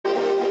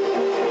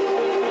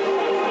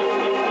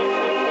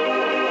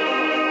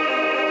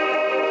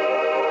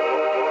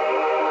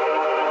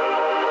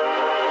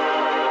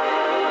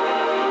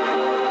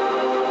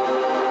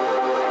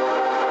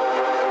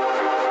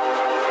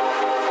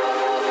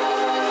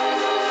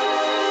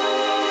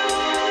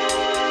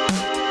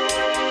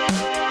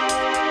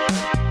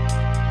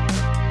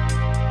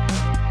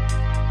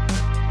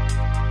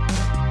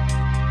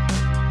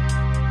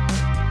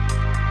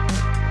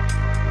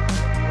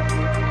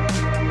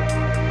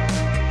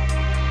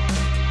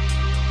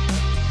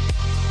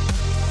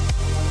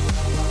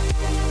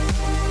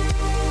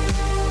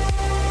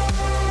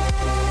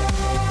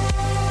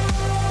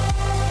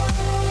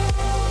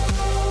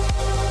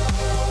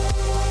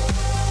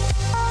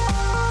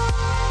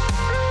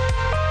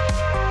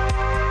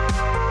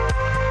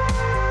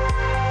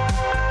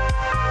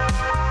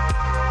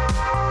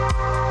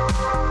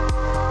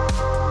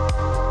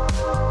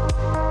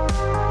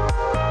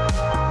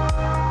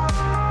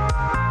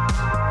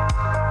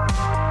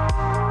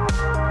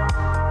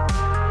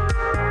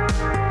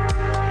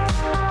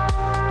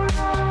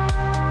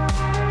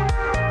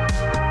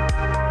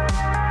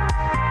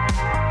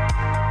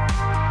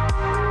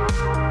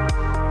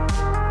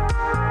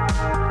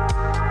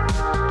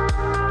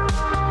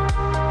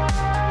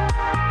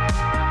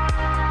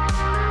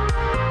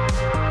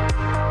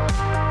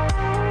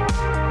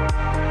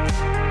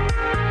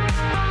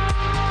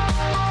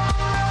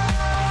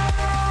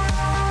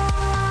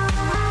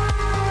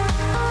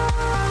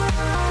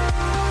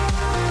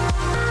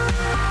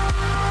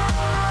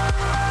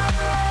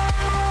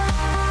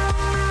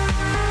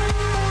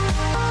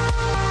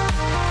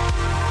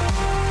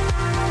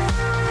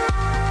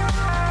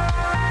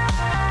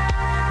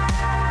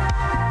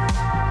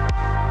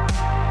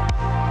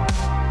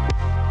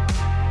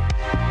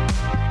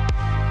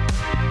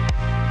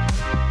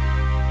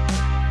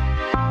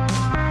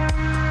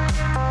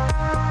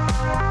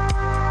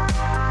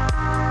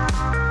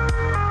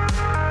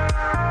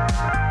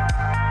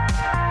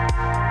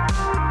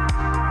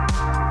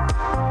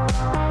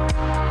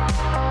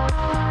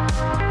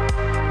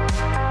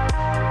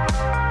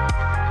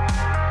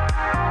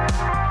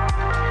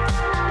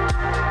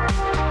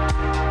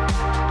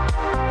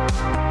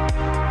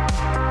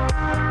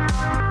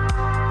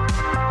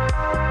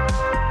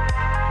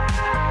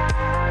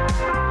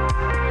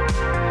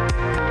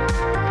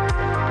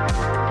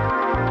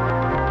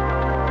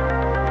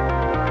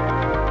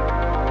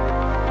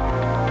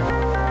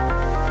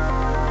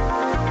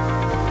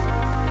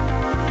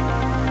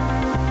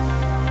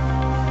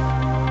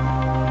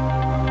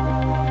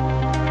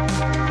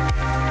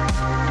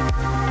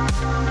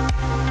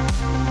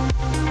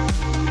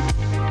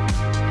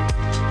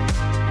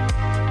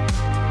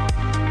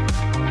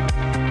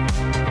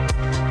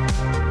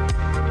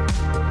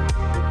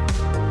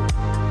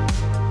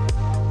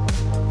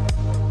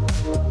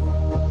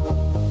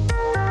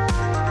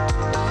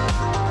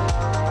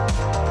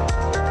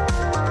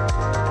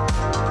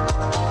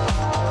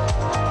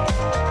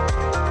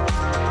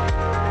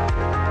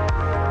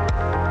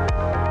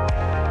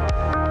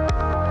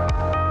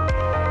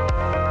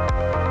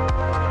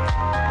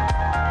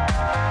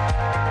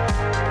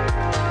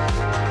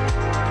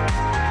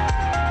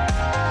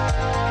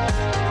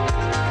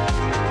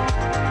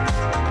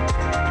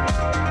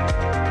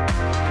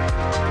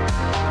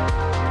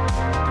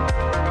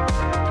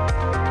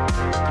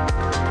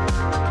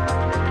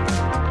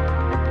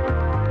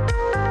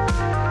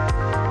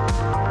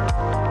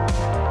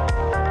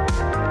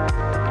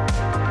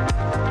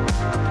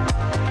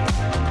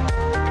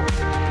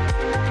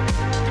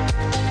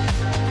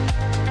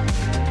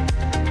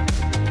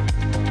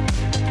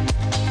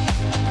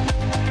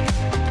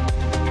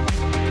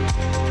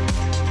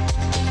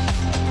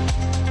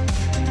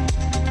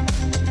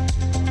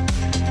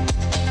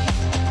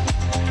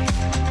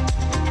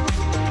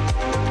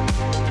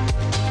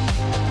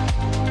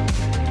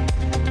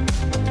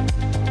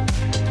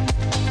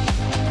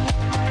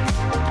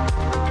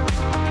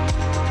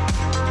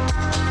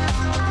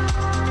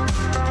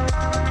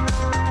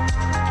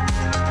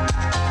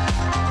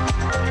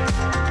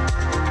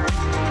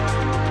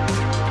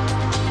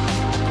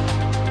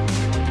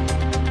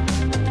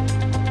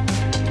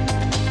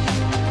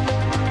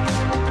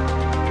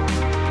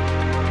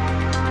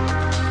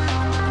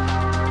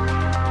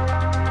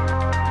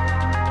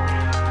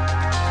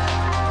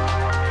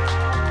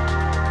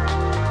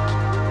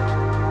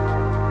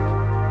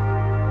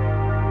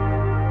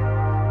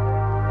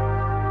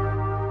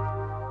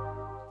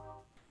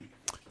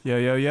Yo,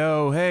 yo,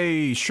 yo.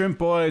 Hey, Shrimp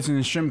Boys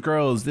and Shrimp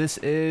Girls. This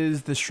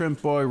is the Shrimp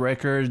Boy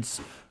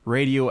Records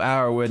radio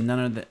hour with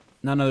none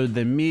other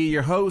than me,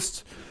 your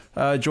host,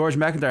 George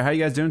McIntyre. How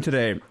you guys doing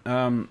today?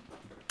 I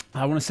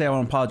want to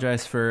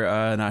apologize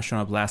for not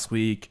showing up last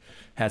week.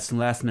 Had some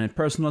last-minute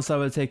personal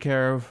stuff to take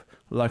care of.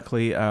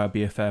 Luckily,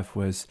 BFF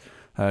was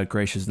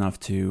gracious enough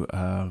to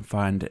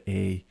find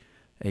a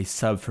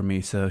sub for me.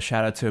 So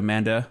shout out to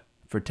Amanda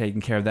for taking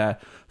care of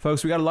that.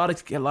 Folks, we got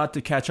a lot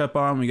to catch up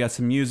on. We got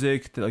some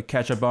music to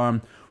catch up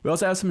on. We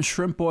also have some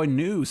Shrimp Boy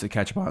news to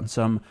catch up on.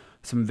 Some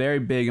very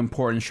big,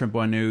 important Shrimp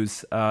Boy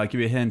news. I'll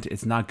give you a hint.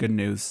 It's not good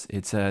news.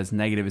 It's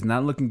negative. It's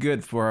not looking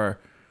good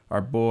for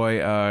our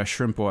boy,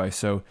 Shrimp Boy.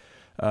 So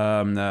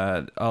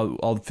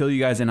I'll fill you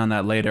guys in on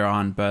that later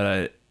on.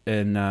 But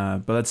I'm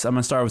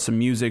gonna start with some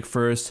music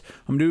first.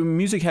 I'm doing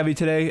music heavy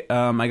today.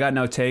 I got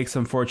no takes,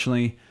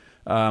 unfortunately.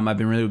 I've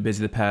been really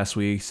busy the past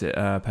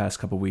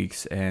couple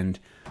weeks, and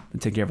been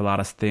taking care of a lot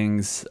of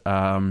things.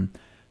 And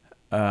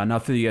I'll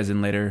fill you guys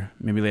in later,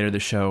 maybe later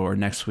this show or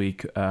next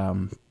week.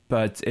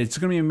 But it's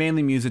going to be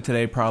mainly music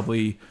today,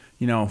 probably,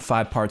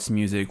 5 parts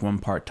music, 1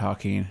 part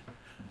talking.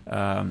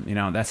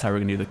 That's how we're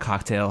going to do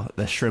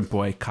the Shrimp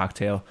Boy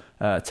cocktail,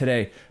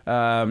 today.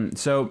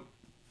 So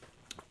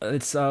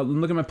it's,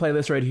 I'm looking at my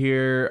playlist right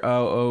here.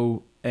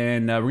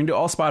 And we're going to do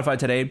all Spotify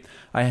today.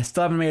 I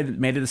still haven't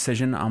made a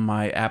decision on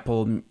my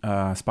Apple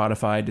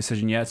Spotify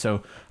decision yet,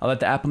 so I'll let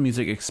the Apple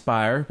Music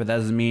expire, but that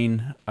doesn't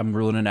mean I'm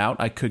ruling it out.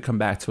 I could come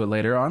back to it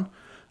later on.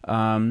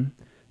 I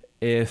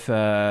would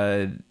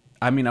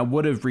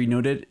have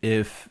renewed it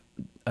if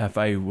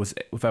I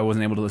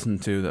wasn't able to listen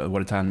to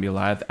What a Time to Be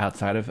Alive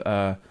outside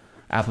of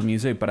Apple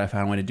Music, but I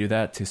found a way to do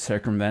that to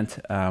circumvent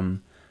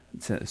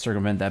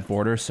that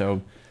border.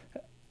 So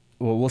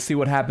we'll see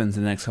what happens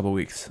in the next couple of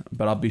weeks,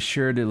 but I'll be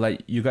sure to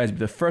let you guys be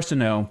the first to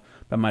know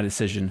about my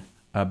decision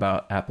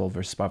about Apple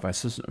versus Spotify.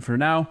 So for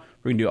now,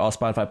 we're going to do all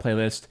Spotify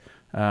playlist.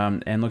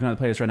 And looking at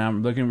the playlist right now,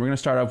 we're going to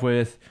start off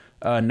with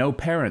No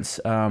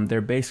Parents.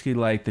 They're basically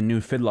like the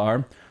new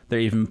Fiddler. They're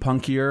even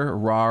punkier,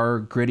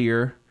 rawer,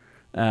 grittier,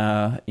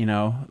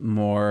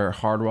 more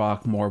hard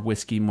rock, more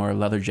whiskey, more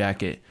leather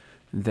jacket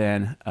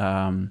than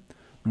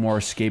more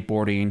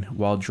skateboarding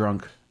while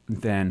drunk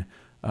than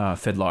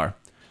Fiddler.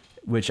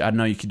 Which I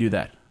know you could do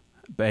that,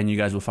 and you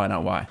guys will find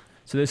out why.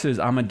 So this is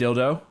I'm a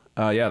Dildo.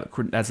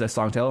 That's that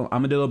song title.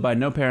 I'm a Dildo by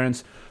No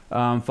Parents,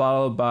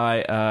 followed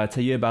by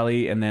Taya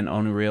Bali, and then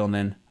Unreal, and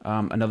then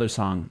another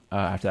song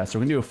after that. So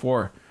we're going to do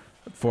a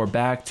four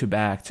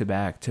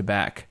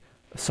back-to-back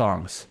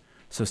songs.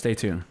 So stay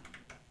tuned.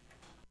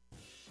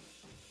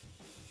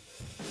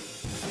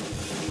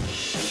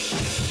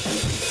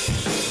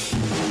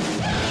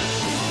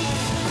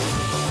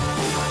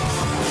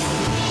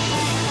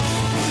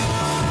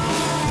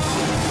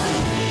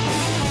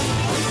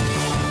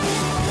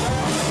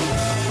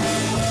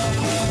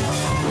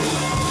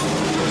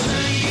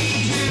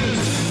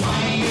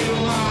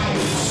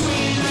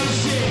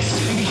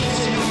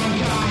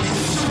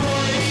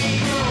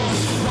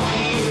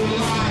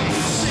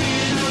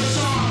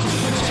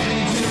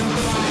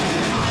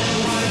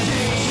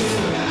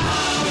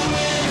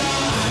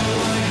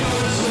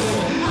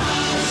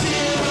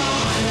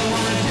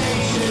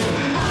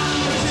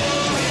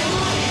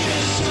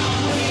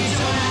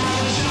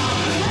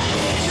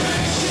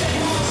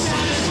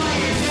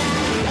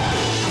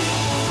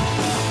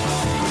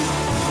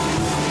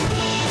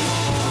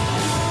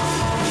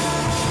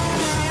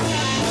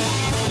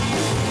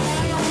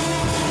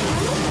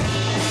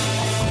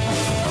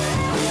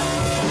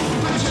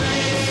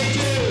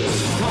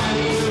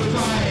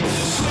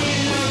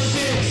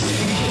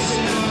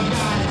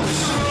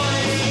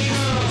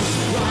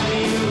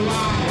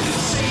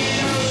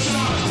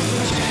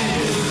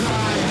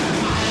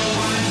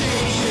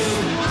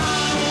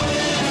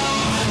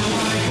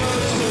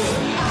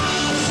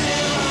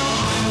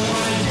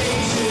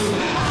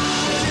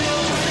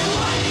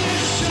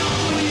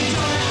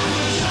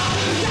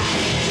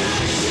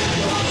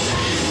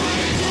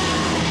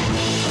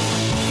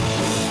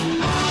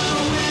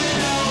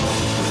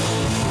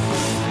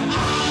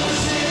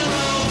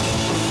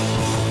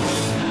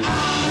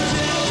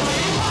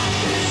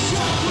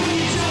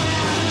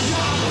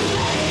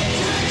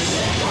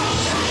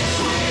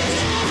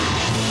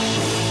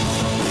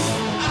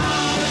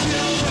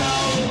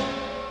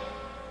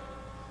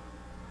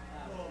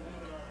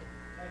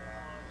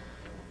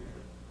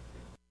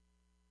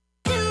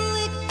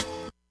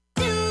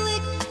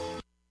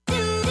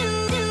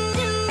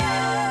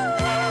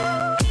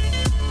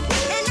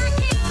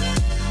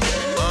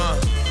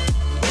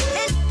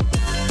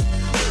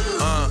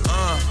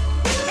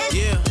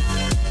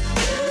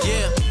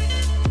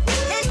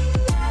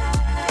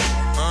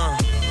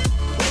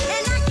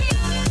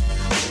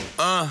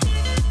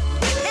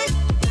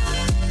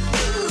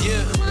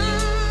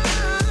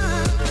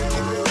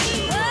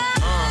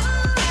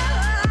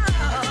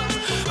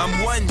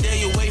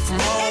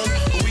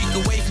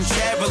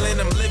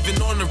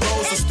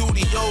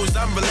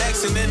 I'm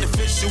relaxing and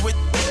official with.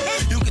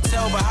 You can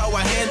tell by how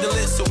I handle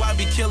it, so I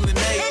be killing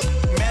Nate.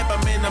 Map,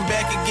 I'm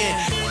back again.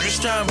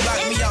 Just try and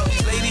block me out.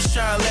 These ladies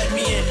tryna let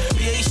me in.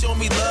 VA show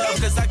me love,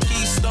 cause I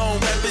Keystone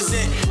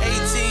represent.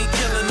 18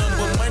 killing them,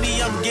 with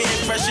money I'm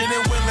getting fresher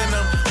than willing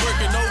them.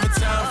 Working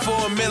overtime for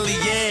 $1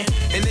 million,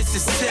 and this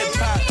is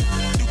hip-hop.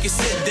 You can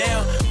sit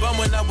down, but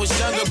when I was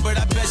younger, but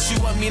I bet you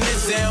want me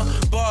this down.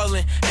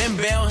 Ballin',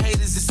 inbound,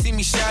 haters to see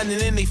me shining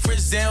in they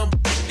frizz down.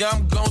 Yeah,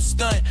 I'm gon'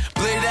 stunt,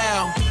 blit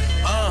out.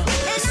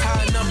 It's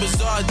high numbers,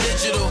 all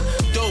digital.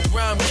 Dope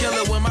rhyme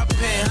killer when my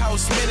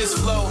penthouse minutes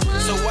flow.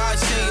 So why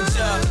change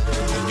up?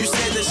 You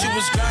said that you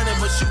was grinding,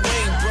 but you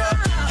ain't, bruh.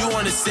 You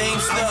on the same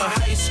stuff. I'm a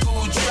high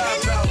school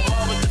dropout,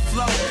 all with the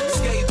flow.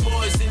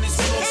 Skateboards in this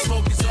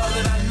smoke is all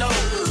that I know.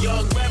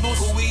 Young rebels,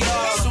 who we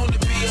are, soon to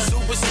be a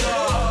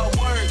superstar. Hard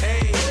work,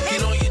 hey,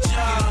 get on your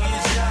job.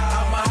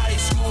 I'm a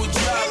high school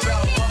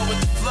dropout, all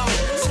with the flow.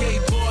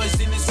 Skateboards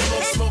in this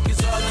smoke is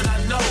all that I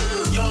know.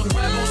 Young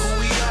rebels, who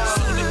we are,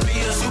 soon to be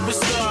a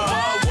superstar.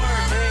 Hard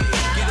work, hey,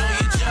 get on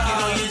your job. Get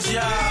on your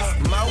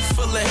job. Mouth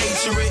full of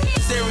hatred,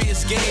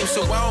 serious game,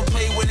 so I don't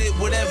play with it.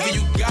 Whatever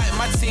you got,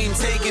 my team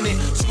taking it.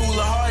 School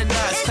of hard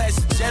knocks, class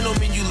of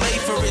gentlemen, you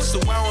late for it. So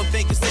I don't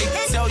think it's safe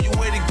to tell you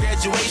where the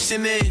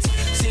graduation is.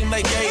 Seem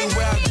like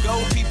everywhere I go,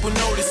 people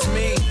notice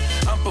me.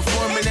 I'm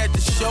performing at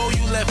the show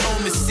you left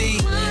home to see.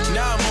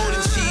 Now I'm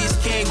holding cheese,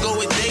 can't go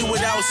a day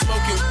without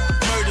smoking.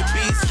 Murder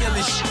beats,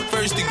 killing shit,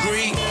 first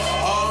degree.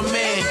 Oh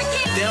man,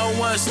 they don't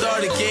wanna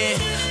start again.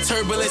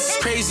 Turbulence is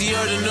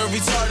crazier than a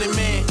retarded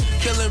man.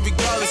 Killing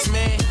regardless,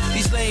 man.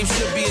 These lames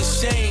should be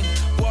ashamed.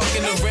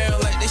 Walking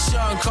around like they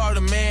Sean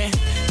Carter, man.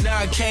 Now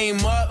I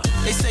came up,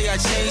 they say I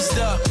changed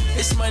up.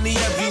 It's money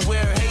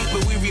everywhere, hate,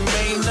 but we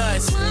remain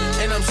nuts.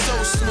 And I'm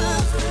so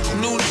smooth,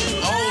 new,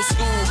 old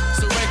school,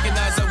 so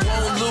recognize I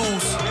won't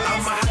lose.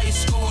 I'm a high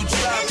school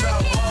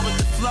dropout, all with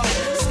the flow.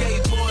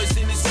 Skateboards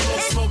in this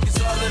smoke is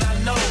all that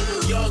I know.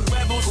 Young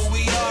rebels, who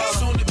we are,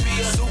 soon to be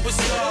a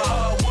superstar.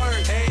 Hard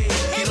work, hey,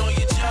 get on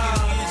your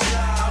job.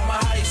 I'm a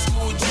high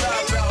school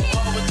dropout,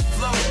 all with the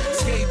flow.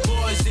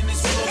 Skateboards in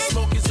this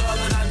smoke is all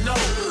that I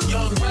know.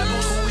 Young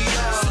rebels, who we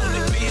are, soon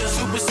to be a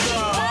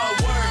superstar. Hard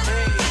work,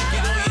 hey,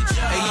 get on your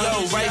job. Hey yo,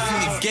 right from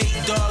the gate,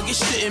 dog, it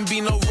shouldn't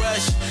be no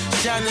rush.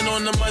 Shining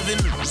on them other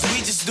niggas, we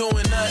just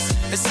doing us.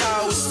 That's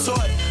how I was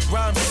taught.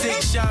 Rhyme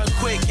sick, shine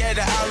quick at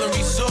the island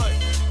resort.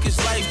 Cause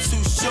life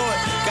too short.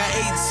 Got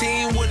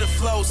 18 with a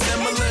flow,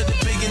 similar to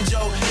Big and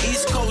Joe.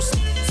 East Coast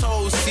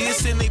toes, see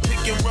us in they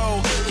pick and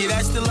roll. Yeah,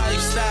 that's the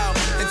lifestyle.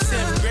 In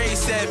 10th grade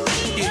said,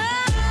 yeah.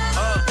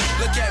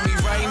 Look at me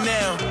right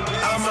now.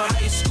 I'm a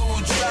high school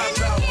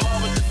dropout,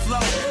 all with the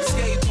flow.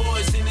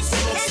 Skateboards in this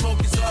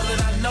smoke is all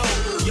that I know.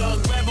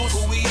 Young rebels,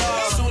 who we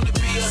are, soon to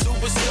be a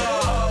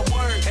superstar. Hard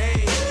work,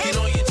 hey, get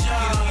on your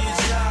job.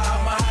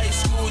 I'm a high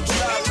school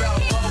dropout,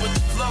 all with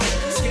the flow.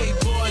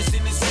 Skateboards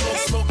in this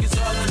smoke is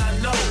all that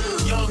I know.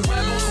 Young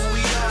rebels, who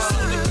we are,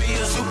 soon to be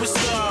a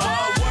superstar.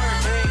 Hard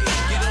work, hey,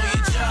 get on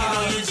your job. Get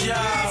on your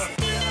job.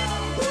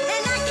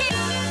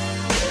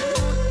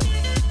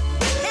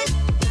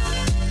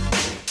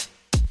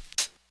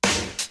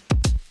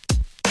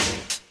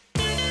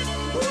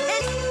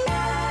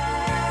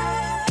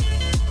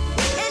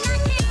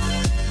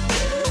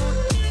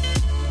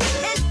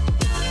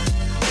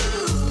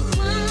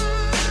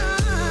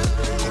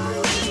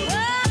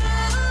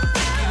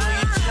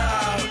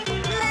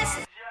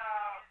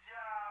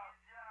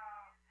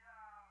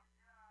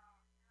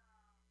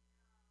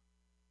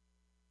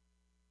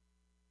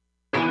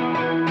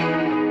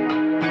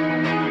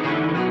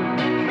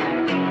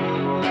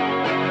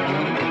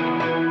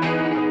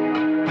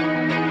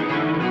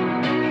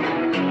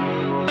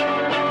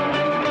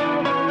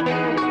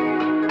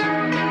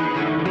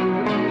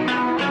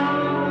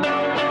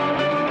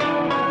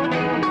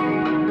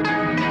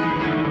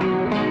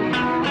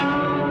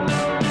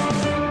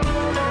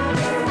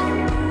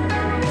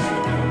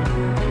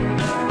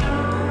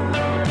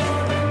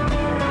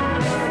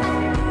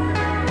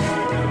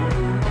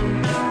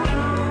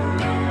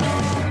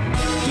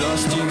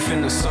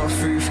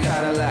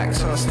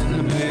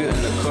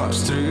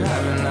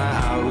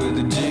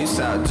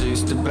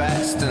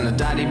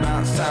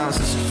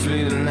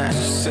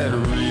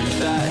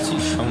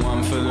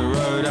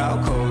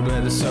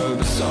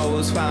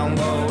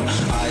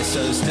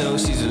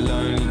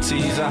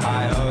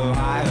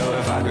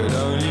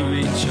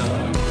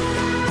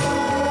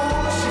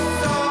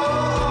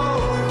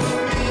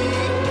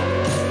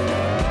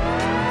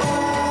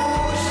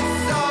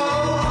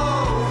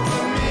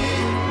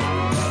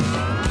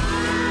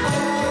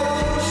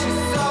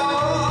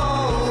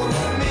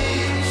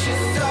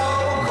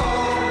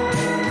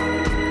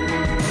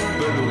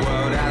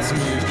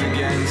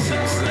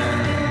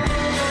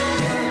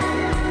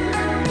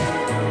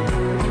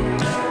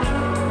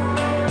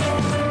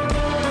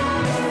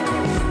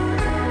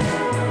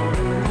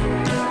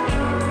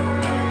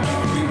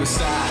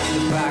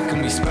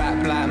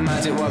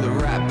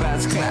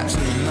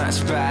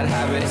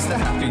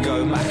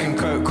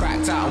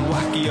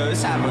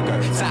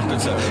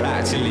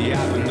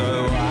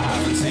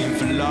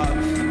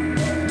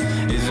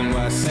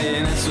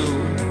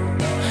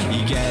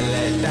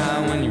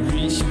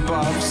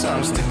 So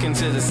I'm sticking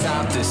to the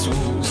South, this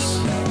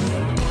rules.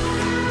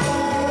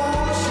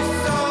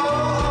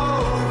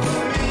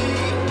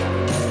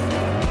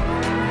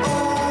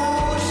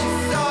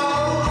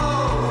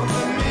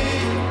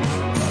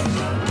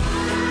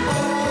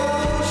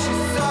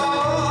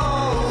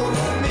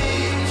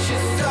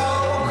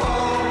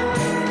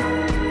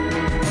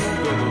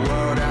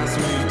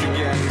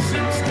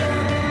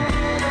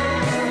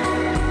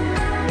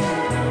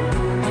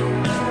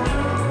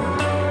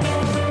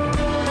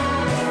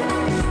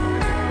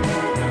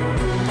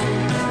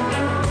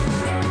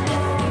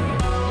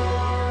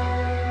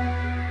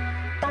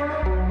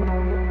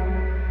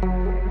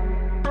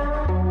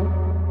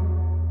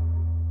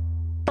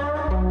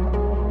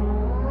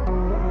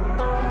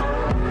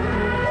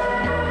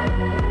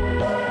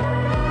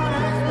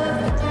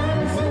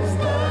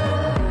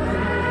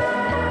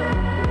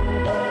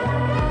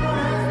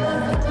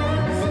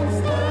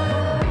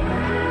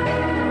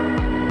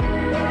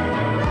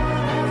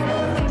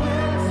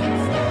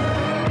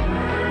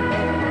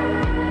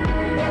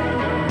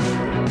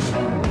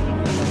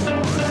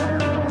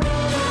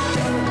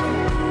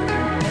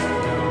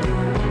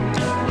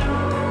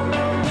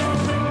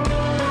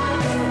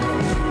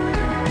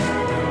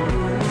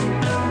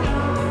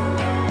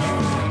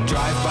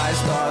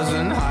 stars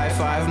and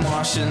high-five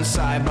Martians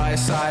side by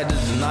side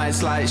as the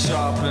night's light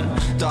sharpen.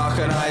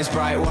 Darkened eyes,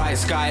 bright white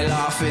sky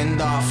laughing.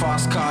 Dark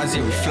fast cars,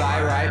 yeah, we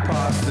fly right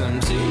past them.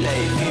 Too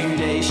late, few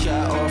days,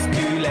 shut off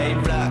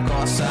Kool-Aid. Black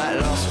or sight,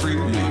 lost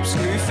Fruit Loops,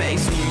 screw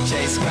face, new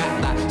chase.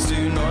 Scrap that,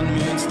 soon on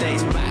moon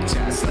stays back.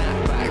 Chat,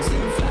 snap back,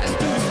 soon flash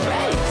through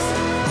space.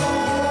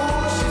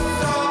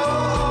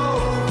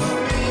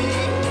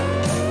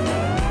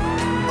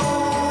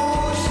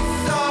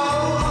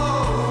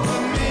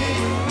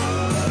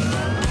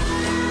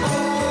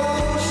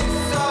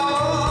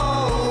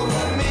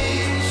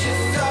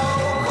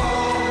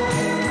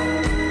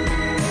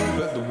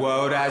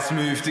 Has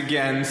moved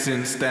again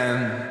since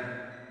then.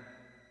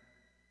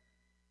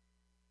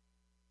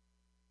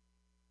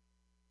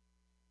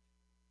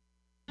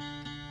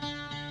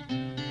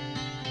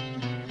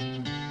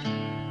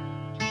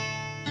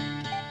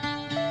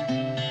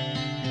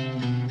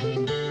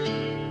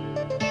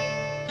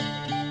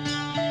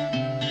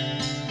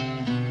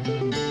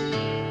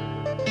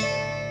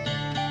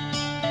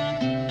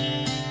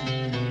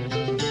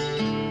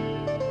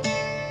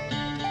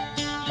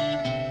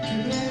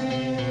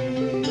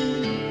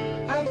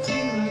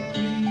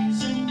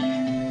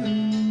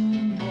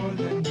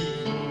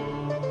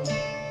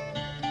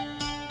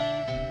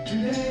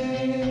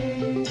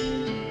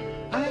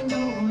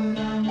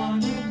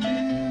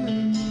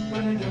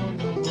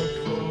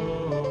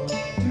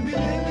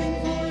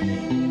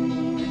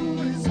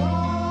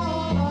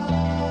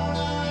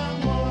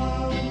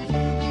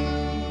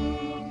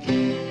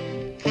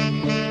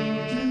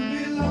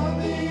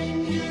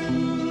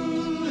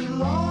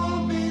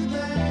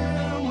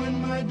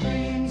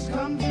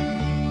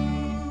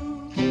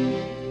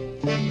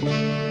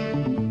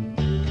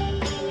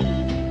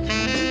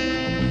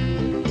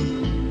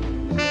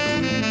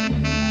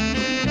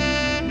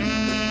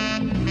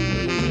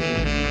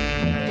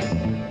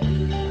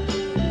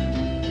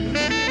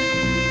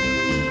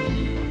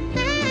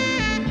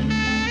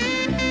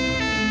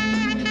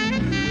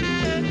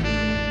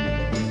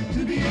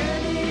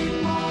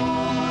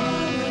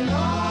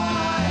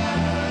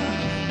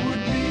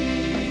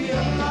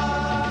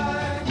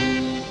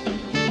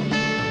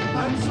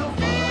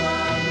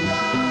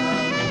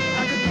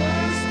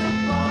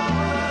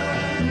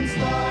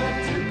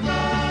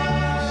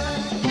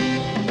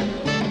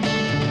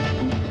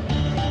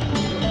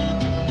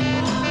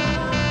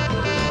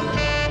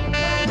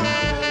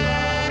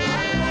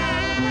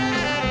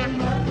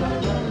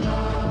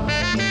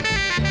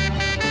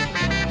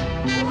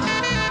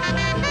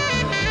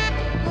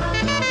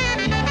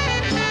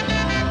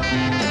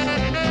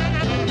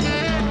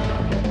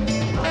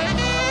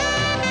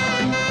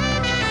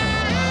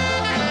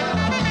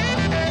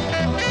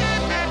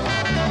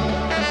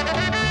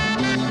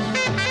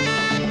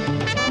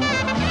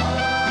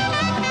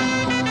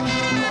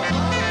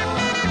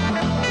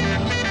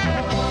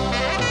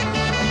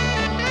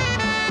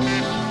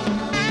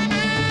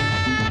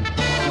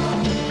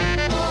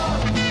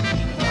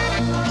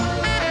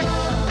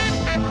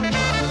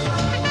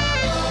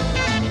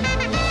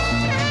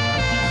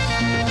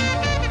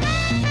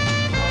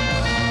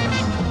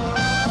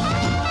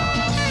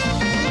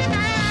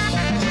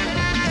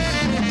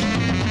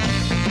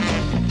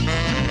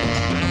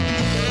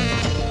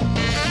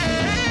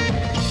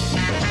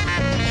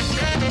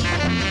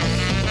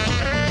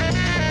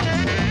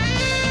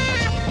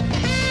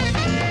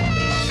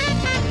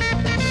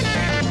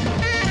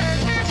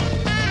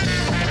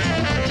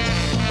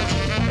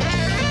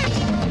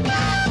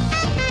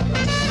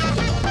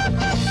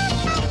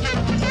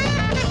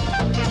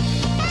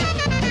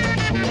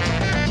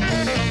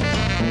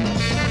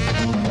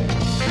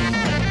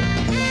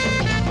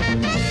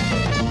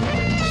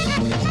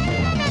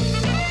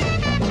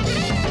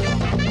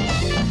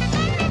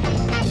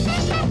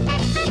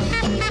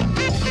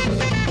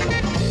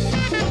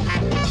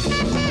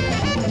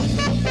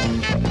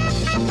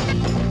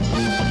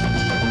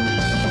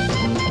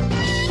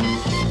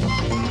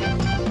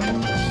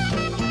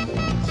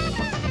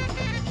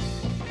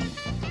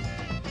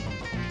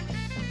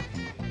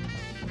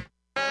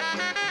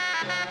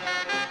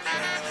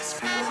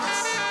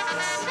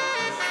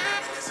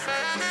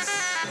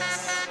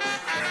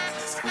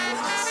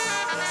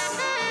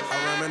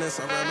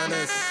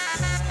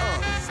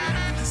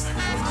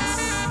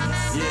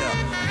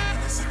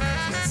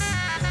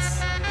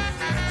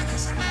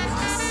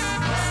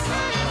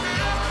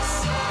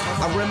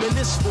 I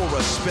reminisce for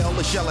a spell,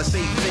 or shall I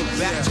say think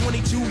back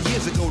 22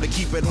 years ago to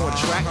keep it on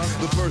track.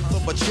 The birth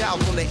of a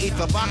child on the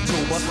 8th of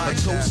October. A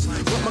toast,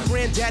 but my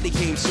granddaddy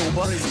came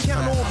sober.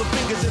 Count all the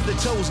fingers and the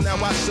toes, now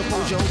I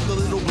suppose you hope the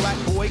little black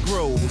boy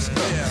grows.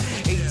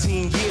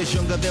 18 years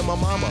younger than my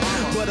mama,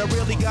 but I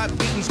really got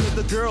beatings with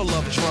the girl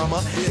of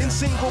drama. In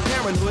single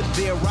parenthood,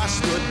 there I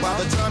stood. By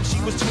the time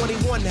she was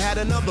 21, had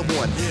another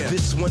one.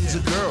 This one's a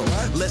girl,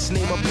 let's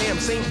name her Pam.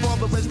 Same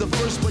father as the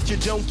first, but you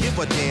don't give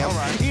a damn.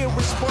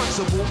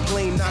 Irresponsible,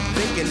 plain not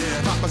thinking.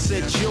 Papa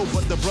said chill,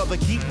 but the brother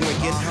keep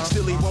winking.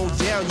 Still he won't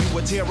down, you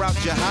would tear out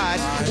your hide.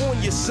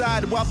 On your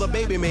side while the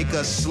baby make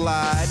a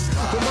slide.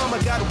 But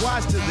mama got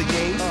wise to the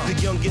game. The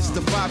young gets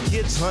the 5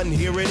 kids, hun,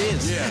 here it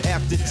is.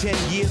 After 10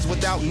 years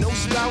without no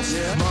spouse,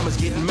 mama's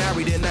getting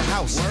married in the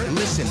house.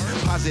 Listen,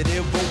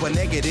 positive over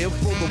negative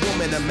for the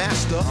woman, a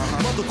master.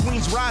 Mother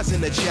Queen's rise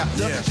in the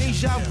chapter.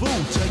 Deja vu,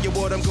 tell you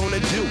what I'm gonna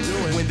do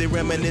when they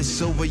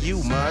reminisce over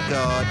you, my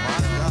God.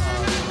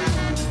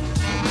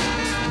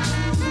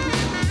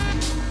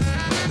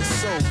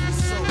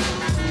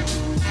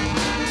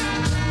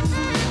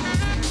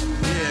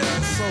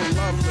 It's so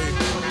lovely.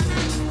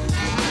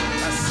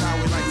 That's how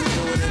we like to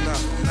do it in the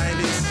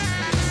 90s.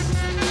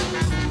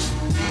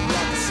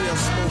 Rock and seal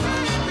smooth,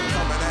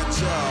 coming at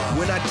y'all.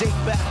 When I date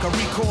back, I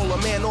recall a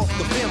man off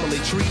the family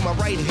tree. My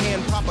right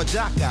hand, Papa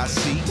Doc, I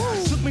see.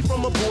 Took me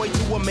from a boy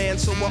to a man,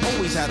 so I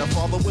always had a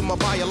father when my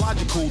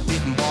biological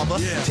didn't bother.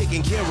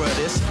 Taking care of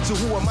this, so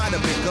who am I to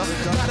pick up?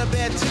 Not a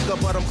bad ticker,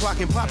 but I'm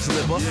clocking Pop's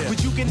liver.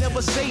 But you can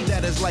never say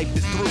that his life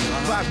is through.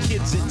 5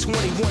 kids at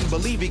 21,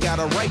 believe he got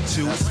a right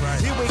to.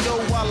 Here we go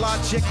while I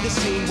check the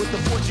scene with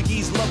the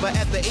Portuguese lover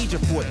at the age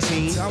of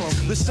 14.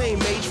 The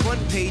same age,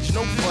 front page,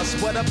 no fuss,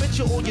 but I bet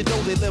you all you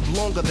know they live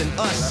longer than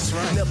us.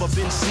 Never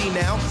been seen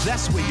now,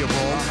 that's where you're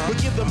wrong.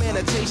 But give the man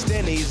a taste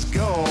and he's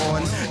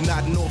gone.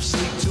 Nodding off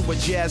sleep to a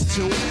jazz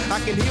tune. I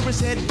can hear his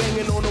head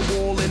banging on the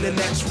wall in the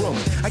next room.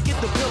 I get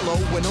the pillow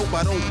and hope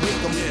I don't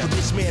wake him. For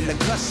this man to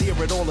cuss, hear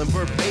it all in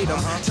verbatim.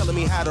 Telling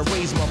me how to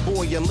raise my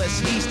boy unless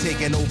he's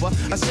taking over.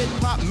 I said,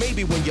 Pop,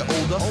 maybe when you're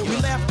older. We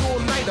laughed all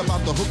night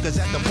about the hookers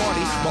at the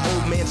party. My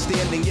old man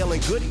standing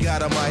yelling, good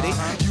God Almighty.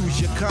 Use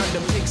your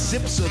condom, take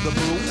sips of the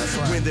brew.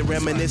 When they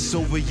reminisce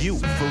over you,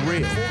 for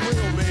real. For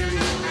real, baby.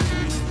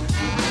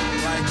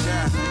 Like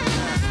that.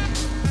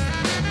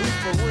 We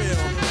for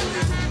real.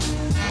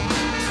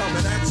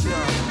 Coming at ya.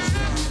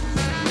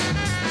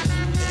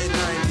 In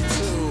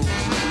 92.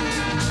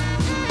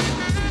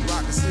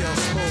 Rock and CL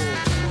Smooth.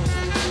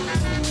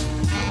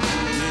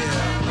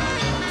 Yeah.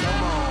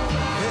 Come on.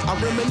 I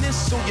reminisce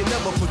so you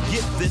never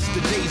forget this.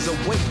 The days are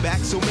way back,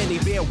 so many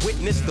bear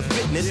witness the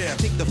fitness.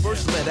 Take the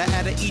first letter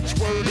out of each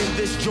word in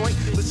this joint.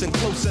 Listen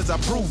close as I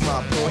prove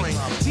my point.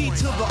 T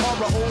to the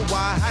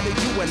R-O-Y, how did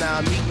you and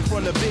I meet in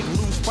front of Big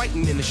Lou's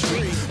fighting in the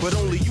street? But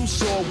only you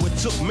saw what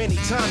took many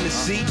time to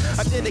see.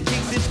 I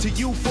dedicate this to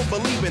you for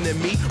believing in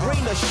me.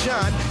 Rain or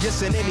shine,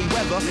 yes in any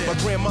weather. My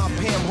grandma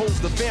Pam holds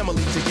the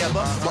family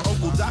together. My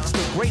Uncle Doc's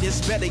the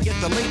greatest, better get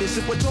the latest.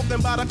 If we're talking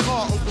about a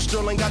car, Uncle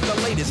Sterling got the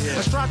latest.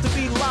 I strive to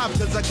be live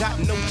cause I got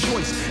no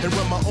choice. And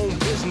run my own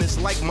business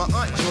like my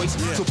Aunt Joyce.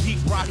 So Pete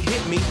Rock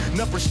hit me,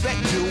 enough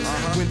respect due.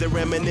 When they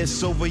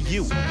reminisce over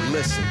you,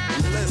 listen.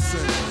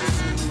 Listen.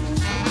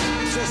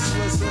 Just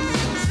listen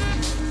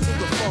to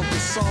the funky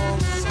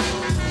songs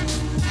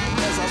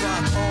as I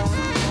rock on.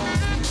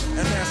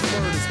 And that's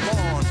word is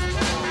born.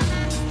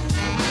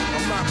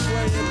 I'm not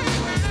playing.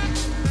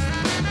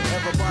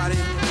 Everybody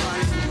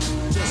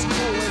just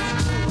coolin'.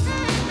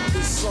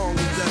 This song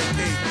is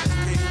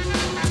dedicated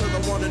to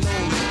the one and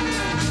only.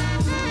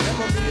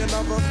 Never be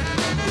another,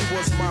 he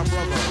was my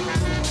brother.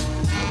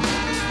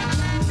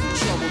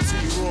 Trouble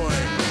T-Roy,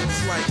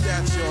 it's like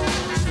that, y'all.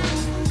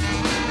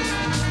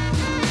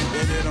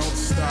 And it don't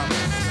stop.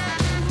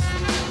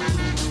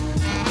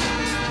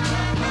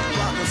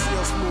 Rock and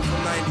CL Smooth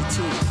from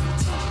 92.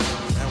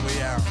 And we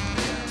out.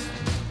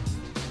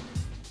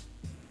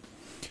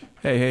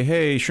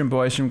 Hey, Shrimp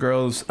Boys, Shrimp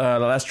Girls. The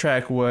last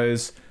track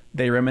was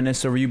They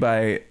Reminisce Over You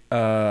by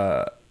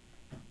the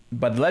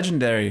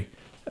legendary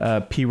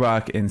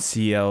P-Rock and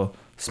CL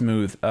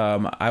Smooth.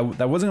 I wasn't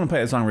going to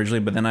play that song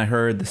originally, but then I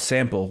heard the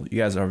sample. You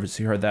guys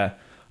obviously heard that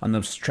on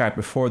the track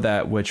before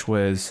that, which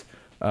was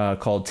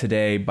called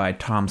Today by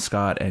Tom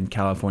Scott and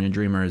California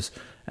Dreamers.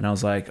 And I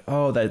was like,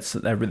 oh, that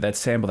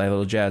sample, that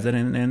little jazz,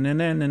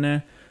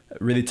 it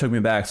really took me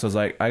back. So I was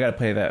like, I got to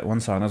play that one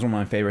song. That's one of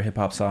my favorite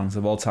hip-hop songs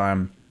of all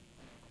time.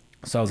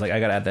 So I was like, I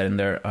got to add that in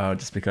there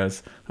just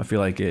because I feel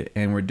like it.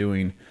 And we're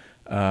doing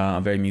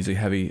a very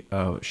music-heavy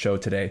show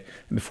today.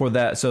 And before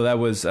that, so that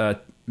was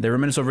They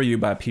Reminisce Over You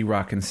by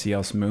P-Rock and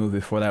CL Smooth.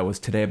 Before that was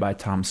Today by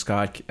Tom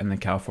Scott and the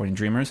California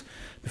Dreamers.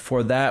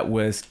 Before that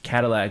was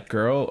Cadillac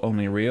Girl,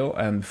 Only Real.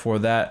 And before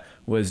that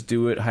was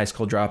Do It, High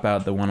School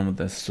Dropout, the one with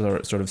the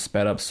sort of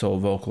sped-up soul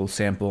vocal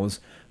samples.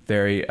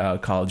 Very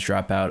college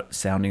dropout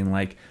sounding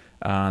like.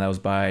 That was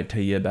by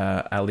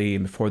Tayyib Ali.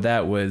 And before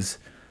that was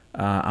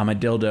I'm a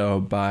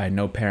Dildo by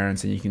No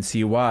Parents. And you can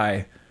see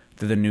why.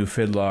 They're the new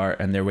Fiddler,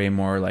 and they're way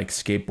more like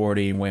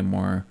skateboarding, way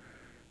more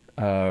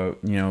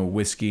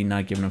whiskey,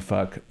 not giving a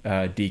fuck,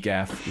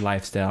 decaf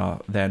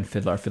lifestyle than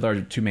Fiddler. Fiddler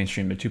are too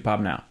mainstream, they're too pop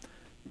now.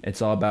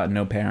 It's all about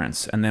No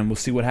Parents. And then we'll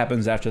see what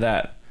happens after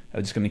that.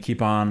 I'm just going to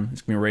keep on.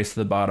 It's going to be a race to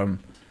the bottom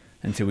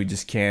until we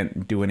just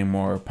can't do any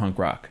more punk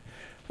rock.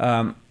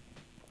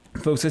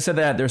 Folks, I said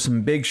that there's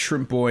some big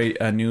Shrimp Boy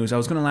news. I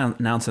was going to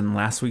announce it in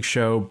last week's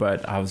show,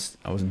 but I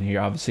wasn't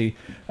here, obviously.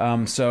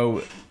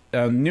 So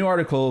a new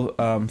article,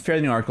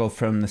 fairly new article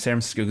from the San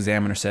Francisco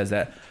Examiner says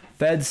that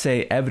feds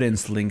say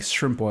evidence links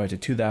Shrimp Boy to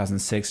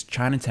 2006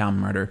 Chinatown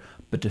murder,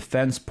 but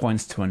defense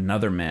points to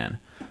another man.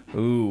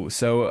 Ooh,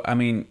 so, I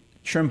mean,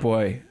 Shrimp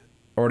Boy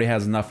already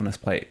has enough on his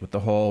plate with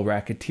the whole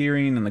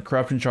racketeering and the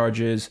corruption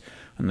charges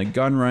and the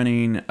gun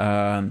running,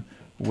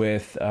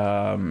 with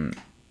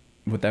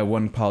that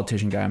one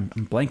politician guy. I'm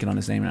blanking on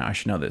his name now. I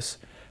should know this.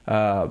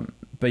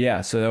 But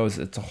yeah, so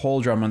it's a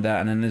whole drama on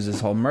that, and then there's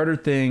this whole murder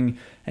thing,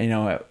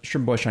 and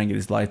Shrimp Boy's trying to get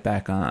his life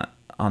back on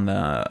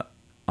the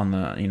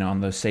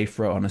safe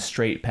road, on a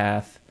straight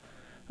path.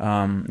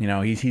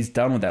 He's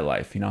done with that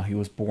life. He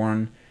was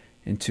born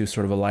into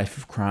sort of a life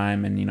of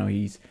crime, and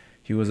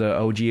he was a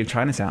OG of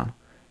Chinatown,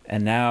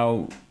 and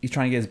now he's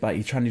trying to get his body.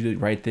 He's trying to do the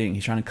right thing.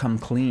 He's trying to come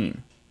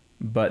clean,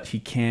 but he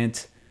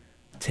can't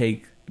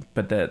take.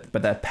 But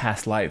that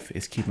past life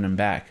is keeping him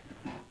back.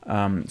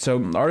 So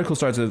the article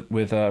starts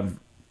with a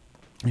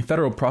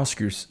federal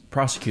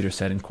prosecutor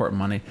said in court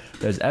Monday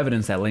there's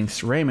evidence that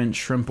links Raymond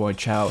Shrimp Boy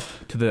Chow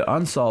to the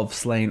unsolved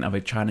slaying of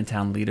a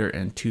Chinatown leader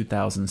in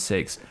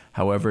 2006.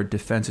 However,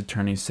 defense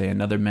attorneys say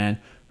another man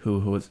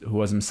who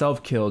was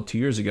himself killed 2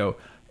 years ago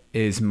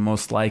is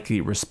most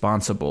likely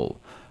responsible.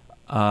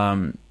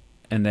 And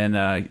then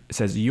it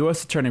says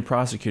U.S. Attorney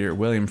Prosecutor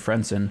William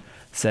Frenson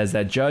says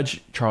that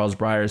Judge Charles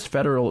Breyer's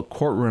federal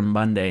courtroom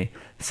Monday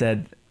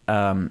said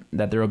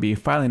that there will be a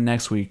filing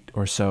next week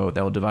or so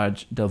that will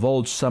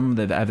divulge some of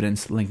the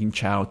evidence linking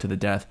Chow to the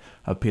death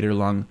of Peter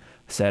Lung,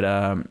 said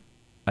a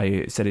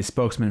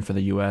spokesman for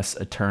the U.S.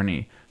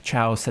 Attorney.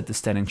 Chow set to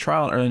stand in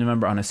trial in early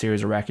November on a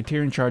series of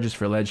racketeering charges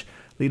for alleged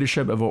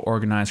leadership of an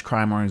organized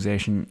crime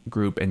organization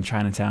group in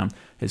Chinatown.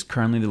 He is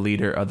currently the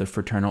leader of the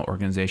fraternal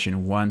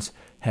organization once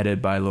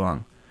headed by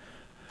Lung.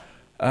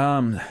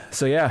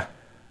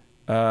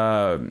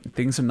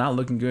 Things are not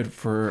looking good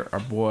for our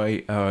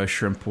boy,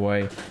 Shrimp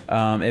Boy.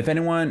 If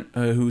anyone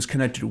who's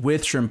connected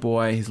with Shrimp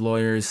Boy, his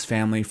lawyers,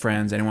 family,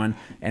 friends, anyone,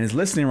 and is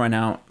listening right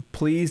now,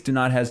 please do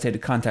not hesitate to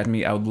contact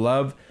me. I would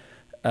love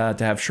to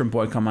have Shrimp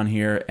Boy come on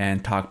here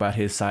and talk about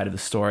his side of the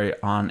story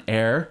on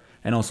air,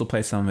 and also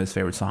play some of his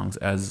favorite songs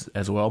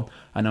as well.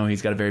 I know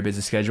he's got a very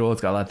busy schedule.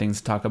 It's got a lot of things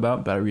to talk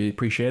about, but I really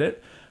appreciate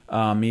it.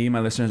 Me and my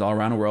listeners all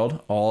around the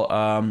world,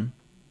 I'm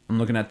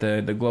looking at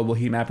the global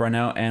heat map right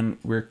now, and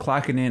we're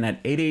clocking in at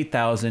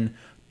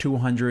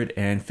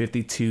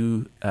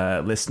 88,252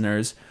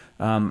 listeners.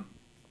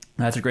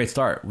 That's a great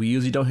start. We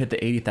usually don't hit the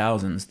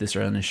 80,000s this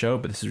early in the show,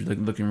 but this is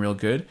looking real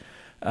good.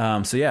 We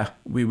got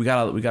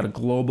a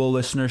global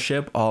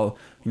listenership.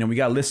 We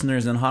got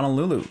listeners in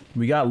Honolulu.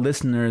 We got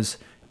listeners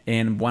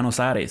in Buenos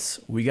Aires.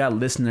 We got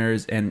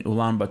listeners in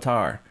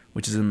Ulaanbaatar,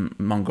 which is in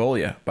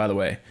Mongolia, by the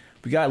way.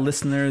 We got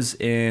listeners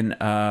in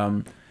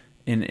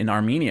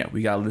Armenia.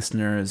 We got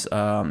listeners,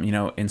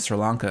 in Sri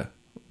Lanka.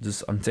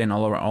 I'm saying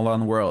all around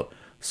the world.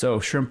 So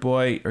Shrimp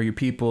Boy, or your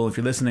people, if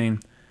you're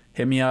listening,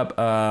 hit me up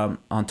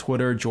on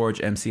Twitter,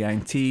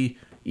 GeorgeMCINT,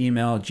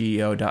 email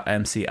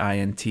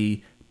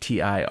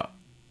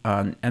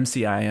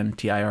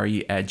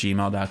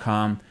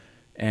geo.mcintire@gmail.com,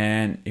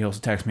 and you also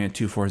text me at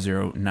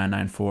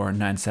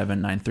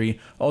 240-994-9793.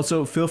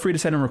 Also, feel free to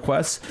send in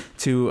requests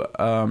to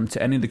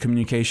any of the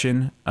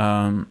communication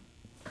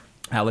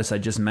outlets I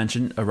just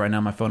mentioned. Right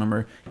now, my phone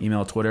number,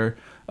 email, Twitter,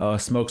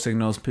 smoke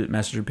signals,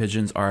 messenger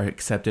pigeons are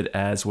accepted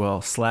as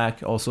well.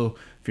 Slack, also,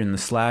 if you're in the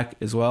Slack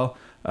as well,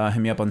 hit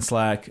me up on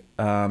Slack.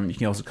 You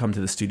can also come to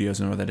the studios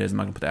and know what that is. I'm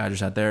not going to put the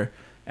address out there,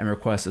 and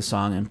request a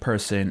song in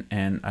person,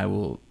 and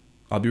I'll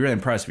be really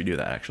impressed if you do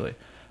that, actually.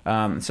 So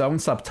I'm going to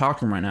stop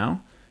talking right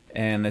now,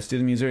 and let's do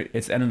the music.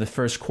 It's the end of the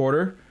first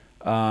quarter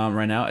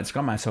right now. It's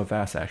gone by so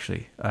fast,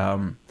 actually.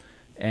 And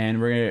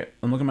I'm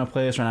looking at my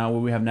playlist right now.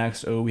 What we have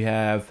next? We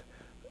have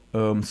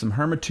some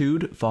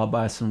Hermitude, followed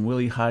by some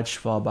Willie Hutch,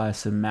 followed by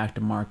some Mac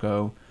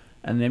DeMarco,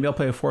 and maybe I'll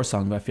play a fourth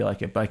song if I feel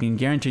like it. But I can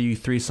guarantee you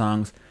 3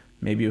 songs,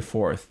 maybe a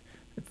fourth.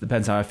 It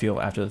depends how I feel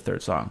after the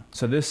third song.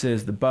 So this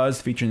is The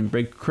Buzz featuring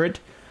Big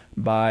Crit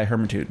by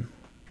Hermitude.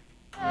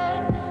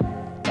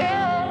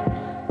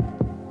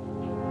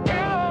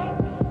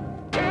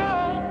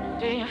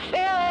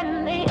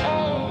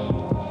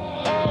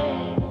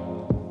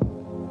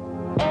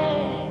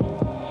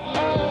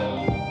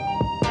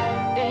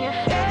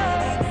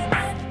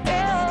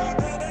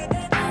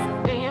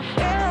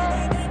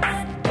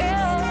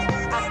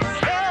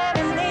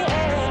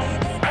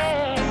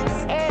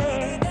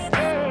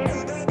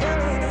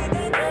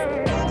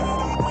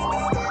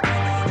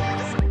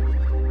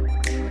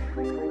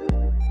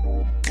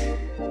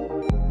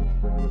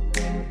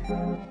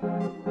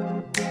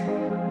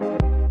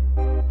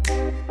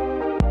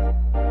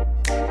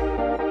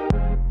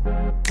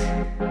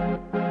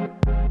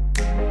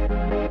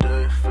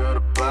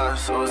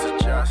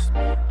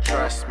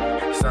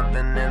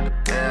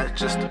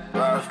 Just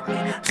above me,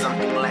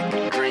 something like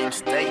a dream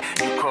state.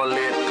 You call it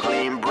a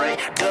clean break.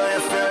 Do you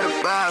feel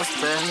the buzz,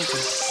 baby?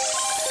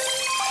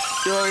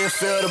 Do you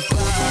feel the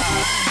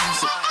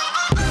buzz?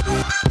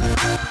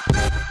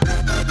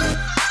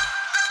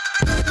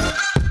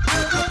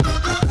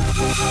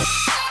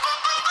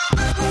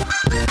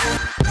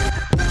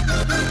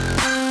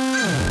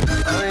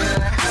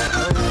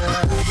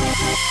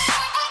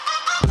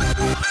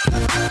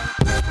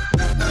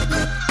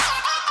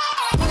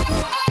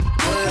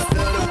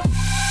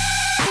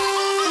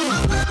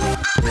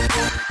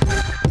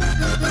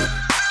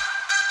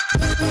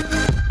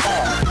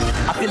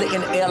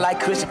 Like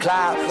Christian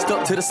cloud.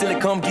 Stuck to the ceiling,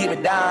 come get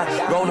me down.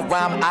 Roll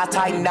around, my eyes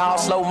tighten out.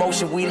 Slow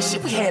motion with it.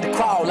 Shit, we had to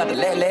crawl like a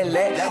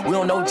let. We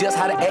don't know just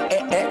how to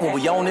act when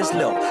we on this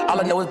level. All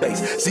I know is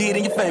bass. See it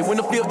in your face. When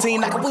the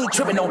 15 like we ain't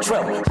tripping on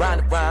treble.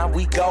 Round and round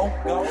we go.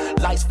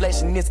 Lights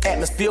flashing in this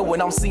atmosphere.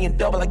 When I'm seeing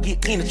double, I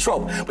get in the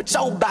trouble. But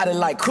your body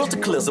like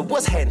crystal clear. So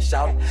what's happening,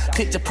 shout it?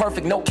 Picture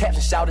perfect, no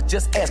caption, shout it.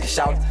 Just ask it,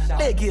 shout it.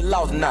 Let get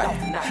lost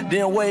tonight.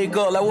 Then wake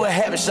up like what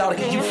happened, shout it.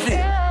 Can you feel?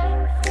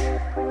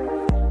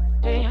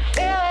 Do you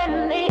feel it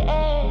in the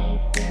air?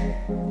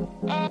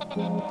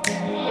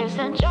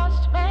 Isn't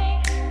just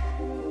me.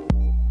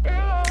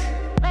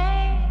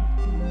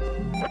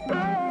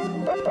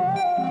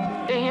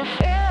 Do you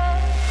feel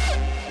it?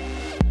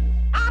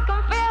 I can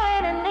feel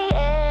it in the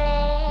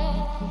air.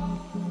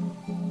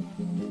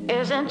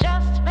 Isn't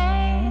just me.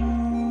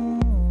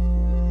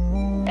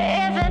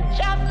 Isn't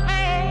just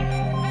me.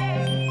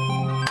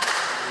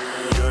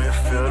 Do you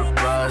feel the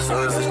buzz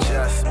or is it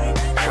just me?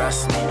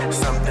 Trust me,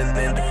 something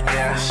in the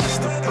air, it's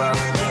just above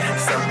me.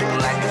 Something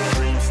like a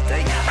dream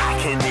state, I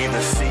can't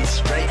even see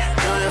straight.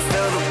 Do you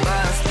feel the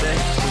buzz,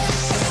 babe?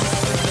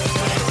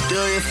 Do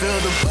you feel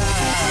the buzz?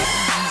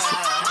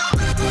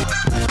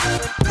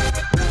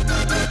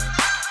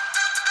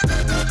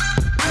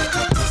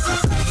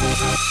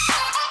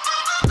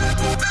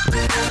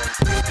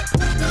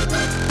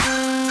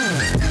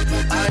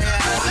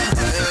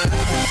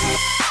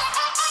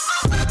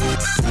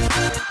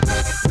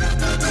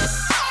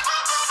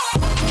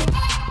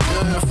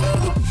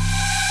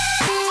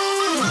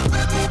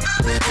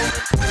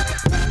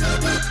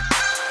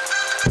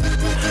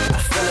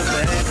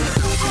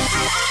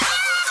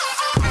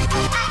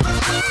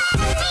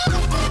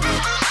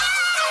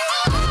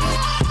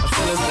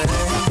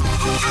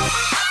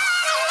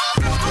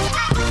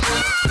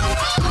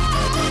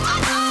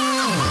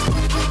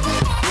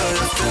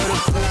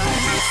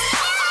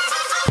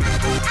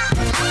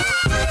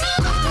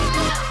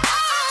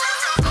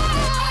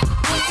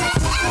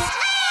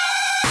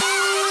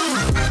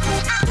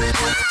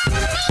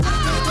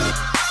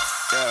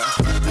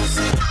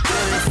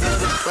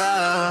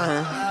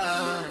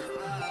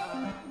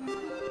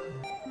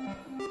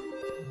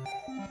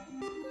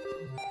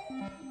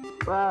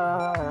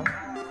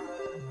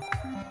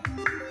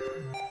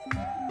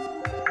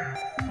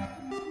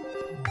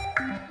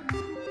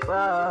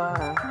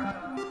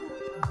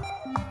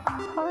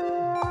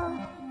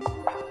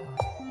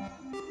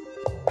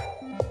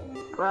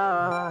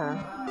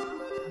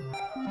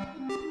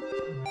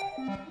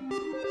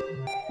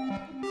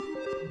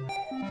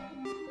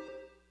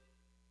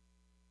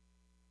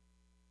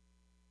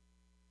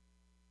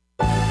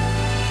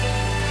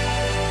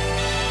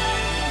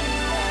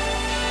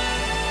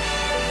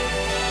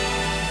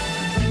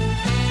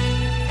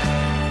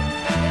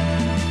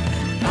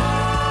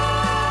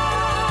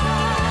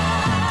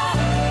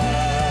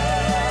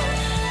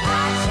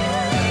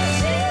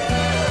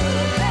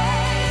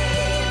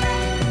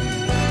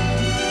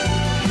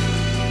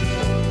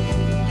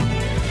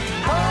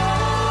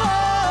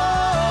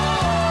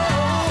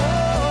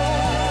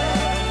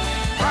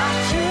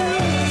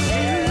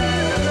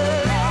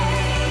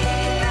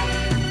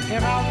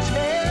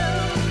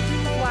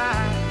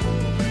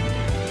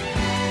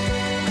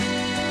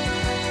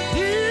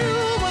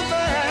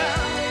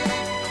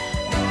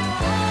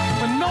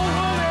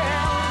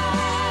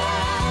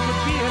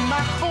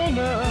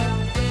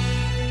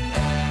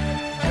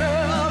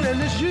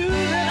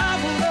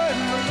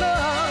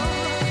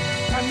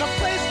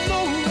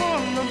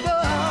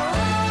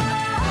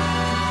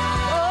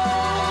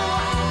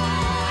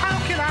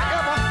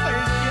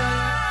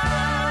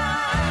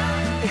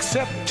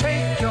 Except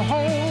take you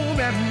home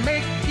and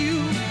make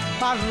you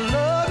my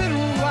loving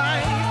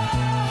wife,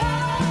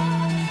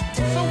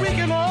 so we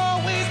can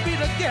always be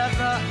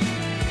together.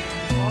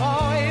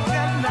 Oh, ain't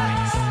that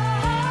nice?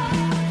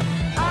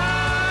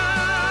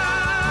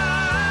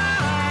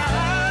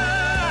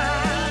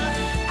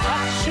 I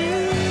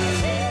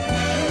choose you,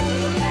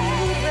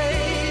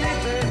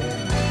 baby.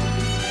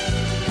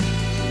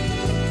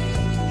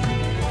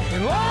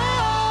 And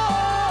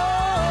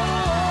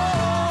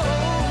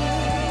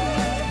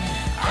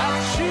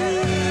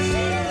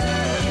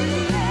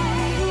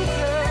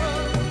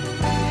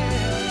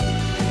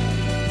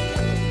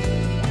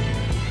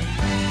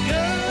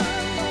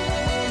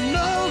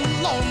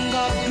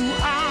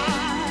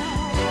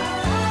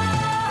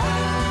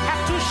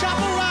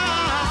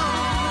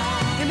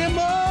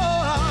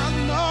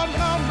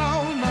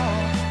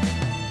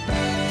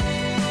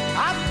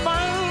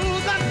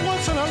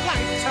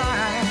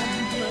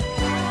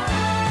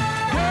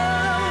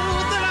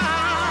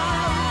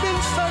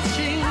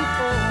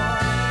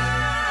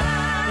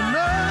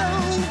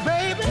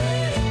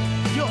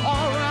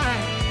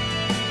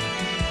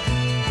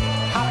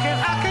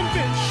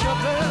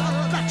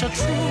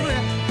truly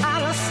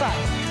out of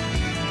sight.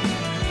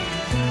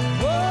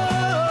 Whoa,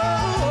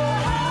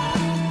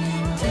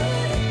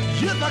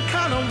 you're the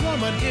kind of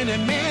woman any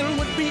man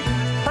would be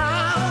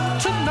proud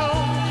to know.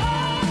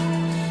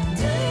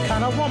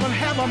 Kind of woman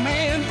have a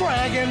man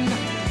bragging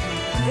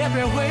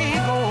everywhere he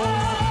goes.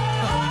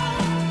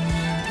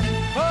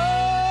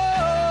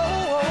 Oh,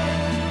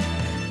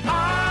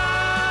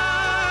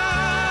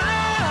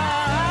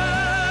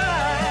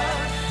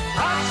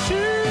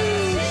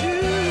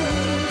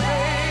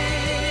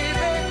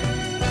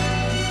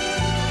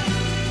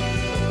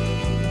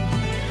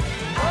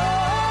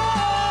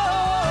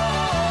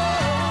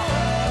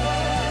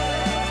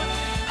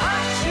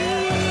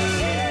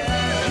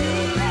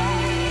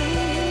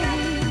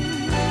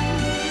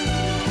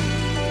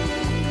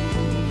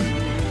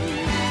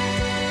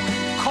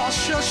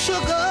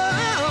 sugar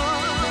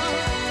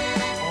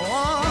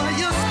or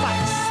your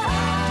spice.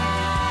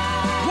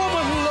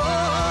 Woman,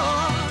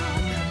 love,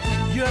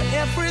 you're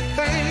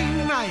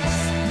everything nice.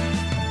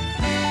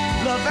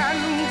 Love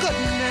and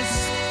goodness.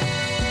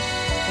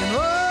 And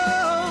oh,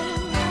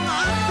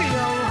 I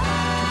feel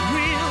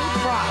real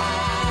proud.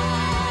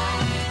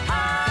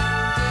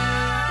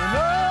 And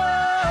oh,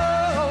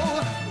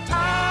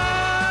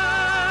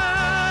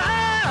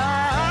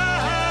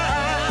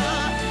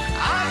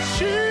 I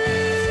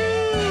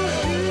choose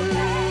you,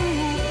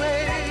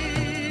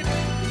 babe.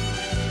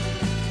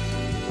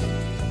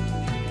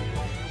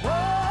 Oh,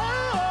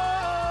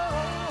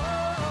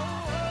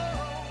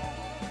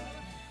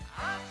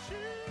 I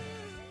choose.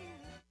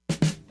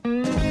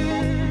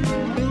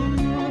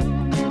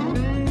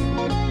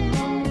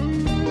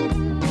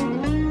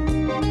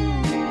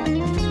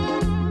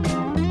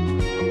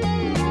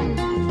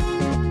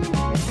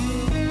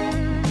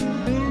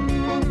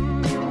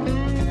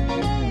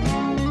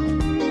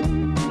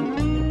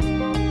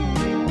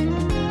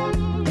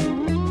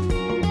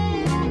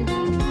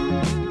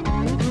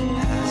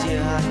 How's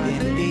your heart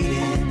been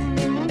beating?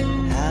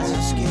 How's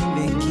your skin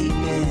been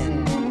keeping?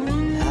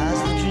 How's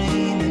the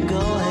dream been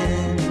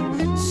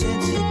going?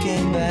 Since you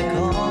came back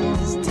home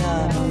this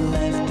time, I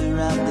left her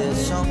out there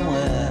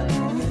somewhere.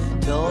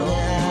 Told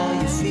her how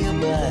you feel,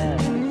 but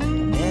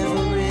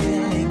never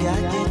really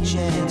got the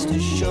chance to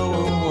show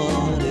her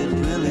what it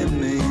really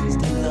means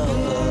to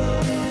love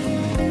her.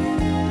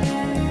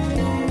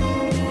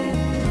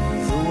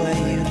 The way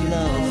you'd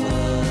love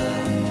her.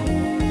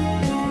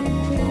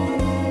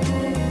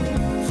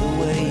 The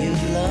way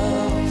you'd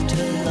love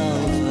to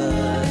love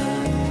her.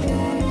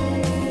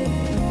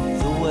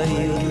 The way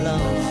you'd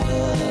love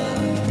her.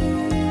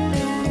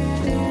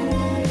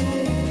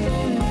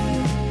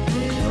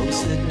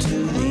 Closer to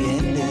the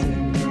ending,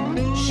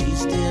 she's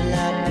still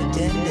out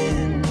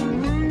pretending.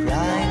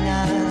 Prying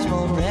eyes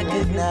won't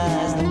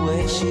recognize the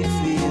way she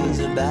feels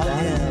about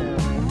him.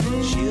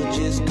 She'll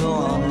just go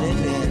on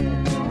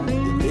living. The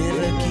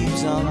river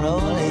keeps on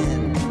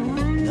rolling.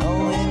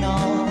 Knowing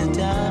all the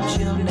time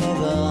she'll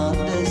never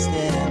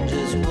understand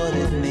just what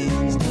it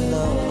means to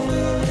love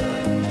her.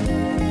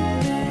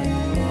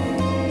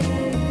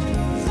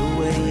 The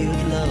way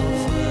you'd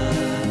love her.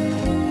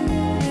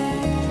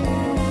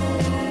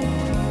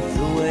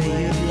 The way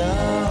you'd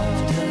love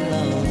to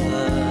love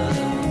her.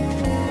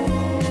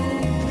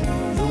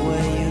 The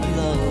way you'd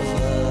love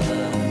her.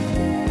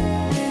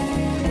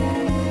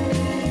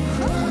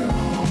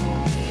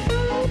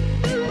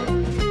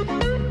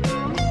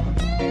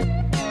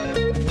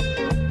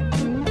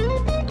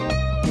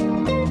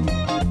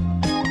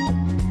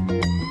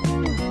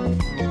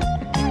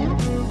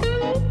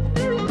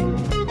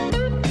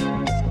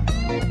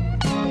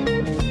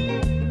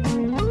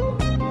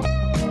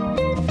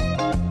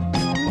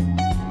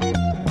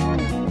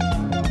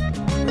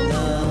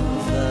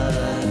 Love her.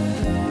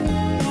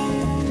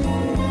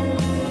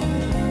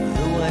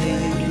 The way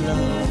you'd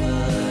love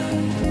her.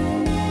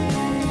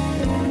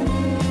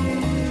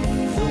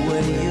 The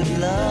way you'd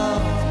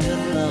love to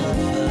love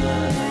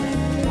her.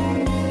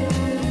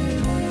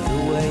 The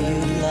way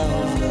you'd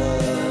love her.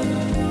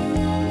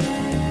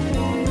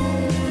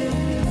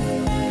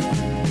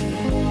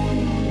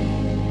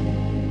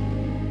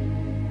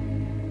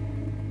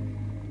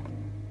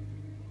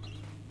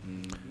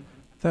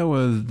 That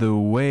was The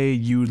Way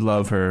You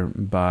Love Her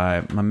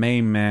by my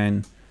main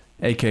man,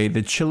 aka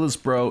the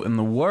chillest bro in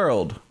the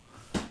world,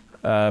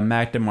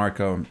 Mac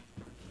DeMarco.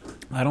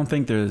 I don't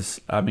think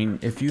there's, I mean,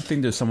 if you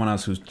think there's someone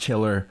else who's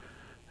chiller,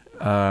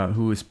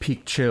 who is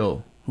peak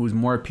chill, who's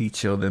more peak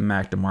chill than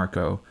Mac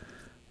DeMarco,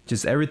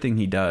 just everything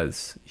he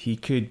does, he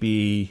could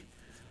be,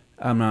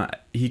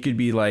 he could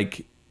be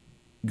like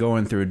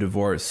going through a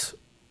divorce,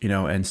 you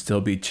know, and still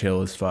be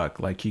chill as fuck.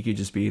 Like he could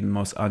just be in the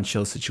most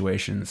unchill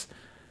situations,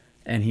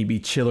 and he'd be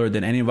chiller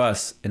than any of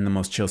us in the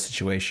most chill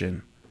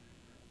situation.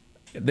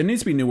 There needs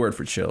to be a new word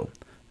for chill.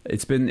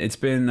 It's one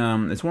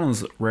of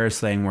those rare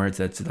slang words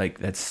that's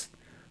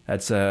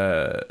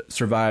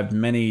survived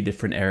many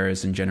different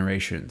eras and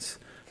generations.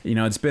 You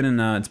know, it's been in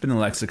a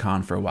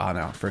lexicon for a while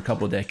now, for a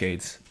couple of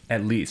decades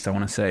at least, I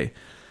want to say.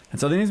 And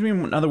so there needs to be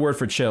another word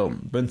for chill.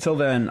 But until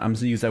then, I'm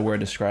just going to use that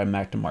word to describe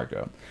Mac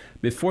DeMarco.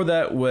 Before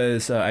that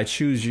was I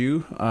Choose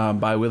You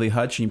by Willie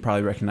Hutch. And you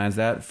probably recognize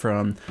that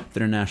from the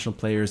International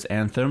Players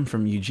Anthem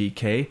from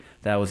UGK.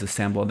 That was a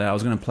sample that I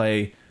was going to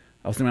play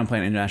an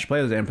International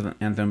Players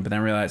Anthem, but then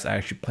I realized I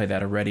actually played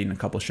that already in a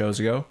couple shows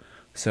ago.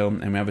 So,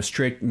 and we have a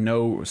strict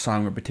no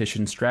song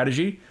repetition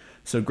strategy.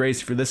 So,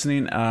 Grace, if you're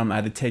listening, I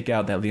had to take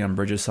out that Leon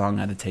Bridges song.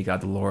 I had to take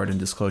out the Lord and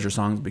Disclosure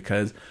songs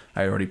because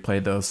I already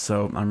played those.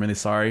 So, I'm really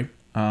sorry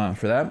for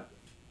that.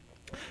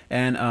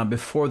 And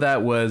before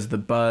that was The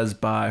Buzz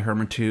by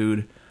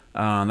Hermitude.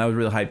 That was a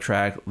really hype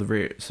track.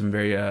 Some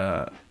very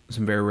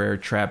rare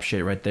trap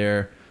shit right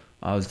there.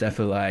 I was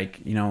definitely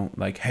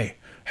like, hey.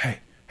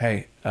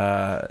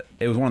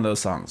 It was one of those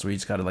songs where you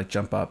just gotta like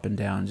jump up and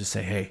down and just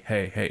say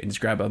hey, and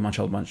just grab a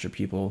bunch of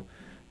people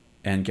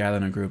and gather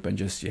in a group and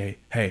just hey,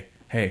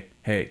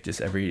 just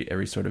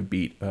every sort of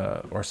beat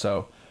or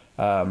so.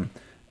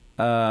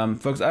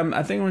 Folks,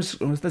 I think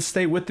let's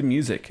stay with the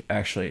music,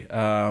 actually.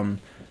 I'm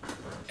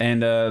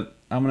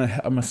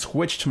gonna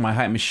switch to my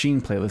Hype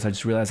Machine playlist. I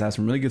just realized I have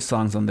some really good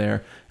songs on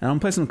there, and I'm gonna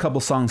play some couple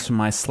songs from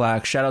my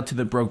Slack. Shout out to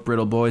the Broke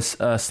Brittle Boys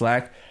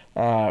Slack.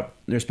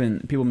 There's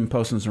been people been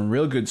posting some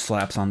real good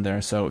slaps on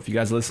there. So if you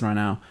guys listen right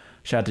now,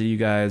 shout out to you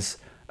guys.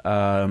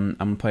 I'm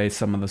gonna play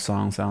some of the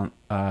songs on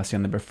see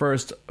on there. But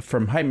first,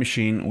 from Hype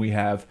Machine, we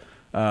have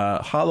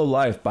Hollow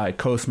Life by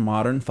Coast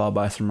Modern, followed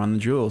by some Run the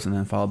Jewels, and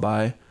then followed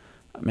by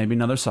maybe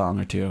another song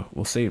or two.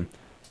 We'll see.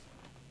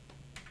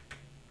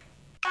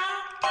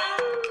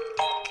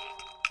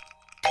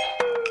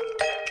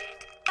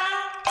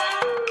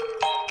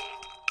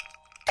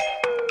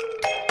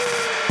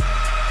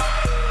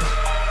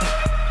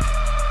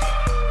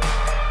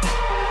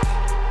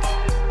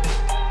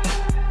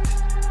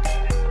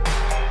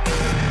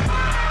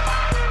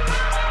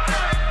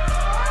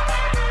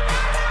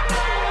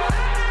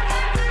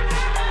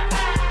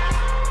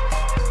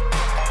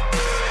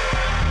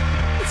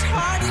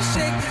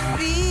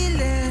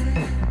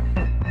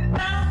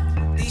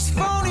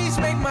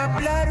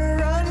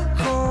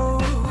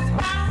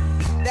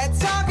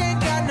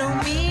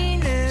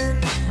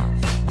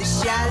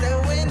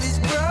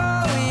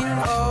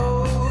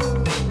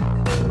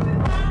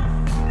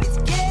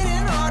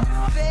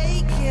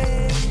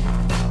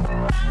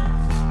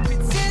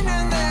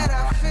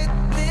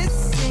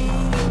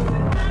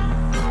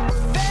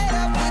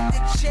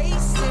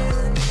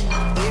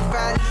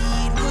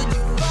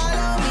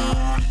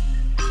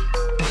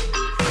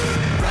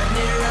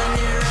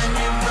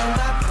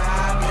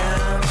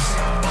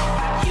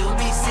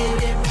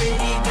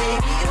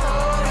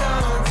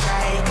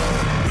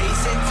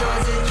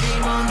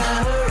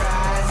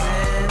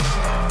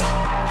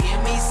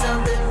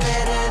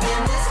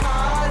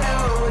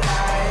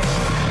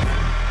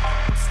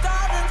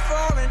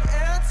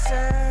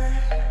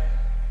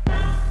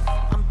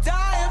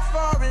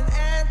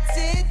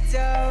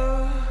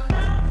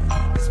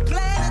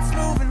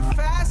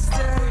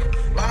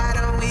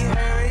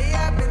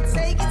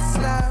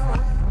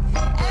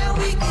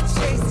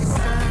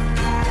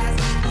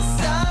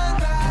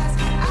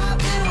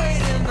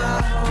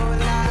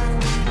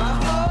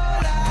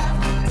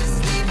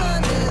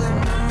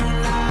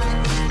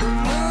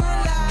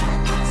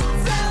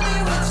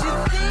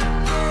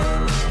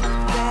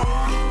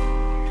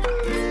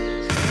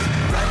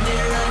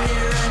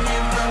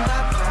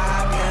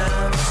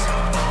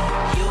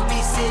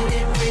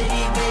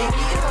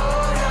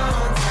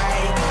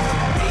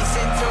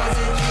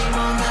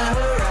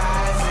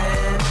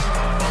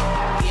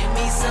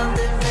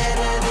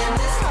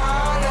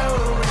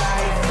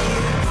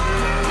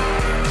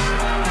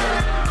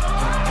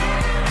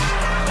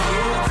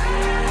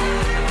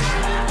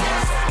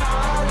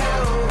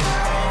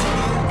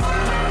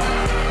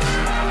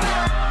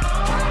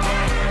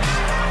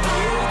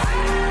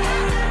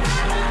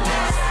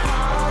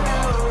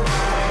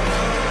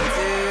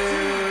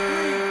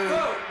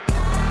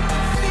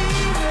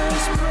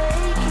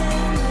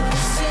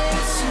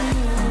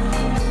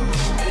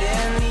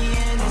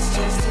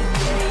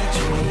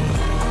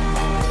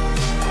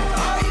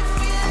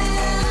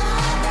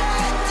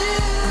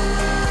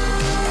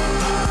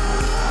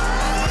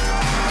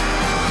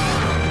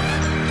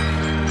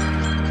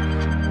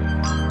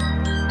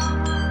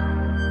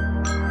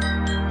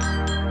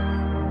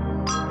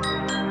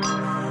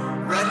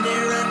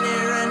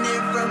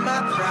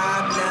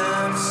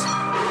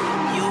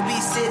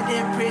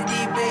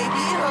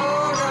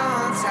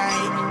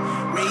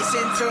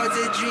 towards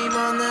a dream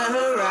on the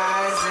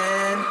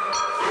horizon.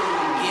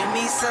 Give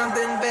me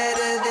something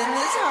better than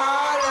this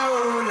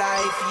hollow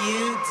life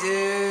you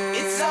do.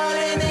 It's all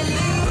an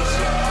illusion.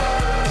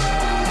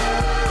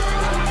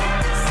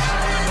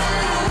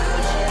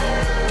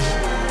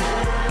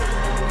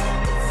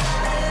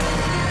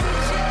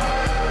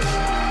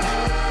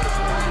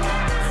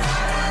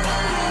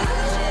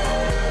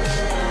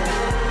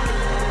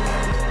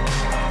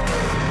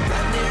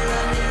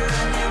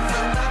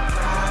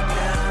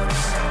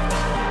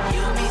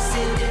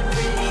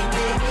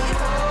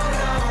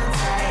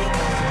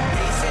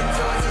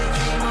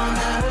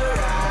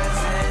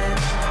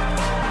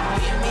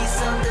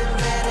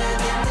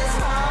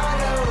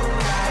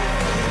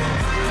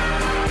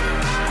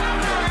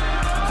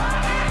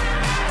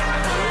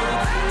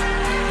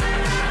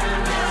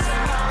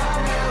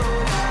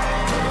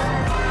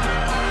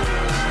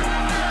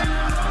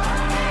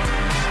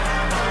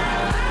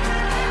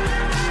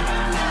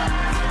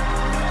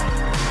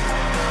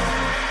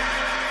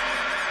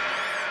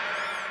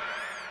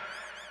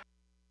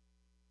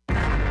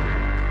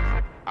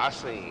 I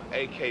seen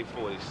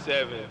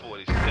AK-47.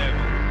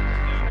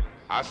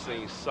 I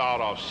seen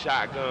sawed-off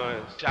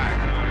shotguns.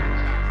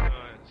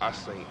 I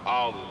seen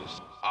all of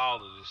this.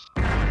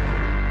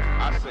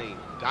 I seen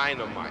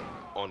dynamite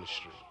on the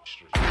street.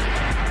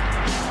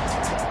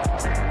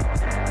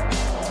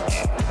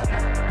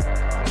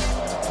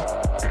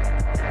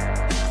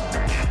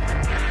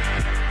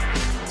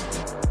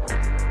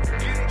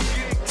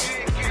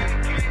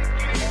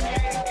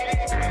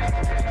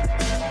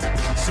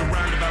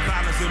 Surrounded by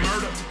violence and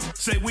murder.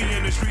 Say we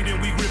in the street and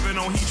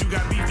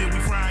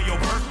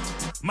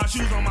My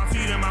shoes on my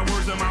feet and my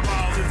words and my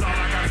balls is all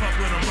I got. Fuck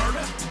with a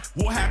murder.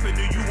 What happened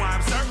to you?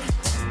 I'm certain.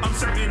 I'm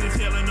certain as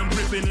hell and I'm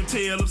gripping the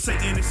tail of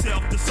Satan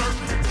itself, the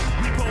serpent.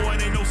 We poor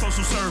and ain't no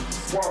social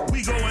service.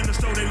 We go in the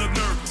store, they look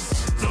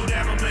nervous. So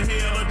damn them to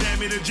hell or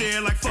damn it to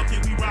jail. Like fuck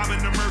it, we robbing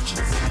the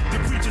merchants. The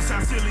preachers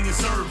sound silly in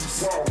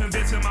service.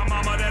 Convincing my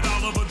mama that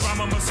all of her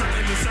drama must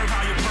certainly serve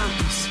higher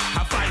purpose.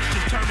 Our fights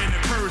just turn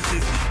into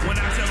curses. When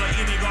I tell her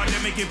any God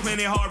that make it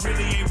plenty hard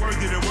really ain't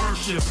worthy to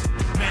worship.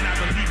 Man, I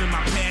believe in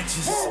my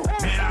patches.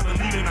 Man, I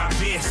believe in my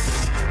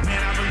vests.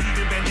 Man, I believe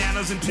in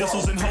bandanas and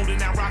pistols and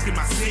holding out rocking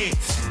my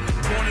sets.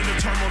 Born in the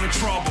turmoil and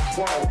trouble.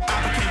 I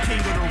became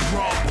king of the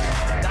rubble.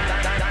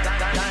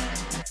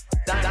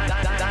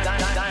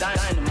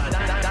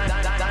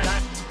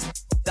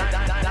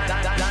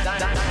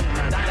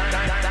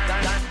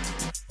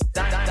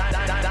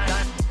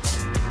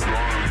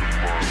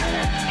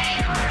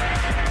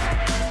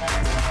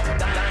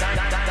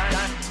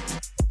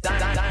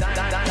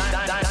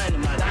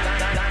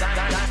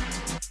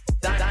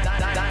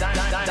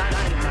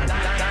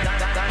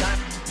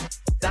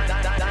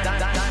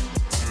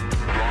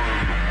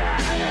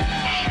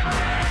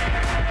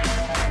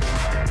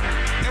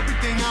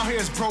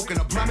 Is broken,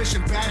 a blemish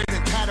and battered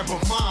and tattered but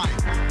mine.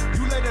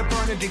 You let it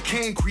burn and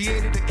decay and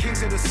created the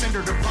kings of the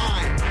cinder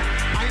divine.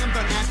 I am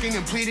done asking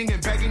and pleading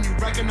and begging you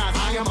recognize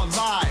I am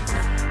alive.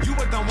 You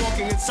are done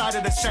walking inside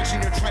of the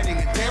section you're treading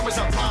and there is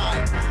a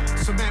line.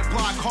 Cement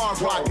block,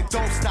 hard rock, and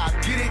don't stop.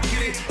 Get it,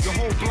 get it. Your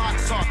whole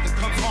block's off that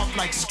comes off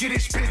like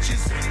skittish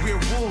bitches. We're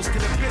wolves to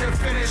the bitter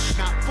finish.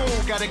 Not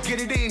full, gotta get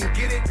it in,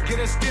 get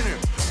us dinner.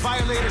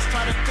 Violators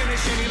try to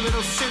finish any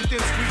little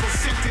sentence, we will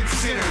sentence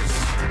sinners.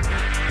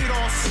 It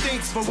all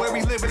stinks, but where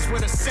we live is where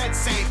the set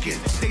sank in.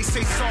 They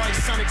say sorry,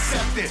 son,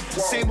 accept it.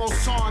 Same old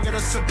song and a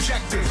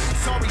subjective.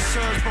 Sorry,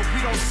 sirs, but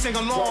we don't sing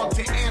along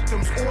to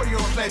anthems or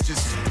your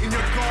pledges. In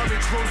your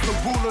garbage rose the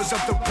rulers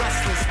of the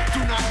restless. Do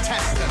not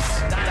test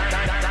us.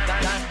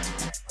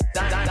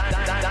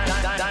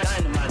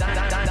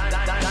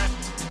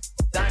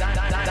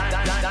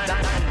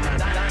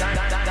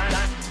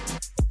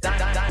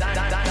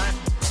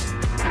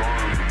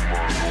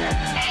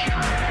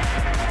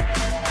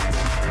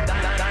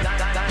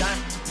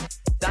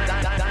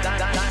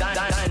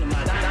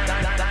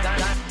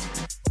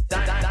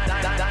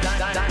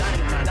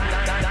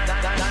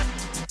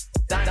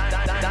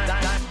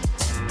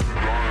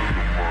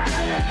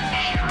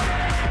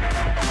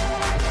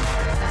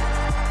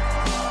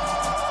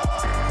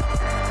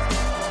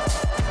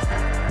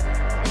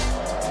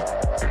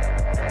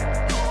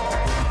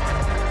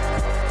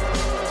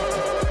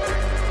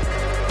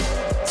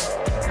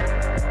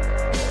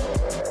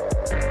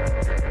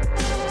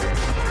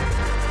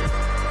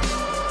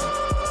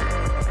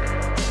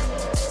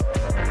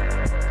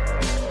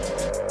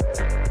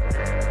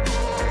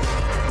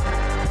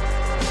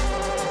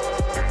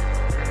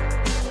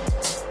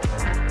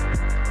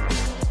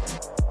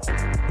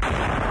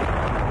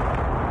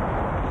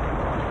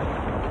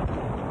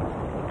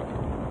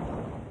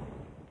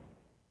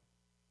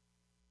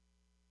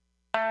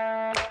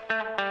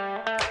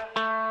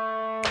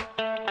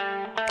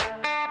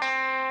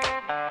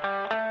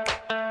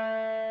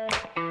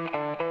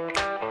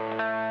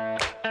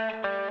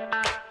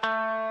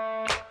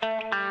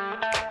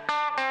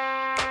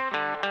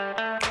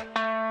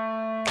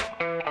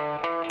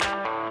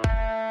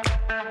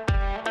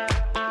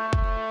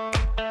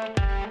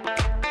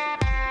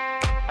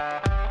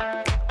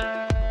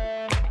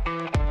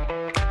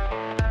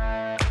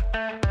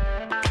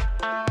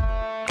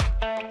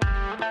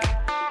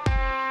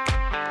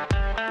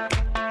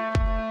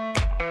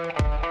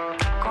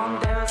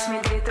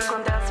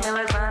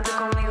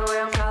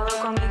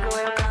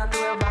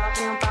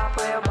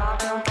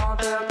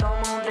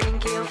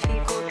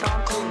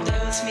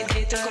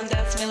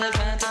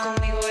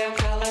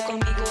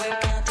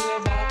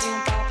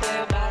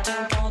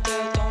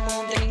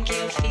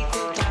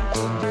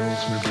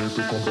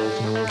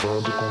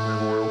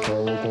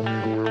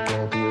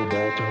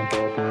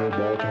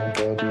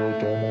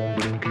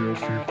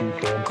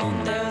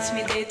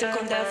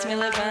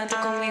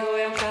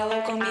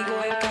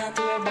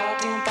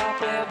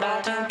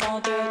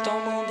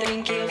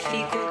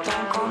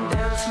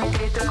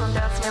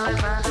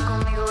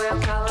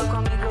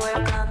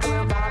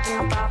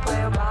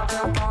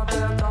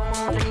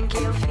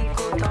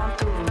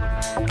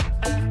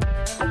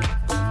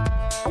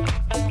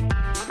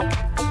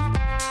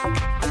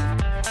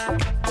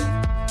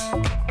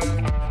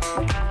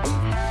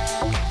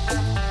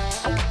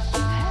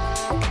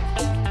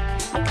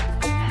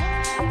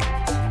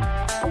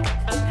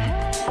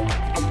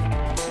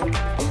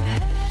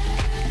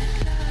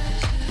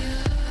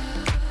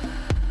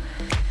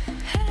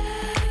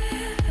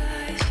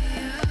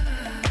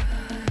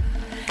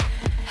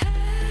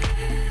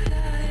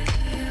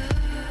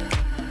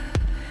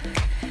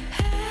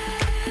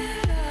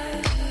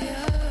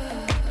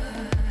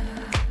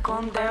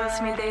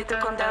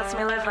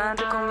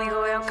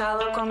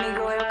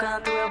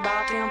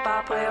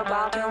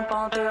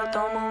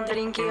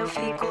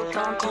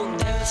 Com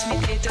Deus me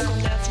deito, com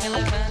Deus me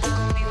levanto,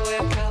 comigo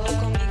eu calo,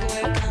 comigo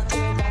eu canto,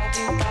 eu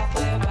bato um papo.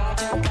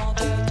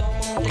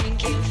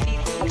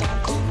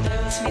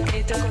 desce, me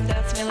deito,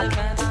 acontece, me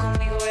levanto.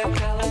 Comigo eu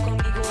calo,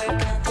 comigo eu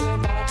canto. Eu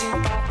bato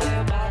um papo,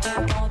 eu bato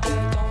um ponto. Eu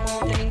tomo um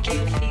drink,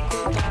 eu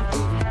fico tonto.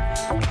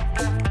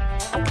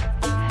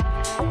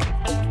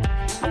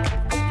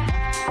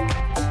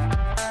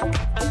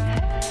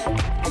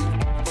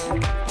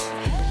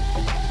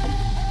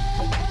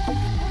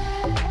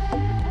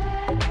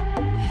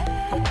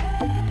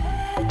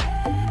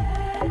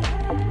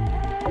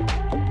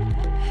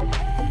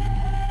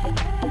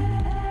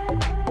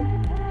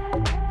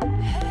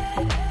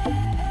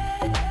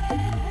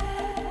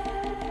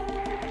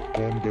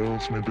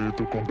 Me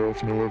deito, com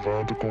Deus me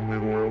levanto.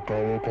 Comigo eu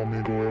calo,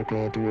 comigo eu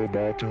canto. Eu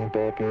bato um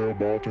papo, eu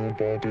bato um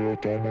ponto. Eu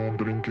tomo um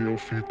drink, eu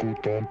fico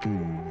tonto.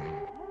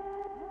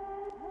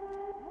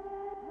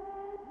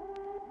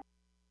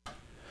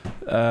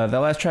 That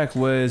last track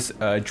was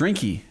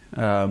Drinky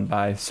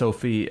by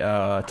Sophie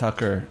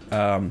Tucker.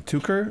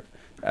 Tucker?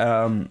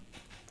 I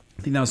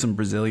think that was some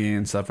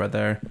Brazilian stuff right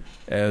there.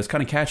 It was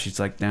kind of catchy. It's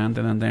like down,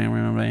 down, down.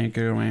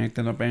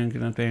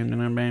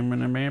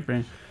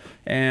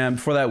 And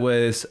before that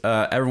was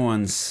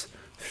everyone's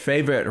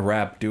favorite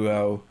rap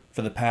duo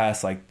for the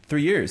past like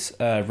 3 years.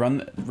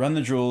 Run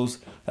the Jewels.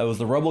 That was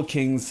the Rebel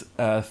Kings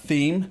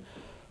theme.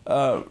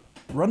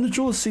 Run the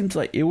Jewels seems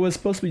like it was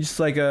supposed to be just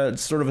like a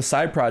sort of a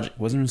side project.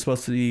 It wasn't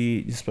supposed to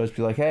be. You're supposed to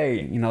be like,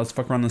 hey, let's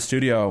fuck around the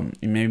studio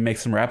and maybe make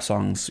some rap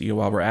songs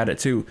while we're at it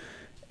too.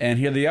 And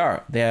here they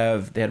are. They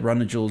had Run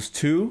the Jewels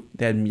 2.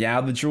 They had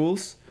Meow the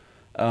Jewels.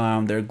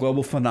 They're a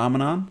global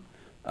phenomenon.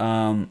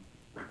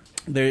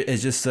 There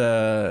is just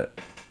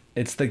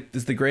it's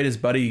the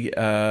greatest buddy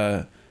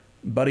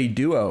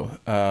duo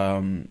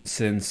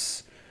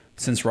since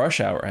Rush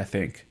Hour, I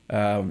think,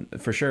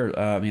 for sure.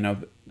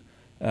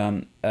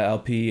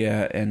 LP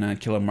and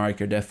Killer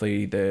Mike are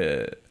definitely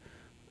the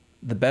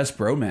best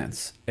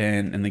bromance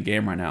in the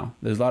game right now.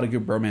 There's a lot of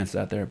good bromance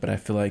out there, but I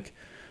feel like,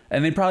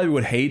 and they probably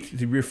would hate to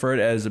be referred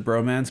as a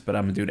bromance, but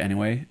I'm gonna do it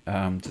anyway,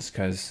 just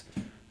because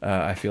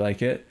I feel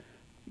like it.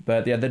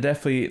 But yeah, they're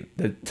definitely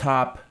the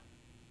top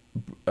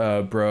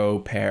bro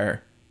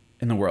pair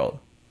in the world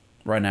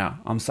right now.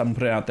 I'm putting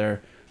it out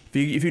there.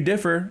 If you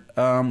differ,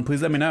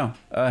 please let me know.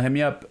 Hit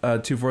me up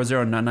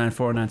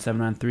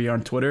 240-994-9793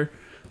 on Twitter.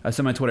 I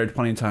said my Twitter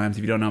plenty of times.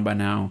 If you don't know by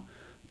now,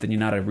 then you're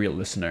not a real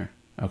listener.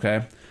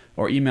 Okay?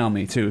 Or email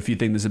me too if you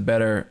think there's a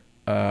better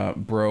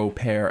bro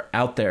pair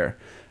out there.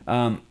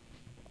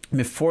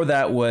 Before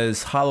that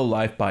was Hollow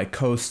Life by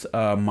Coast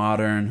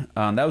Modern.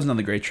 That was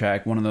another great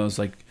track. One of those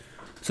like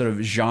sort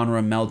of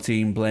genre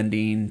melting,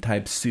 blending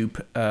type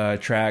soup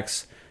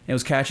tracks. It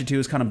was catchy too. It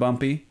was kind of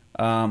bumpy.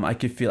 I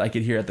could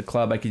hear it at the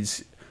club. I could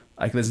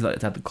listen to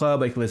it at the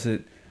club. I could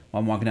listen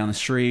while I'm walking down the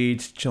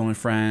street, chilling with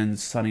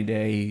friends, sunny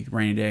day,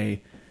 rainy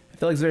day. I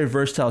feel like it's a very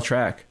versatile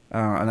track,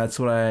 and that's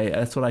what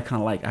I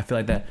kind of like. I feel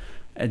like that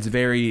it's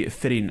very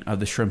fitting of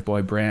the Shrimp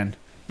Boy brand.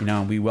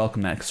 We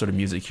welcome that sort of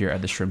music here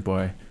at the Shrimp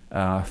Boy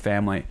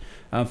family.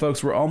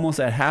 Folks, we're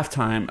almost at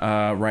halftime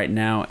right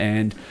now,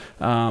 and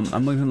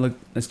I'm looking.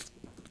 Let's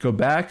go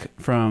back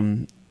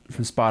from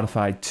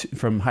Spotify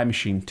from Hype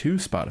Machine to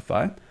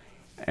Spotify,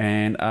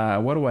 and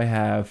what do I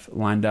have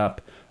lined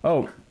up?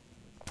 Oh,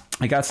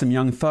 I got some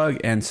Young Thug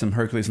and some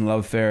Hercules and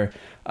Love Affair,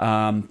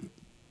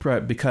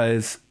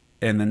 because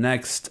in the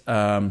next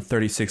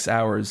 36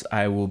 hours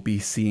I will be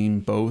seeing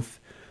both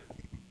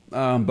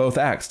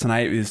acts.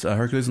 Tonight is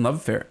Hercules and Love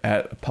Affair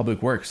at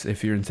Public Works.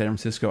 If you're in San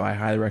Francisco, I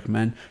highly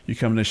recommend you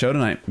come to the show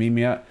tonight. Meet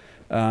me up.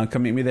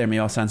 Come meet me there. Maybe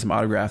I'll sign some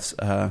autographs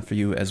for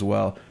you as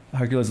well.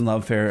 Hercules and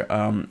Love Affair,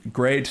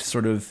 great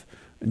sort of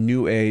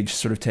new age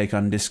sort of take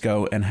on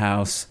disco and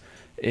house.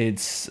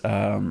 It's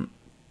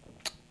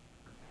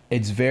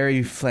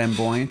very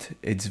flamboyant.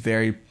 It's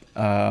very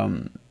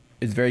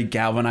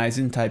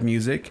galvanizing type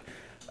music.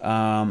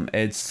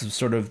 It's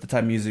sort of the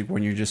type of music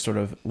when you're just sort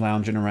of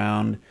lounging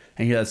around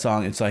and you hear that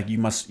song. It's like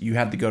you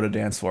have to go to the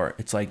dance floor.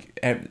 It's like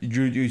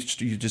you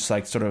just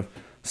like sort of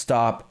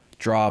stop,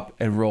 drop,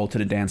 and roll to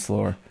the dance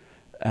floor,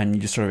 and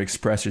you just sort of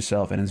express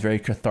yourself, and it's very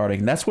cathartic.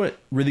 And that's what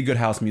really good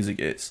house music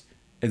is.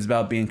 It's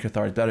about being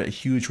cathartic, about a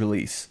huge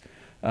release.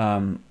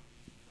 And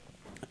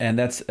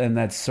that's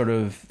sort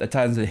of, that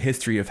ties into the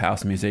history of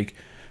house music,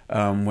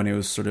 when it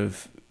was sort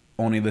of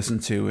only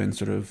listened to and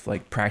sort of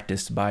like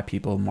practiced by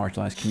people in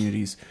marginalized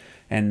communities.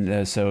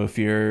 And so if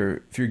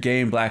you're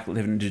gay and black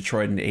living in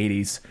Detroit in the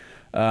 80s,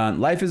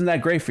 life isn't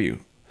that great for you.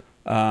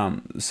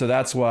 So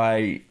that's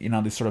why,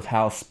 these sort of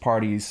house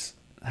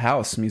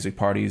music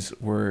parties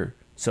were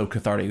so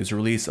cathartic. It was a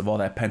release of all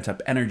that pent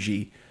up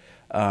energy,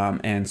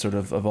 and sort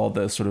of all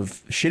the sort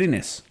of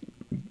shittiness,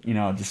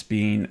 just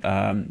being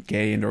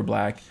gay and or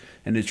black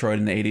in Detroit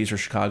in the 80s or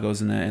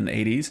Chicago's in the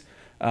 80s.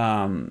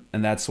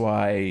 And that's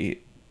why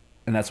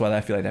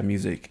I feel like that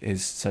music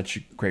is such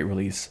a great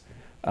release.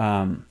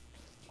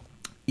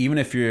 Even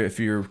if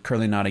you're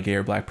currently not a gay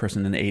or black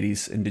person in the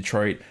 80s in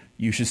Detroit,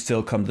 you should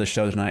still come to the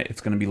show tonight.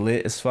 It's going to be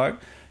lit as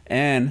fuck.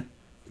 And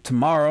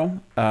tomorrow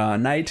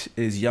night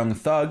is Young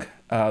Thug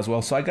as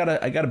well. So I got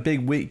a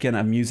big weekend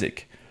of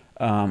music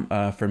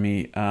for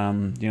me.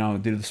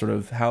 Do the sort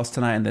of house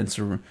tonight, and then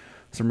some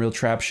real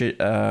trap shit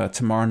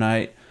tomorrow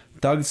night.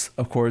 Doug's,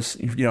 of course,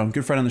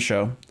 good friend on the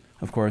show,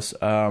 of course.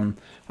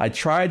 I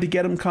tried to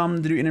get him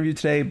come to do an interview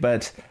today,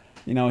 but,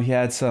 he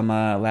had some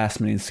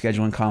last-minute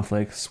scheduling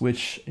conflicts,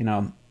 which,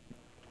 I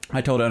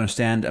totally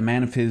understand. A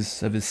man of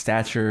his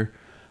stature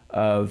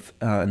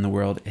in the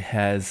world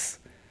is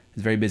a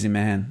very busy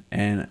man,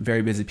 and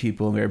very busy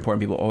people and very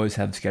important people always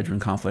have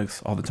scheduling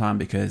conflicts all the time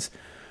because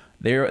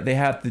they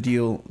have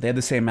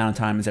the same amount of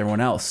time as everyone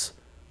else,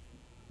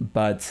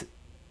 but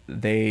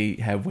they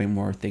have way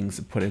more things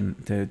to put in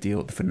to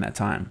fit in that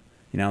time.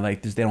 They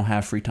don't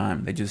have free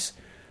time.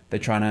 They're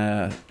trying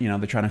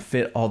to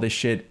fit all this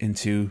shit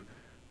into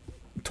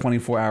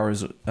 24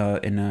 hours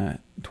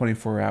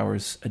 24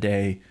 hours a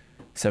day,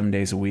 7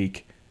 days a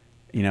week.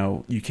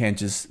 You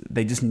can't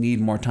they just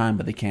need more time,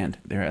 but they can't.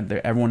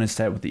 Everyone is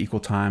set with the equal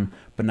time,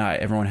 but not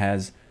everyone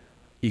has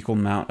equal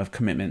amount of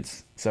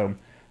commitments. So,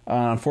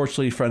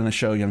 unfortunately, friend of the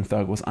show, Young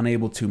Thug, was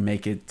unable to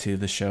make it to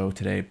the show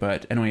today.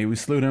 But anyway, we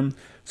salute him.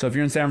 So if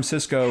you're in San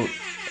Francisco,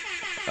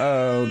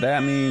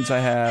 that means I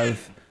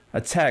have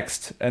a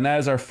text, and that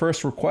is our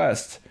first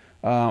request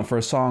for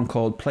a song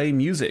called "Play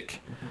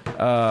Music."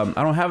 I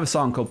don't have a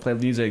song called "Play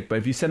Music," but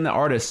if you send the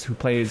artist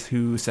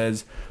who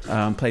says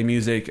 "Play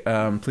Music,"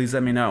 please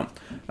let me know.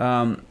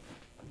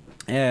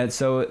 And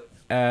so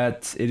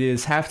it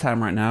is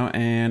halftime right now,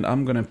 and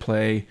I'm gonna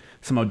play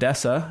some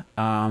Odessa,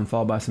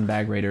 followed by some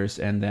Bag Raiders,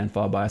 and then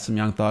followed by some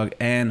Young Thug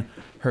and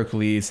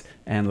Hercules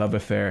and Love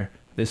Affair.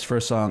 This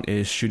first song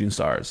is "Shooting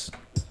Stars."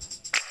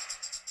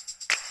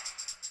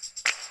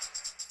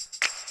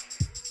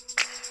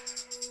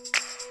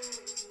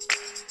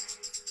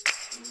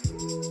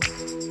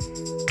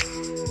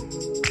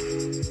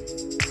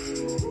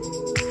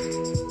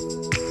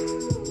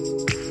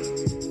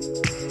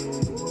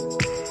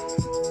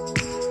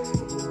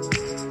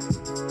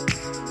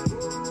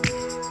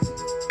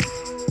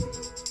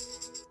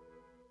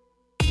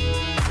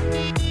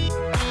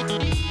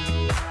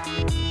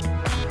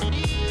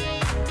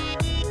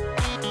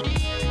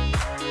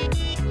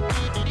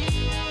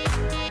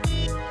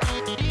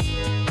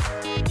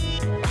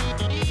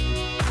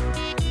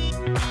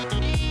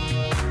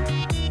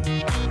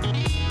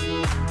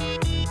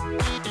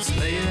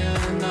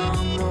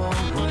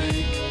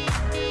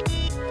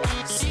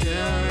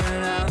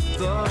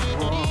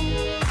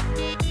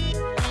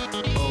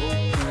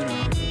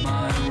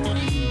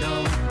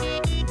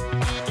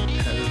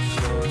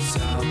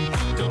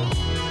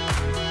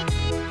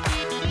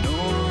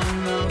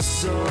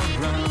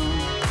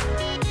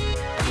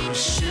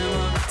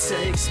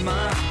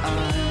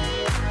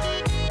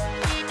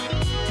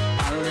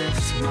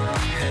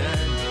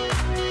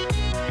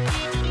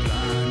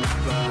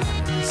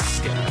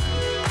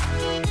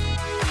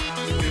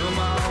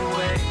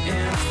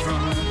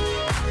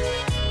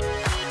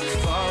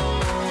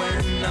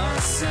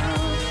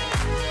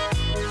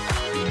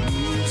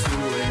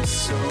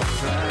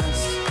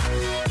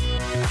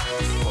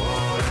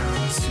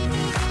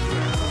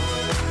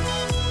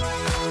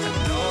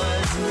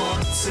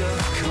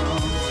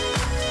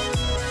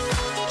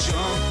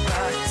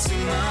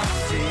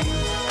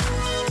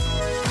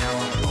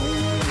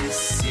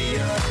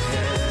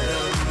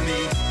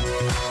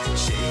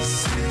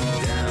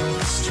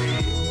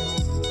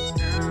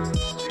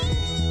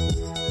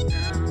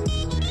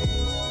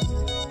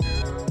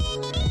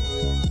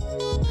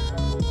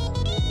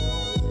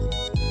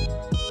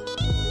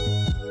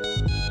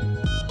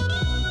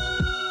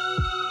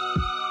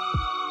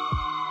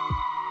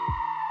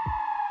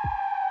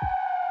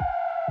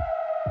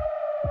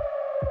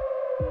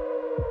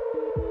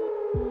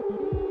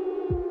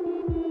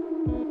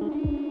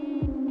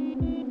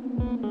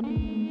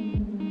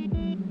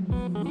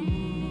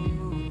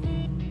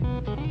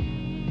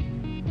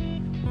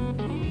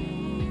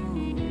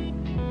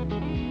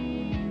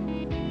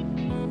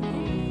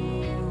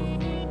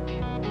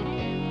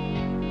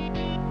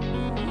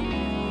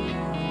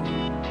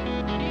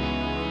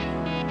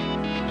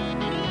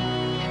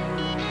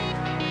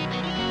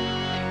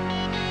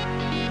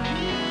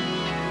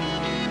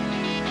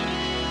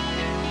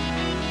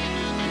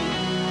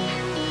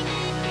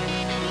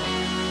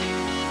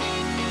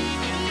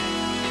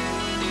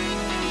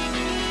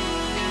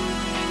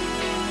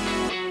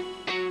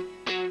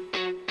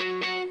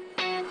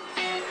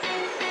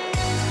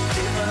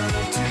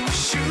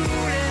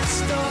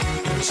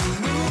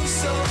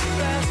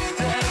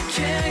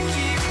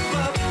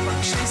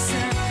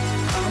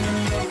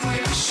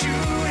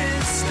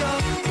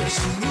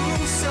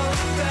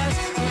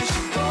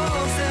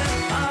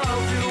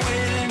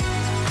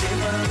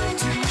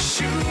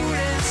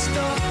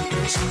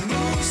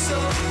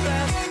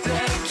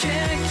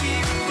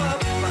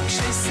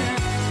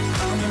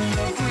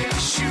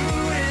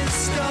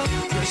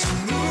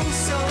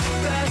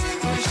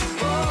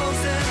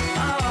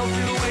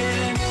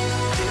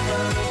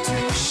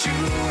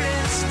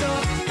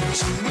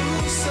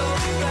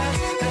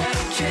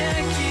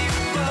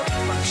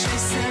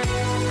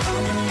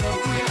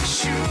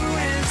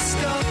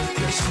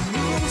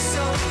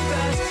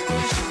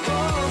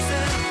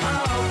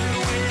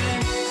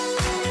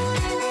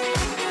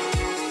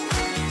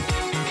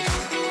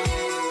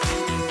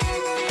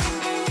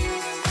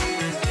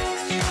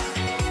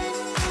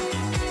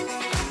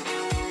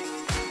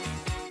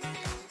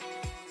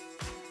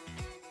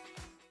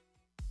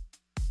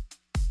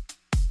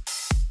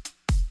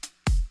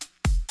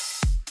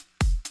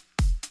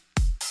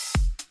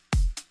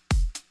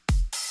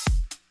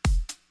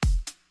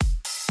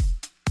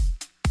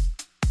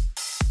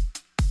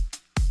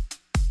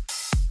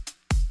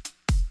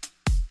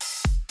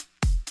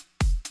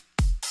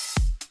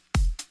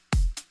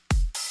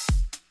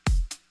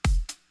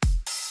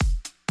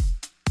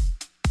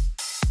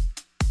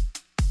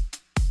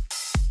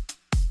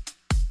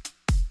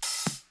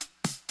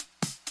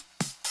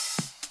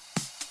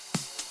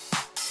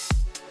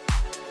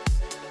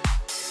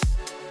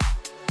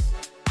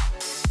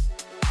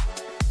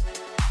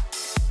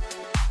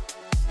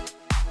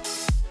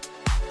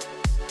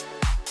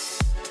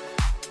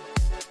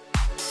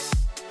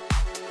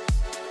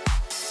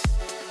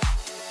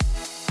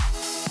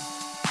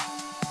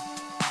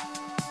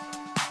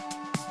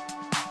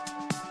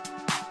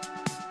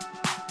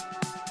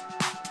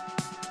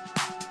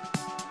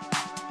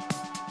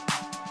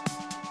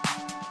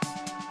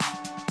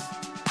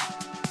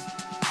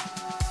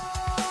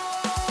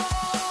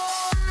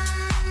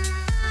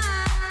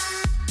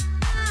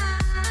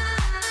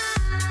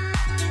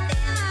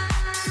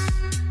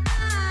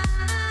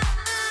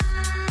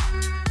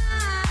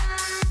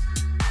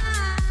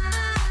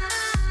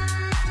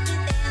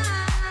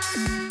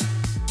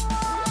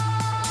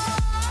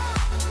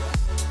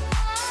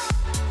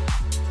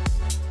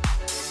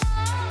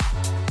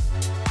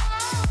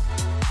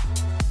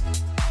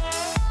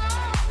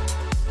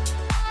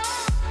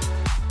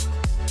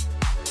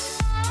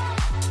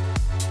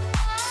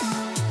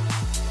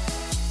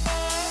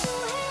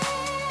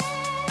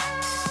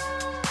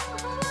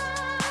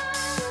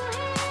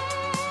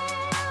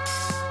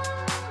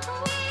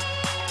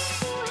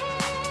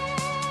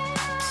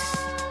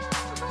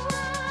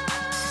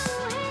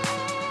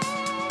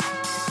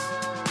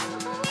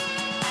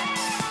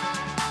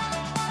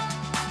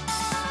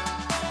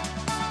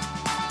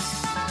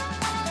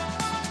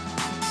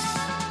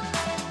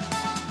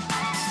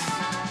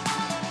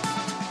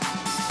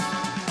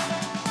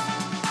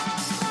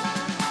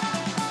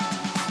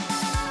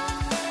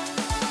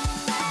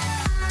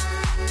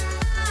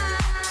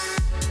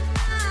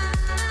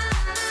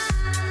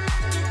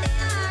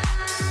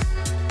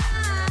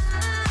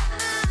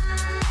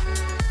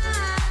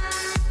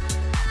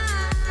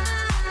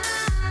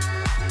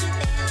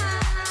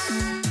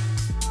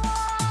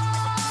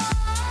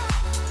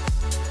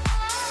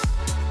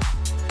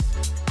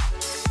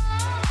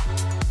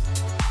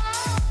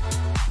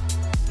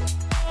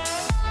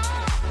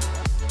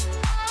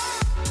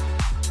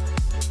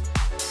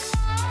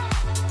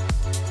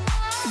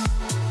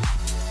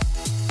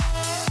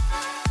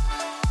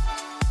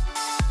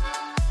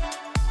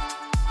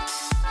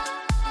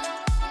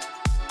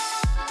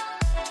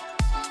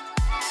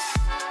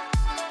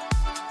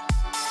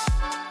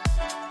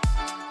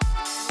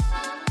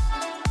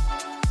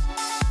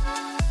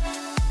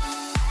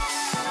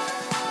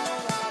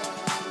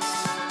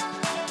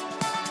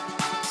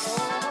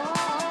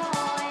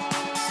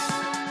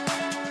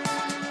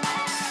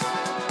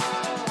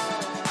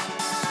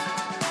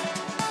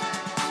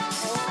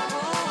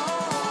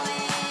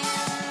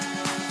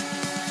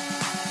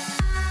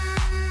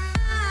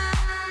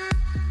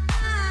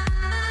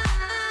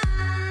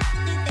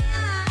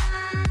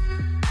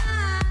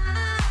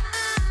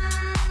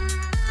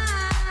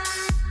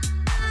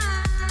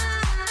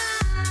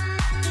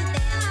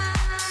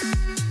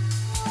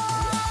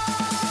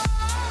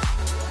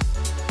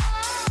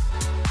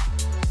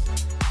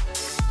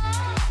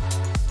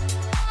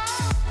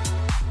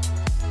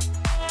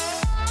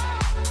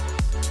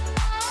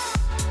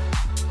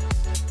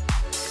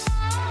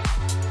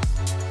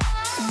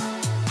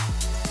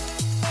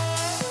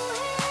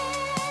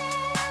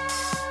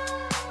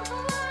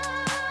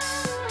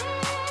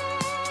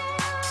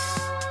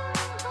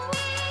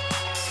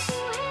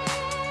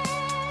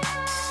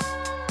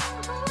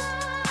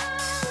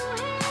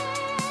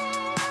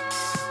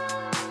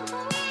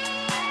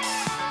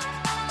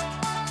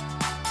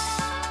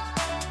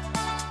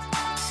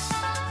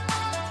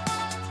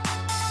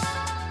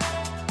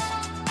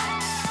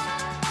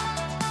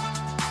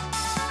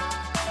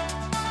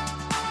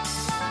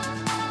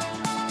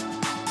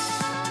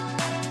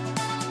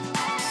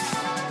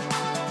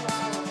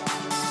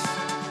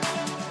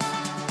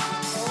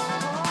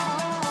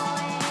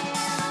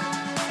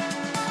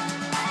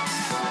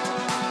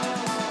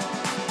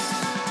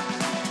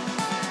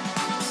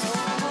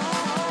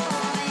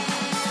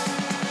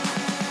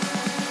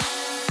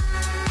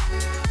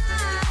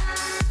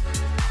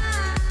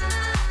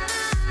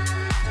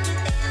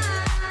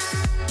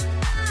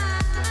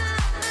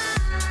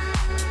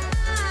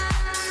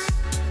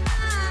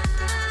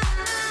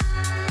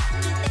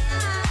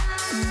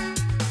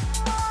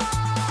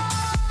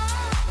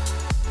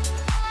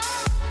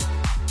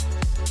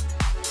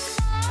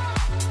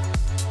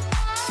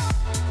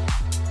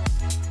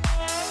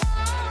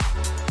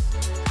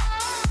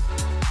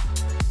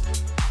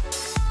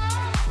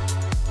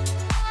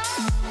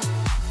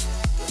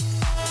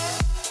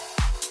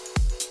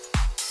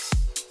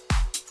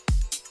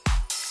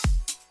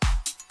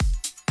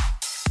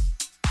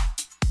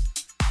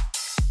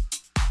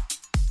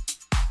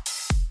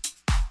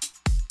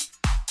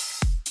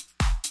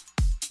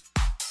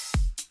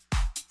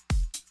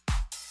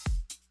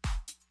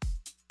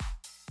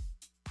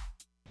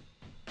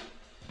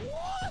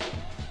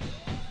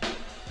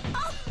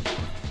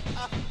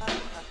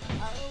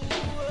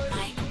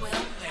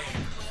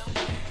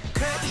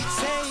 Cut the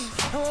chain,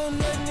 I want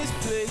nothing this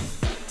place.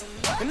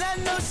 And I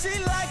know she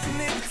like a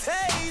nigga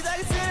taste, I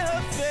can see it in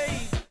her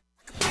face.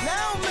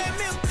 Now make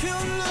me a cute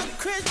little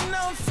Christian, I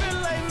don't feel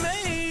like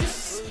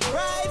Mace.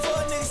 Right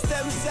for a nigga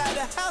step inside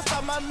the house,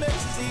 all my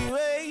messages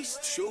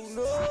erased. Sure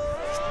no. I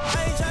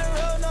ain't tryna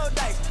roll no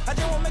dice, I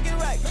just wanna make it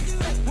right.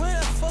 When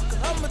I fuck her,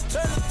 I'ma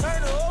turn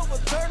her over,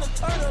 turn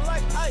her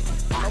like ice.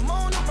 I'm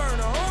on the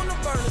burner,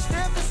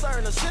 still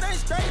concerned. The shit ain't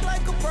straight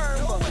like a burn.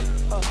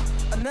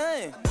 A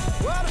name,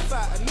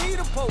 qualified, I need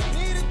a poke,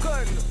 need a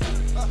cardinal.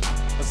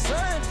 A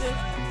something.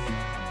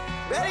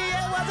 Better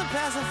yet, was a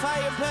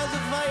pacifier.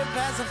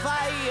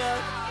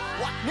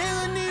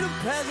 Nigga need a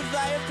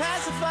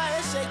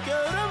pacifier, shake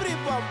your rubbery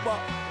bumper.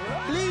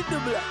 Bleed the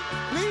blood,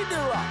 bleed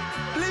the rock,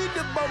 bleed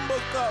the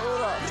bumper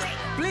cover up.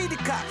 Bleed the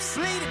cops,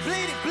 bleed it.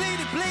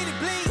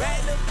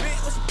 Bad little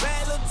bitch with some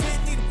bad little tit,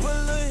 need to put a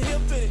little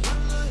hip in it.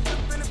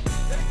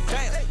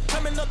 Damn,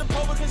 coming up the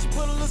pole because she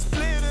put a little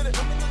split in it.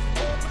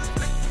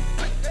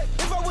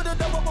 If I with a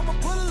double, I'ma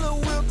put a little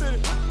whip in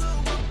it.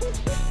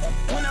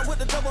 When I with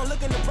the double, I'm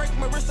looking to break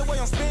my wrist away,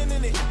 I'm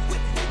spinning it.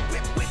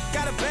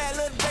 Got a bad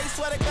little day,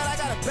 swear to God, I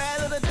got a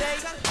bad little day.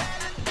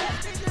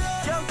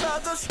 Young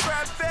thugger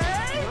scrappy.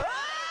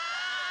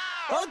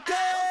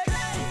 Okay.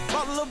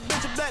 Bought a little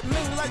bitch a black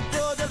mink like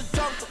George at the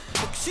jungle.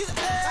 She's A.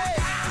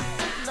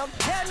 No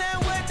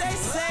caring what they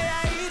say,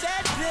 I eat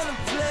that dinner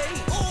plate.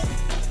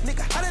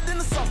 Nigga hotter than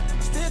the summer,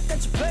 still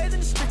catch your blade in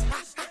the street.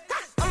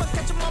 I'ma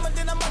catch your mama,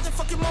 then I might just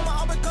fuck your mama,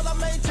 all because I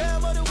made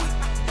jam of the week.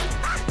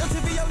 Your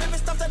TV, your living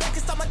stuff that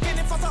can stop my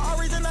kidney for some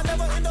reason I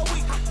never end the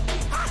week.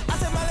 I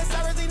said Miley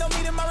Cyrus, he don't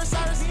meet him, Miley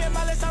Cyrus, he and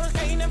Miley Cyrus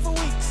can't eat them for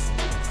weeks.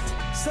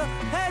 So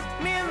had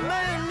me and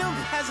Miley new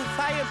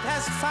pacifier.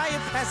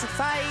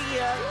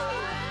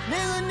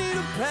 Nigga need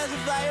a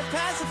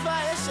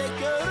pacifier, shake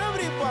your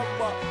rubbery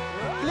bumper.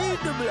 Bleed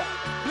the blood,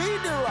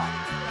 bleed the rock,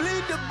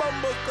 bleed the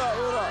bumper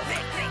cover up.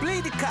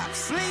 Bleed the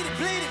cops, bleed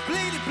it.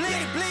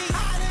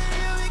 How the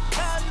hell we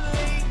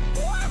constantly?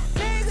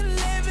 Nigga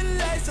living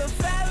like some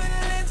family,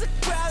 a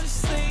crowd to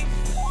sleep.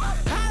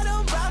 I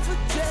don't buy for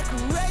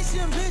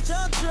decoration, bitch,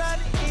 I'm trying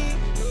to eat.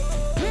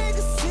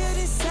 Niggas sit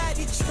inside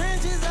the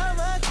trenches, I'm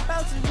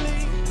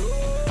uncomfortably.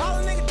 All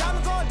the niggas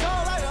diamonds going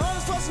down like the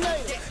Arnold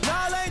Schwarzenegger.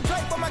 Nah, I ain't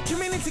Drake, but my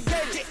community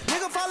gated.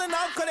 Nigga falling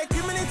off cause they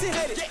community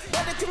hated.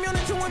 But the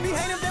community wouldn't be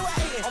hating if they were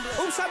hating.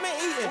 Oops, I been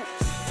eating.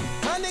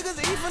 My niggas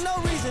eat for no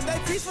reason, they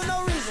feast for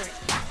no reason.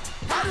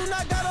 I do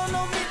not got on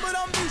no meat, but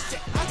I'm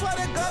beastin'. I swear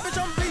to God, bitch,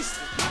 I'm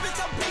beastin'.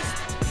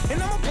 And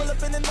I'ma pull up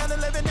in the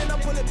 911 and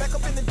I'll pull it back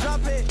up in the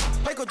drop it.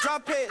 Make her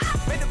drop it,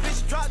 make the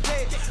bitch drop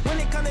dead. When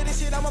it come to this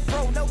shit, I'm a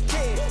pro, no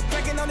kid.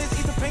 Drinking on this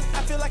ether pink,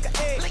 I feel like an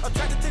egg.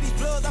 Attracted to these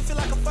bloods, I feel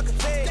like a fucking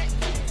fed.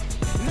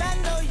 And I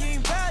know you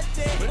ain't bout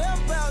that, but I'm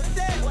bout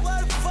that.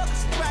 What the fuck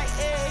is right?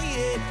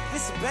 Yeah.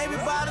 This a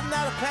baby bottle,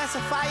 not a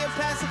pacifier.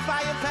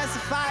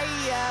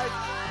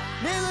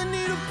 Nigga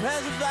need a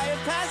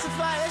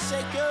pacifier,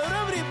 shake your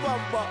rubbery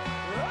bumper.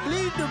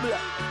 Bleed the blood,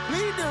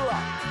 bleed the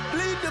rock,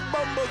 bleed the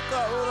bumper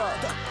cover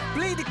up.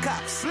 Bleed the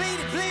cops, bleed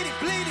it. Get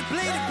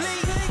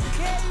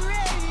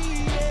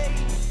ready, yeah.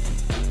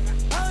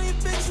 Only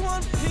bitch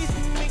want a piece of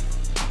me.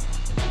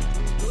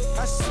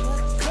 I swear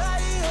to God,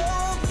 you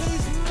want a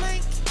piece of me.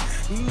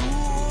 You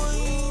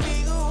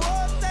nigga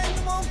want that,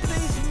 you want a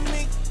piece of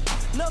me.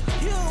 No,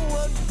 you don't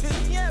want a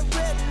piece, yeah,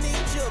 red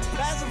need you a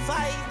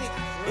pacifier, nigga.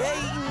 Yeah,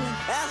 you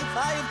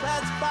pacifier.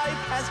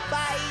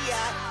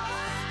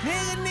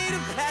 Nigga need a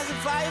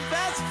pacifier.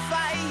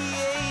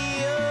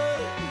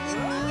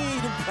 You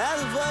need a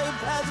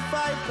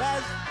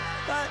pacifier.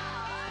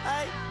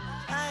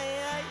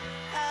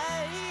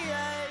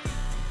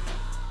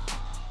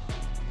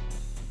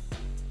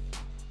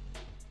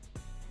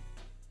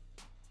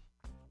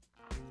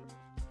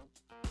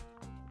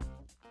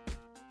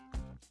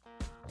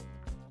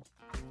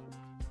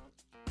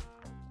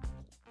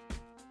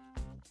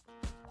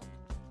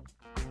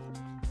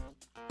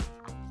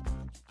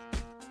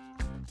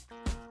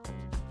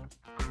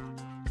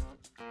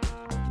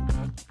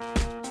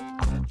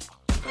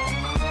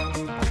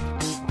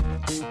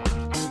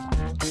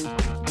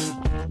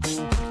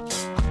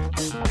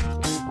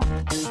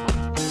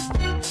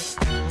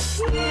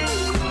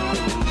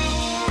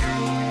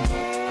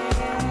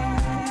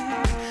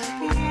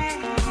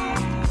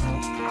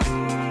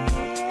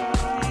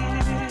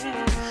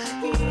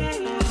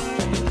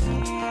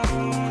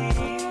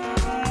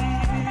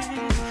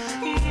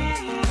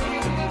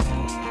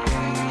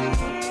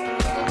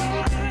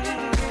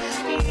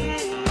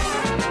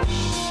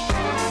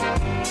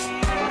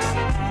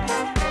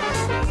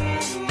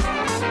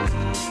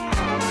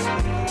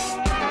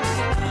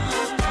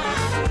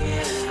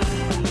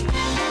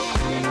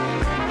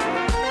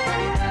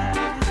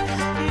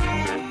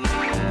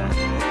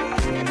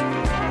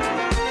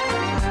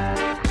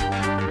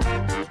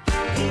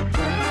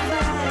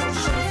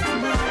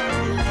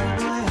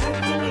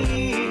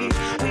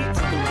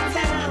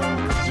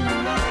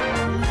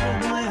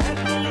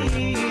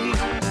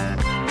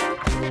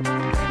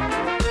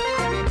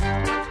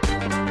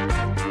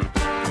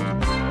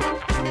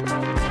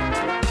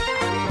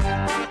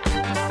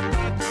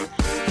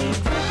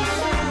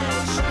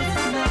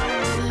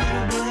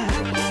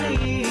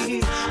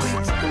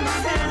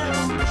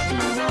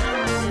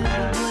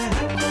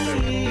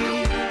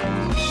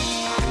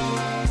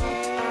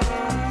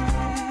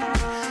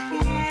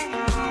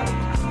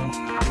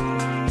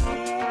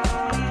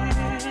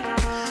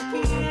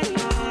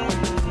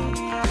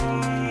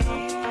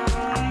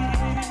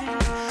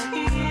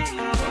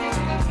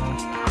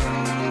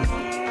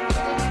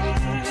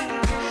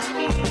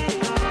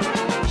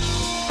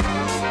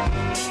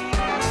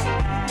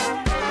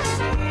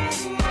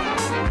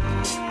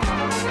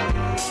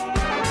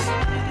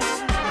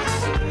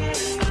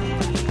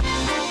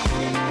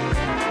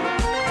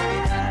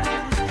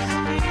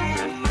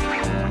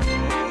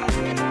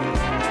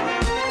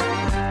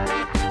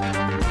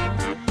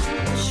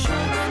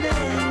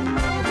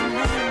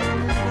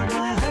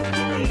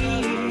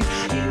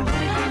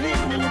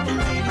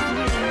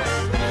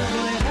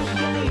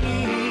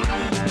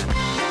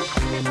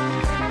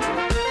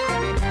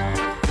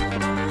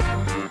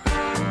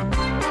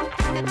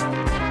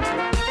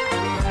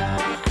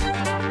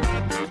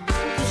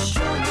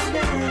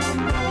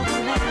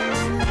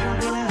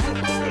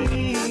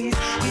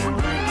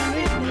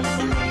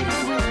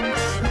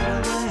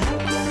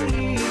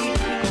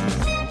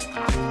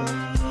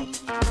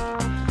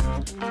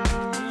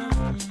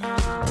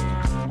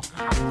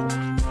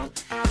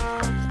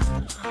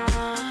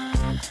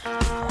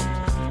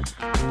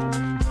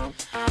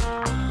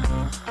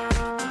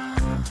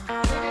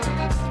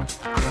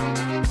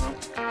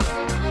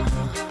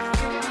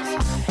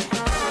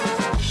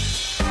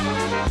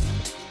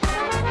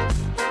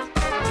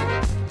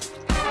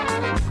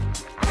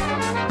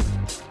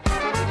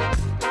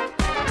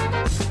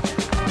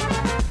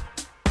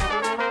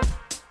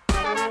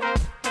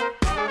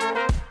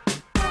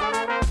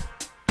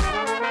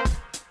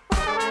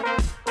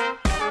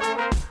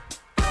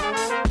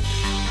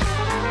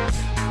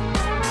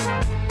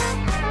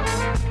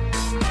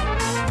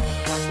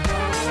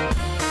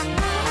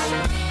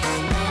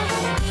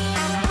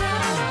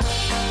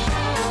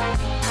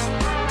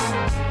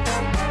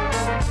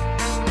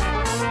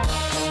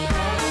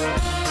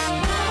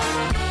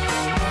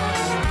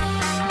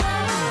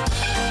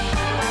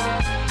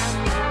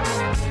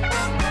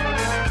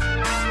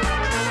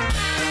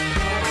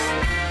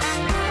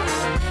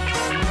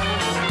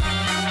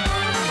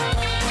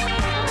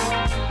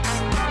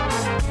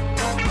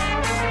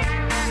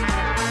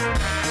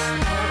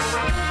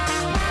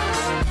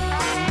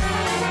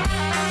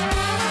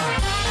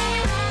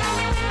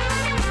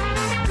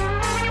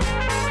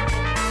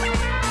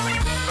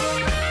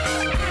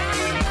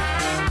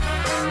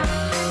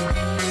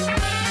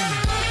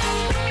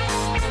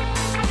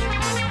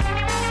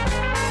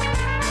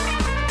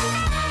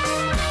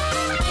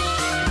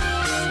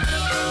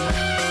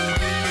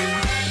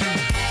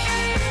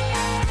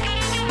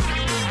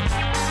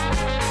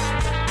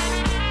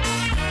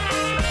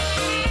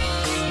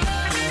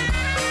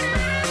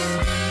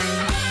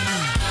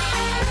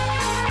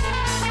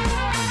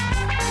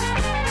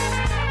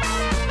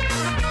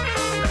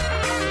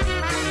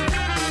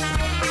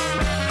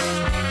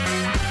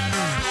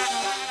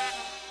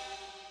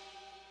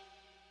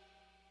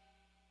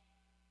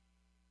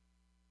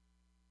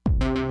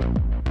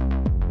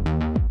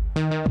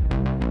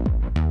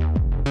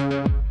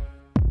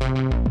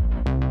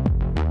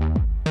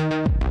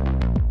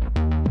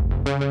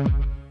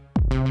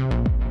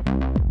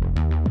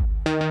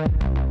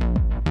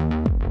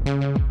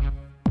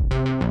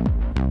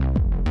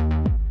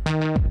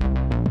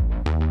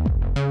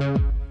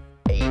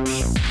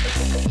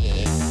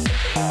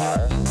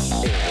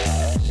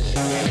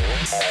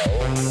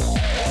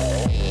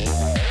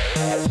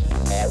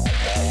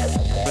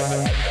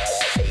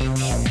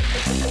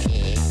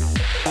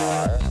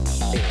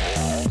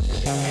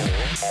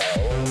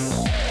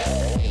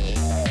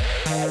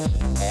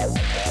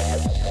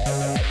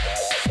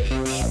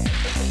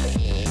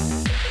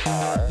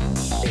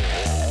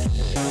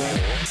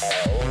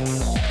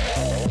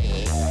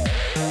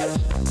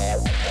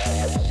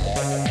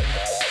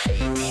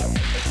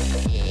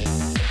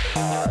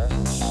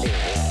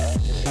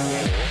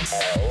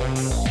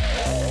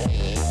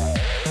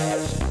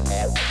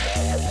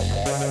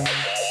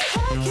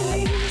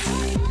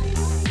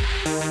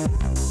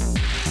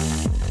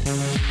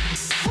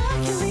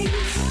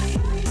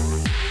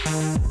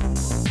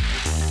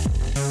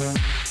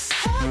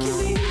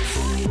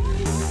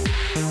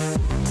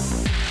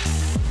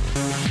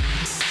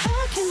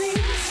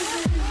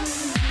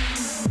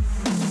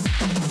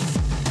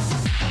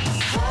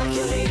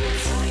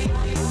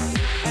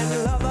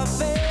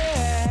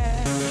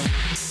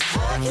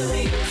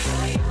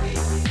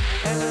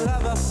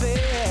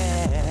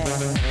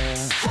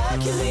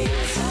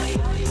 Hercules,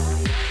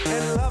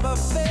 and love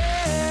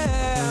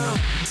affair.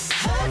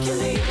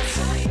 Hercules,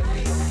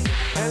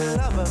 and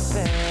love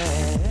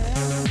affair.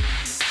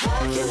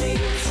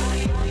 Hercules,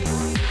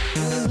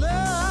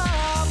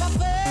 love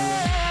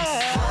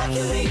affair.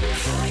 Hercules,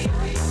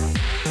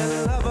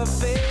 and love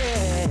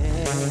affair.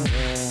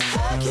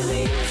 Hercules, love affair.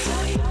 Hercules,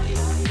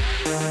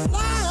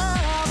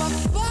 love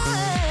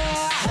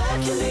affair.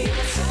 Hercules,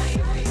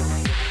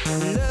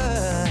 and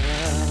love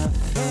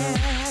affair.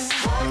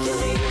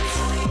 Hercules,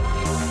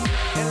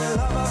 and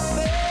love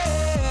affair.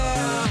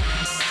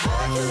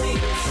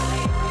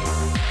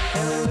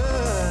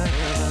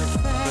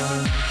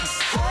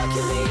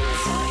 Hercules,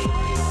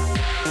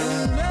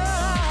 and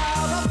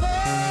love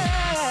affair.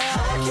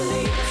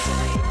 Hercules,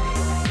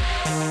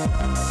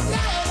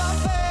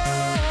 love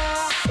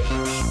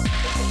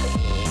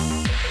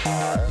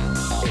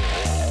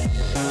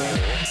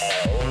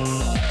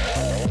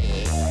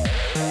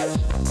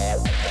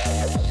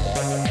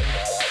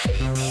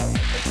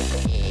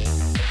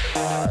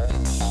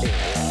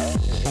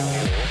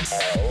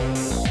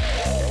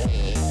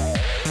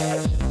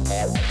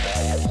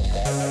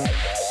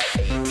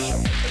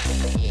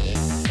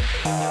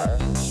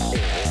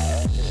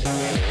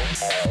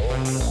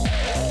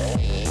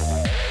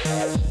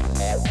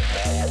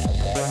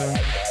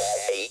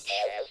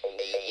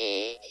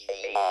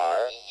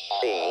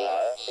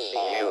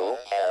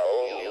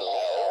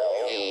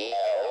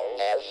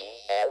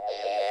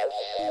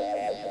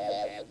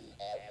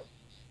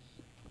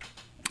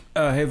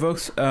Hey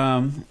folks,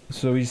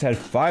 so we just had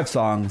 5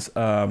 songs in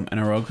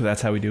a row, because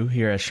that's how we do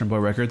here at Shrimp Boy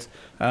Records.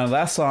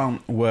 Last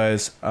song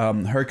was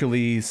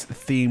Hercules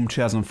Theme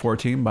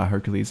 2014 by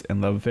Hercules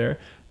and Love Affair.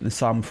 And the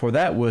song before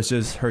that was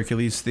just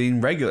Hercules Theme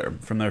Regular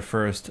from their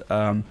first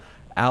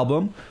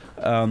album.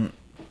 I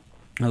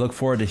look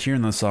forward to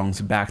hearing those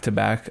songs back to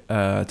back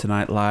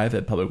tonight live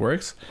at Public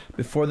Works.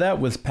 Before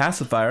that was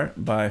Pacifier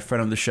by a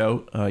friend of the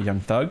show, Young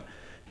Thug.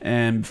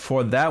 And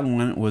before that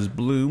one was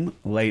Bloom,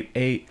 Lane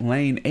 8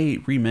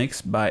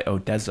 remix by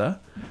Odessa.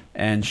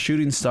 And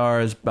Shooting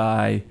Stars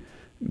by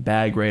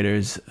Bag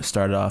Raiders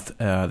started off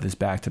this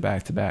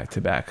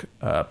back-to-back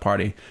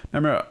party.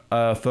 Remember,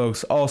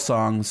 folks, all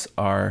songs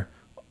are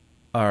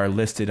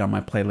listed on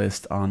my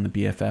playlist on the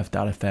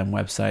BFF.fm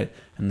website.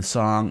 And the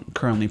song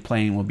currently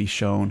playing will be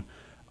shown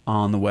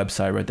on the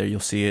website right there. You'll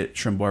see it,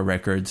 Shrimp Boy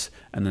Records,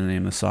 and the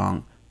name of the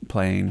song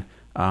playing.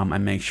 I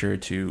make sure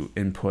to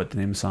input the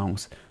name of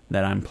songs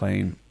that I'm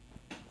playing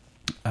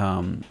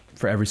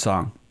for every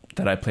song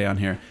that I play on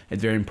here.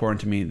 It's very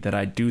important to me that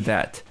I do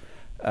that.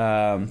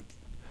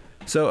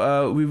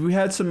 So we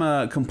had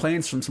some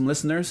complaints from some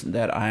listeners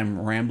that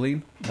I'm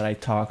rambling, that I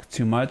talk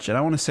too much. And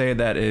I want to say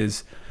that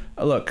is,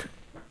 look,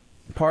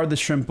 part of the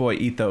Shrimp Boy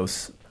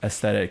ethos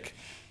aesthetic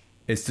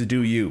is to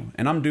do you.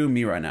 And I'm doing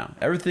me right now.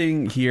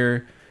 Everything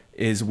here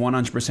is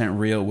 100%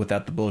 real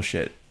without the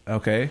bullshit,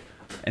 okay?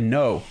 And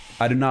no,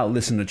 I do not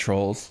listen to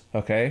trolls,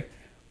 okay?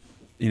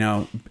 You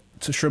know,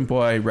 to Shrimp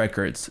Boy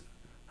Records,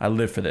 I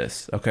live for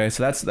this, okay?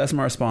 So that's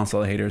my response to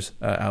all the haters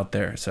out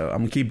there. So I'm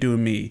gonna keep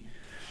doing me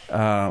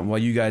while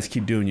you guys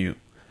keep doing you.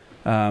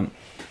 I'm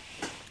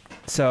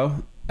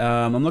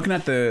looking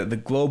at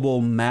the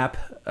global map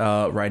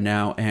right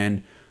now,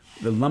 and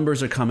the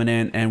numbers are coming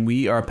in, and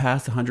we are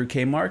past the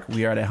 100K mark.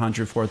 We are at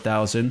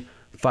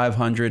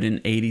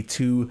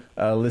 104,582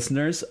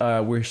 listeners.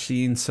 We're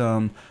seeing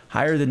some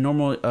higher than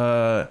normal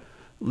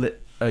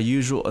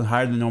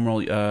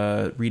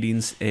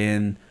readings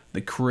in the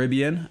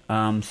Caribbean,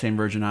 same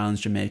Virgin Islands,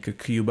 Jamaica,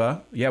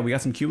 Cuba. Yeah, we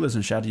got some Cubans,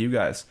 and shout out to you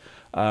guys.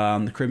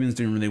 The Caribbean's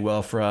doing really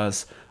well for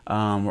us.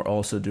 We're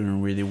also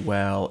doing really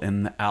well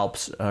in the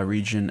Alps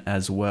region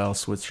as well,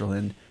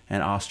 Switzerland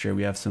and Austria.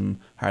 We have some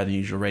higher than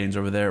usual ratings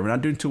over there. We're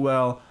not doing too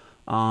well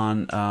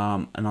in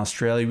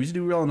Australia. We used to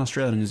do well in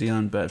Australia and New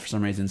Zealand, but for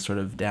some reason it's sort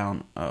of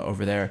down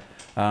over there.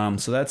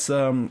 So that's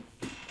the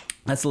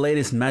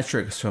latest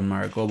metrics from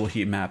our global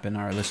heat map and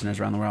our listeners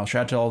around the world.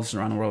 Shout out to all listeners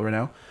around the world right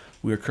now.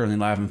 We are currently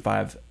live in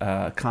 5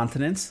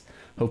 continents.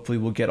 Hopefully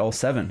we'll get all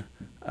 7.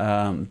 But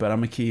I'm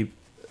going to keep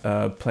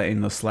playing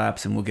those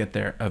slaps, and we'll get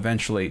there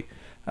eventually.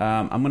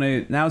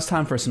 Now it's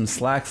time for some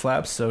Slack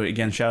slaps. So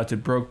again, shout out to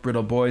Broke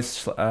Brittle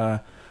Boys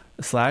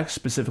Slack,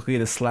 specifically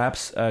the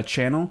Slaps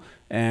channel.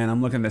 And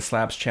I'm looking at the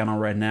Slaps channel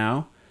right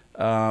now.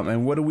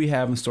 And what do we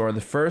have in store? The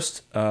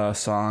first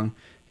song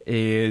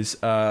is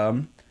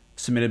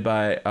submitted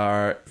by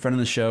our friend of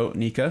the show,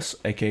 Nika,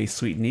 aka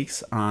Sweet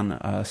Neeks,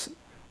 on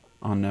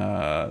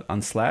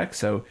Slack.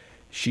 So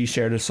she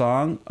shared a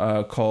song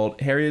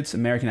called Harriet's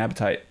American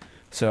Appetite.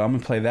 So I'm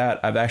gonna play that.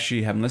 I've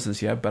actually haven't listened to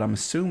this yet, but I'm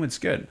assuming it's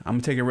good. I'm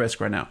gonna take a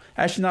risk right now.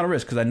 Actually, not a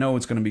risk, because I know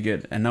it's gonna be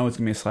good. I know it's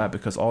gonna be a slap,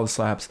 because all the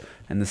slaps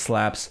and the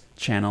Slaps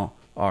channel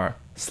are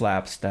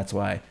slaps. That's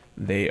why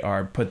they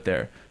are put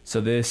there. So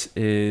this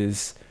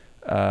is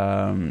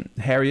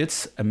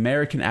Harriet's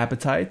American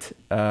Appetite.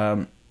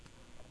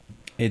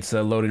 It's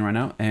loading right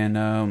now,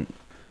 and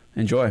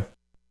enjoy.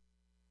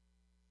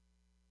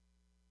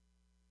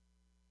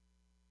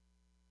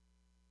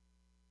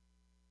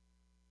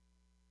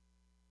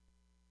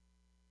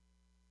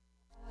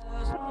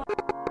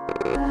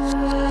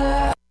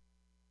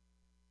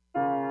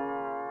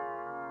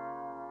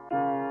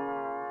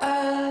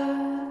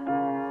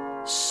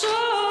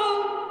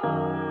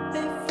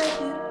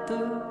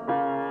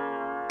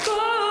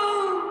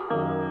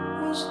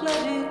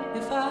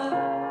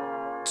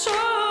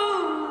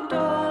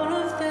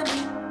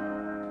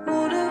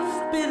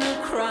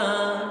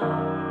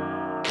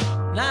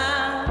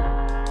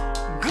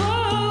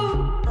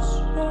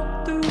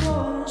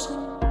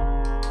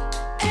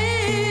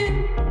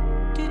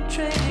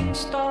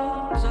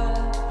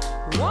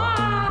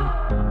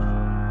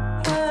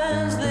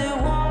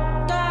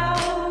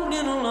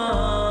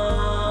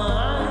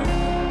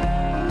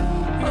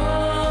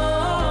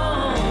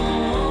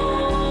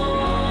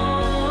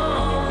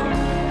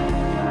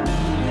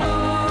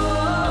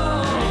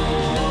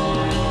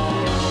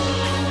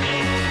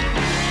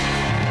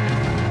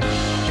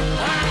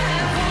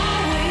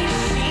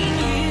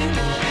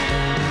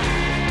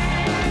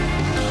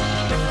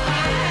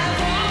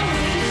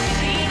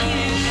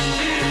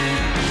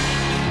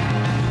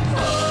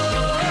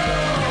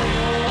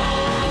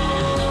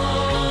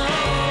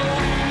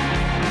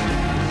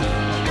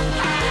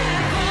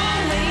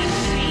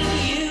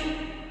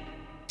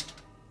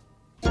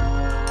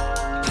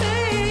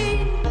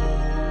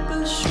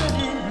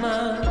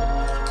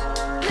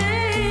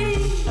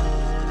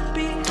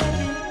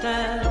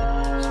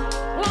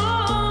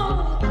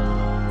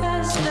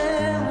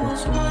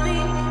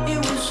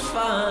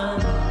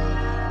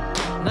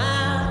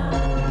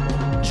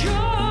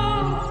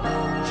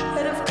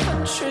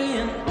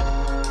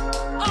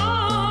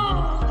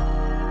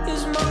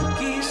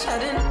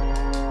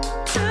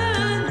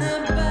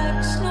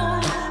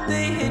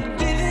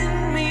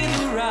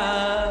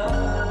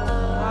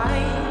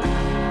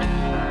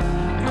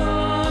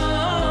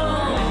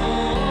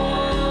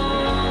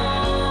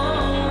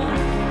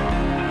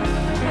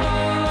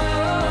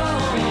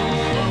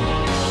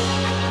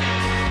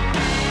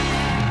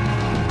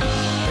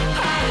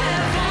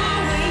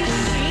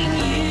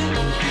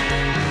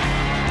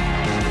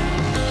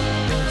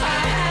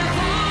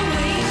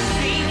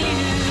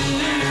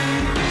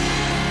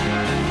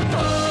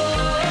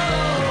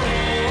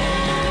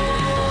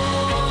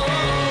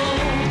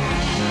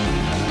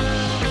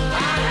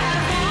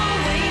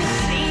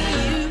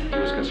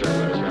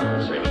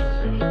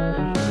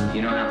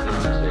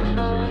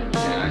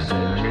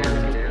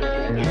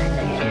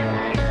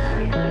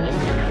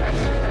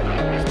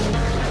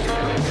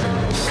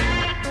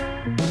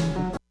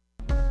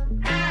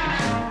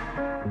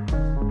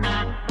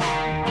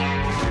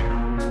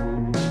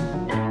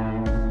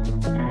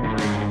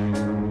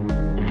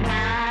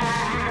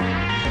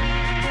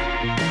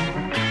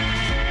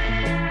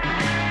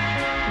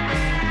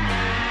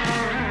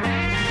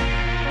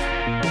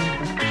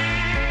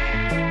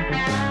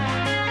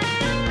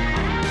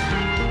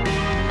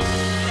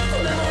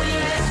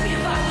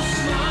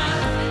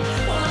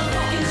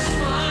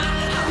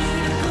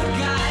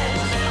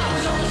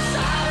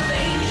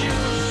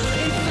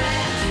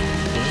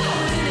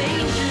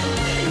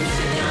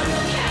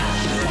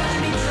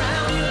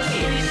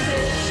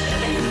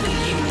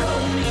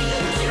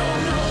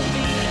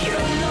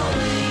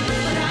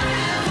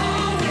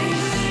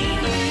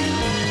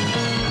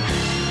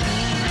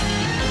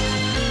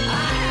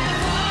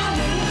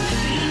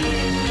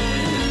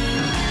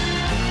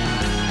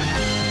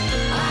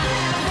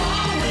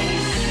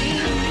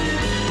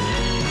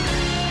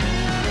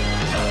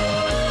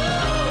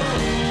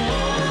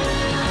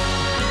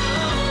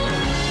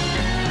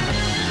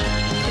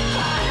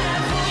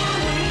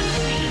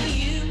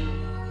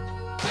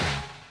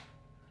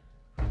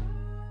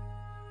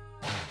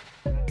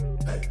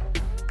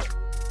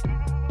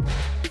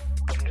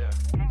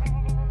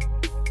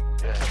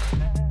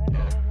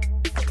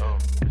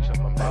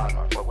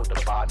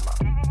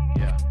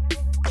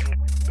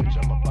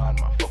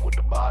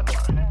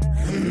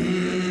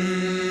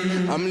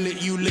 I'm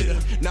lit, you litter.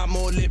 Not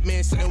more lit,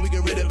 man, something we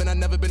get rid of. And I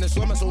never been a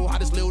swimmer, so how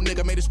this little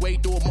nigga made his way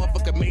through a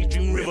motherfucking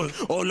mainstream river.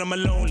 All I'm a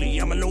lonely,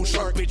 I'm a lone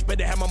shark, bitch,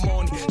 better have my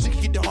money. She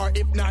can get the heart,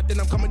 if not, then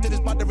I'm coming to this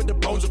spot to rip the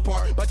bones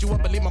apart. But you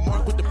up and leave my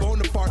mark with the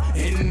bone apart.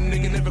 And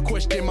nigga never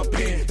question my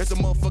pen. That's a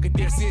motherfucker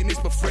there seeing this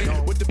for free.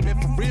 With the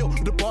pen for real,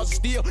 the bars are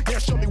steel. Yeah,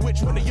 show me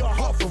which one of y'all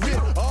heart for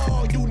real.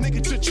 Oh, you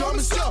nigga to charm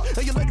yourself.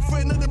 And your lady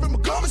friend, none of them are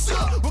coming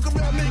up. Walk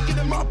around naked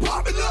and my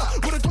popping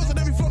up. With a toast on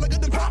every floor like a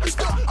the popping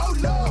stuff. Oh,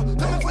 Lord,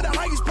 coming for the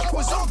highest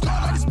powers on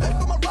God. I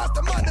respect for my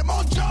roster, mind them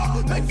on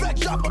job. Make flex,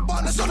 drop up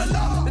on us on the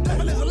law. The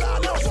devil is a lie,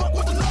 don't fuck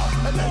with the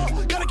law. And now,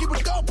 gotta keep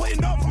it going,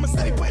 putting off from a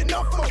steady, putting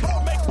off from a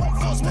ball. Make one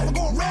flow, smoke,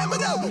 go ram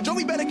it out.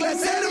 Joey better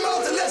glass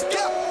animals and let's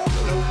go.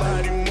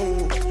 Nobody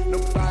move,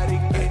 nobody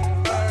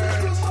get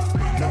hurt.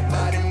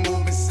 Nobody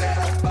move and say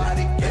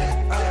nobody get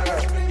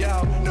hurt.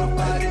 Yo,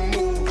 nobody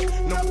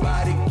move,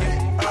 nobody get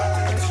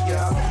hurt.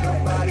 Yo,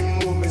 nobody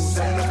move and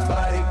say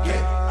nobody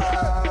get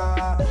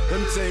hurt. Let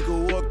me take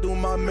a walk through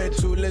my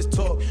mental. Let's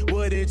talk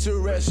what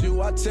interests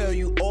you. I tell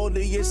you all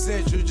the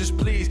essentials. Just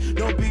please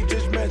don't be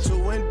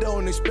judgmental and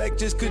don't expect.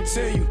 Just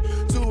continue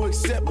to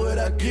accept what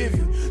I give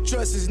you.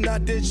 Trust is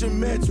not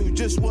detrimental,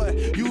 just what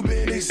you've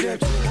been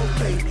exempt to.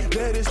 Okay,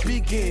 let us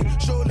begin.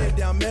 Strolling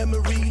down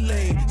memory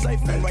lane,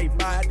 siphoning right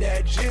by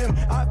that gym.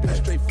 I've been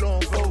straight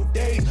flowing 4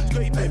 days,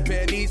 scraping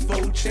pennies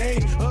for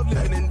change of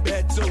living in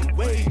better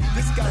ways.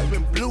 This guy's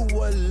been blue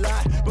a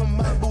lot, but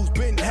my boots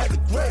been hella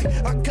gray.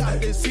 I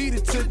got this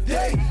heated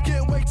today,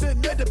 can't wait to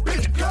let the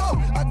bitch go.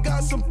 I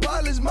got some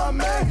pilots, my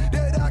man,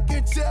 that I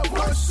can tell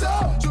what's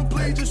up. So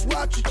please just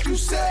watch what you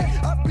say.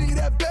 I be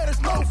that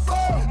baddest mofo.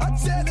 I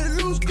tend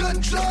to lose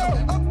control.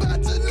 I'm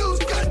about to lose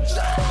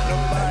control.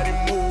 Nobody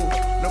move,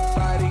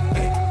 nobody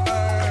get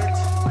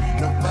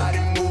hurt. Nobody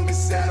move,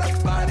 it's out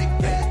of body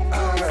get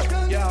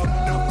hurt. Yo,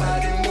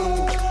 nobody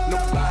move,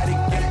 nobody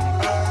get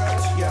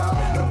hurt. Yo,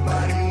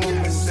 nobody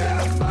move, it's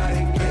out of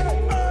body get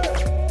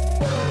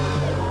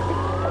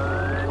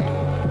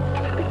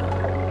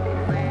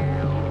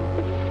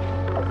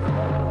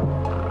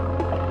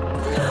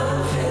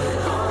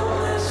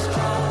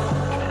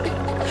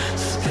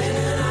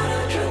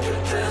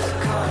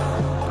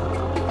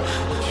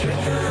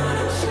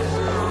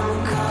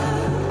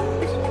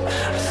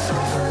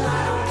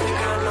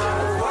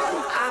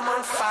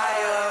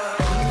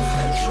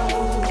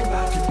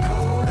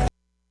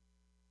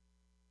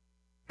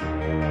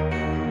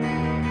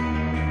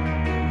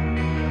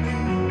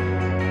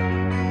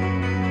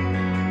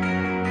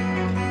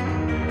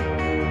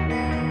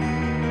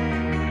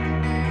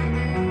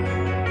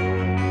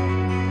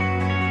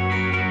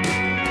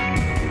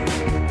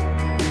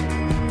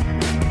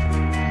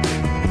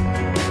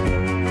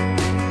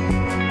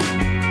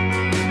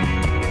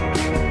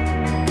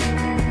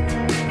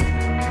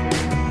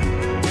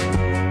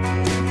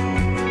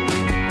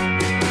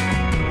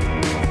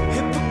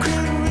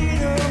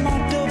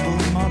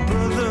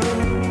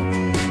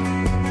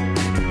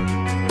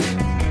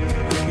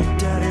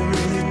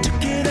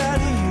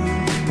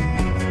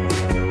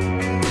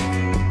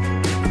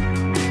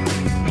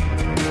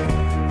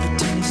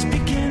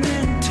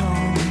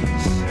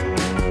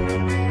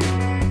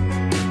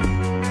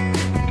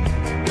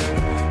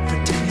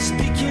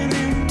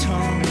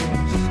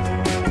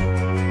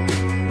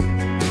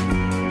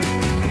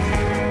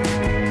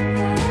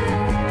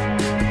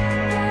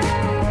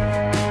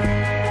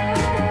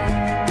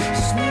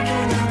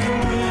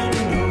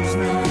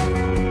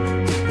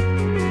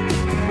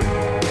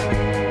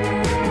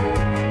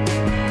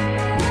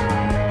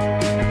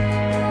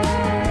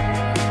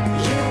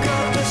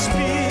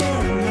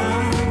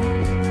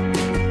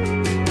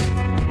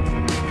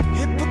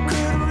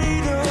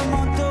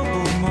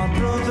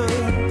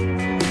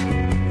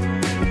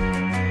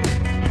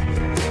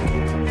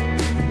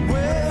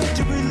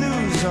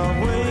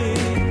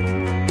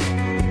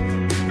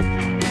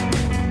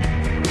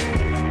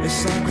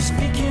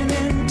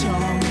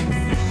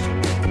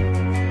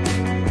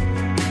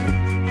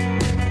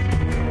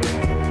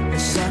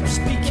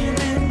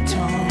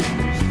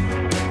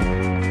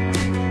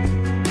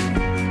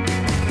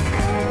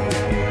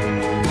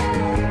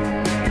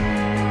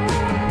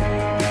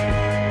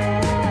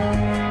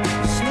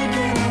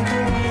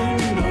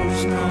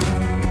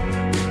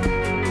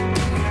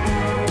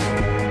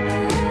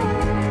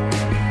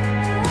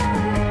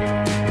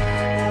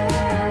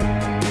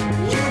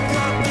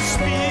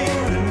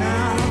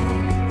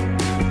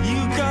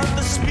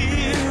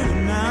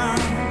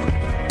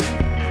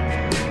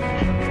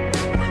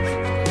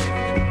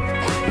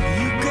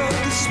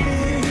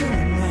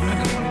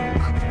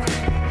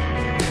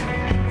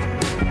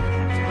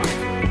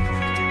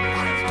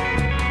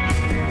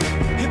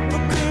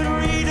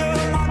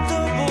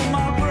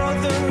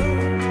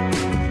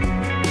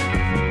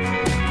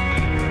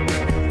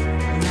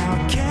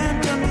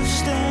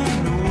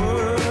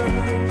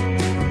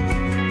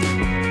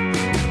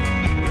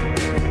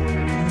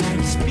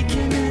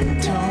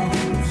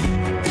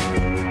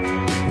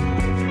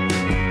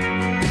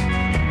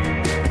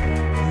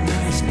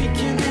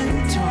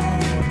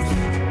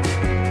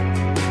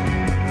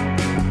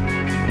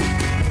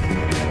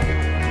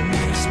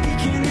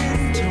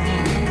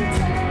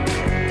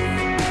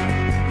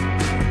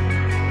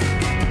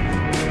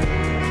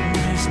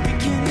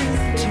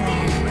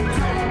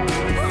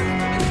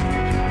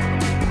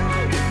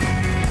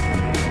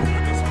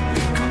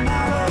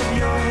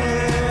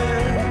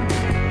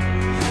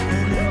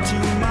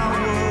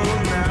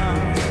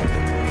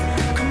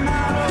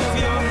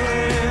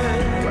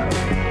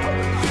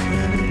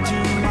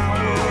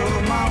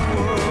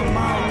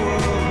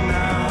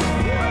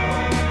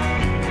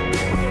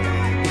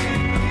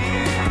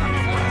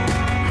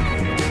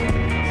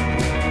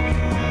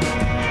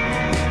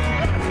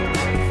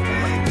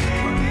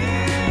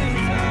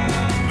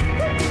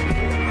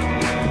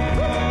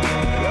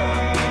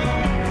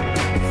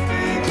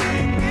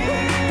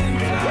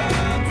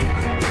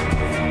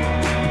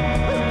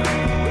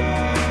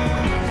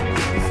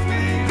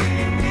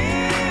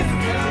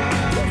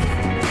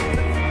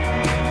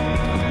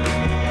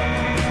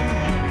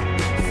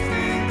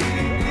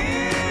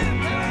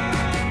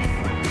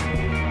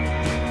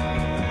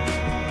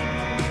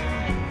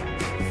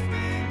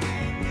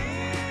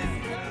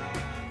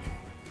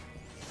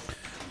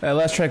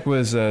Last track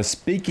was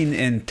Speaking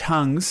in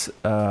Tongues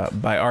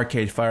by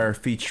Arcade Fire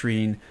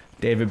featuring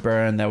David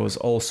Byrne. That was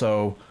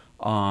also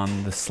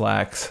on the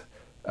Slaps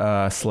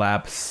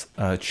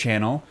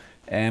channel.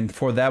 And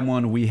before that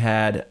one, we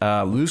had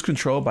Lose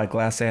Control by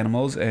Glass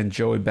Animals and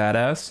Joey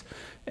Badass.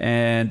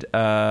 And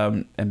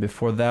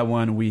before that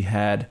one, we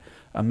had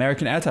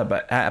American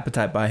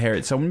Appetite by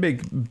Harriet. So one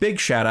big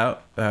shout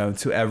out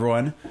to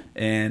everyone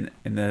in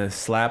the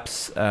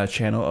Slaps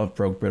channel of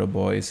Broke Brittle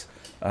Boys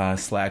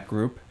Slack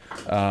group.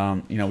 We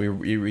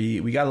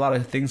got a lot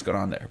of things going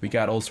on there. We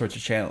got all sorts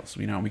of channels.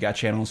 We got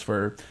channels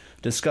for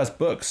discuss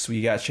books.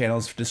 We got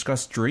channels for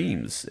discuss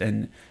dreams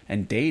and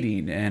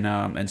dating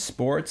and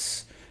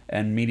sports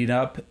and meeting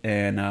up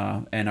and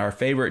our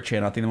favorite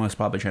channel. I think the most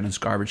popular channel is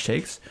Garbage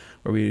Takes,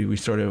 where we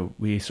sort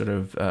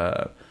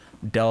of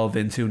delve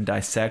into and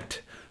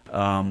dissect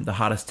the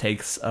hottest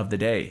takes of the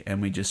day, and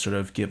we just sort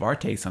of give our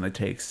takes on the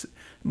takes.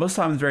 Most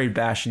times very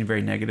bashing,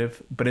 very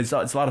negative, but it's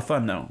a lot of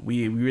fun though.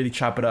 We really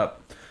chop it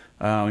up.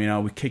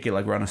 We kick it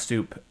like we're on a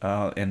stoop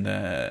in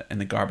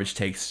the Garbage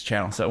Takes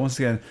channel. So once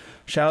again,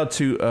 shout out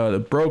to the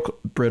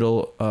Broke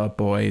Brittle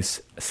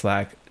Boys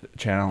Slack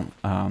channel,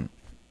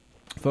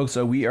 folks.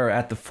 So we are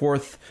at the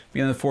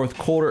beginning of the fourth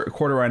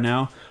quarter right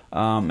now,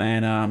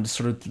 and I'm just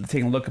sort of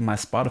taking a look at my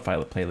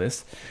Spotify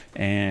playlist.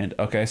 And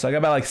okay, so I got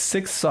about like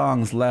 6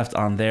 songs left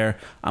on there.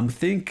 I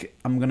think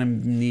I'm gonna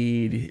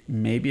need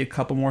maybe a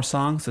couple more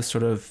songs to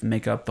sort of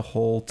make up the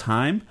whole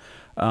time.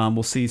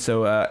 We'll see.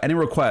 So any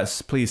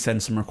requests, please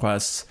send some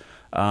requests.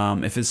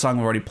 If it's a song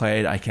I've already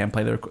played, I can't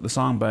play the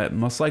song, but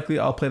most likely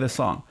I'll play the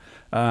song.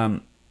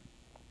 So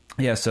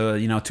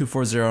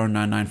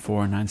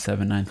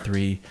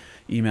 240-994-9793.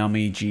 Email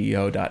me,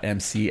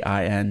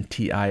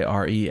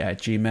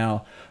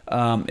 geo.mcintire@gmail.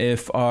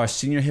 If our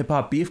senior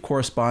hip-hop beef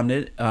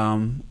correspondent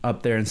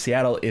up there in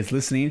Seattle is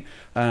listening,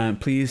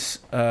 please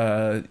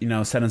send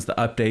us the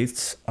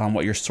updates on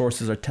what your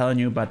sources are telling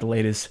you about the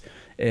latest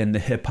in the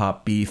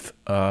hip-hop beef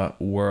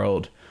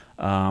world.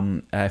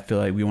 I feel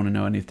like we want to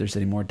know if there's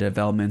any more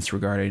developments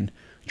regarding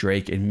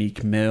Drake and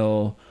Meek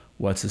Mill.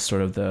 What's this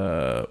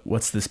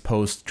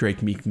post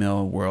Drake Meek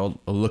Mill world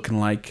looking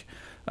like?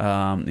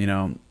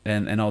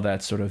 And all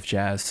that sort of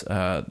jazz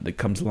that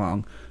comes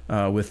along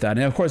with that.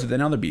 And of course, with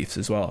other beefs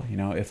as well.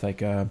 If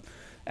like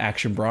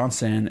Action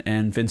Bronson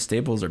and Vince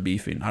Staples are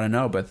beefing, I don't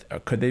know,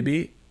 but could they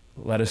be?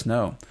 Let us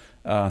know.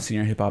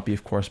 Senior hip-hop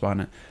beef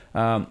correspondent.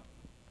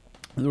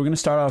 We're going to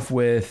start off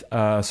with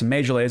some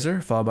Major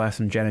Lazer, followed by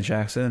some Janet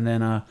Jackson, and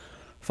then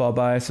followed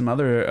by some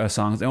other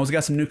songs. And also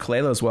got some new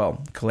Kalela as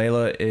well.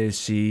 Kalela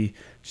she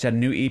had a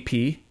new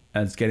EP.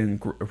 It's getting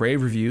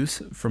rave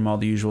reviews from all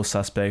the usual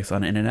suspects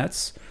on the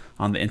internets,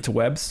 on the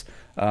interwebs.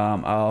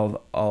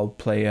 I'll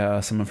play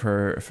some of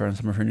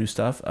her new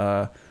stuff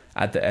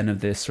at the end of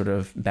this sort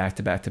of back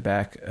to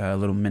back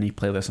little mini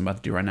playlist I'm about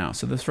to do right now.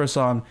 So this first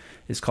song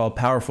is called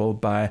 "Powerful"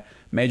 by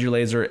Major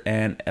Lazer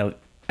and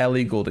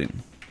Ellie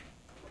Goulding.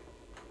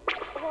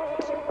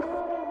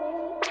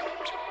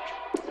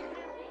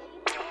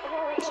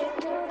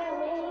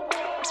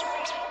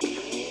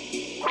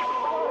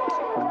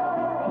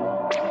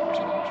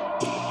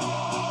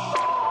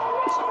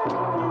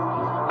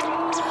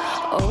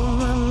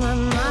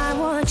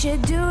 You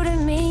do to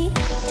me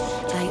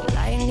like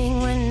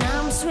lightning when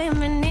I'm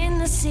swimming in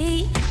the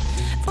sea.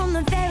 From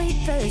the very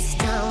first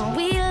time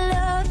we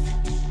loved,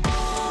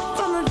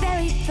 from the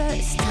very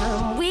first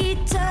time we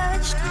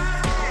touched,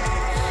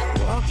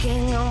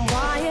 walking on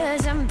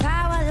wires and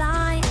power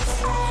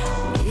lines.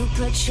 You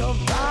put your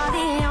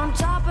body on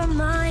top of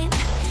mine.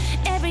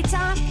 Every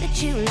time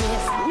that you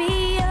lift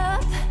me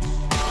up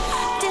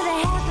to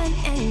the heaven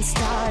and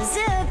stars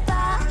above.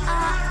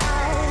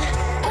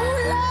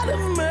 Out of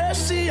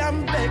mercy,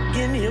 I'm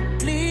begging you,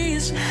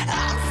 please.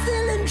 I'm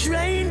feeling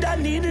drained, I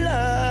need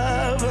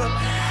love.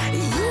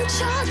 You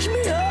charge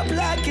me up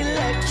like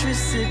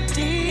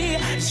electricity.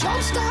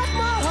 Jumpstart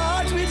my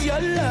heart with your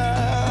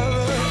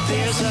love.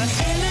 There's an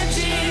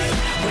energy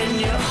when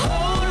you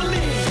hold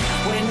me,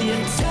 when you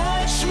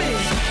touch me.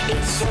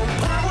 It's so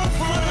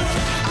powerful,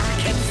 I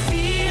can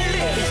feel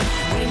it.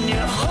 When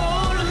you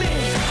hold me,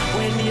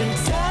 when you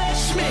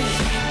touch me.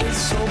 It's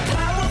so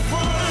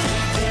powerful.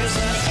 There's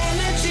an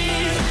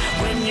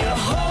when you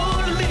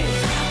hold me,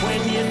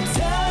 when you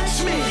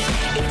touch me,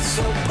 it's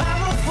so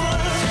powerful,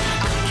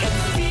 I can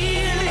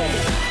feel it.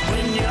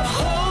 When you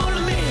hold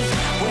me,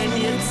 when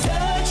you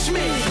touch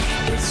me,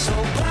 it's so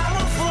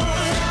powerful.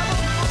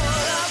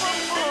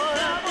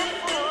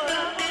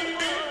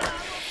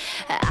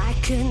 I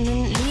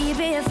couldn't leave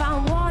if I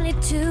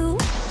wanted to,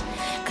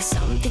 'cause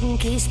something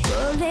keeps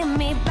pulling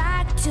me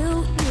back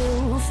to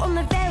you. From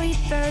the very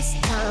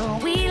first time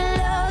we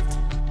loved,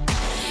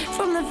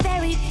 from the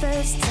very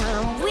first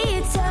time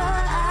we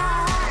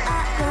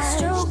touched, the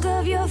stroke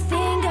of your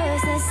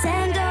fingers, the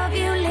scent of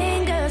you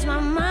lingers, my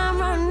mind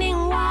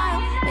running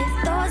wild with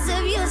thoughts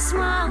of your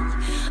smile.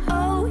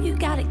 Oh, you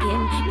gotta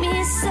give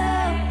me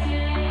some.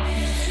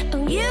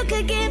 Oh, you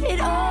could give it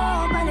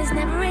all, but it's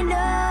never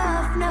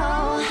enough,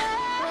 no.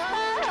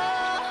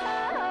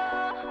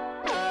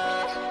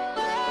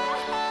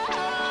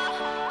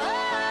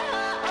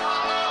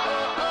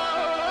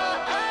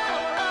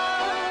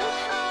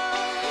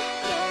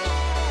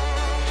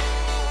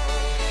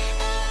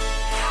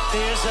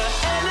 There's an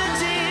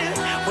energy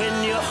when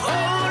you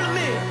hold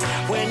me,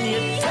 when you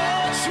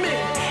touch me.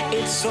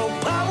 It's so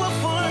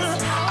powerful,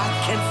 I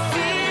can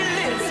feel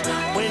it.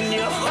 When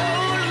you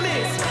hold me,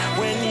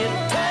 when you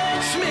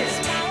touch me,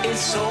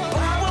 it's so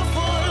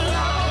powerful.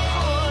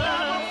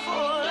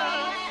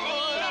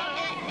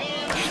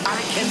 I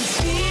can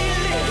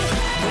feel it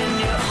when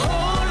you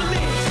hold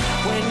me,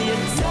 when you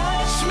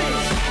touch me.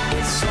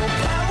 It's so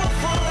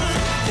powerful.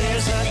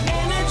 There's an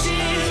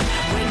energy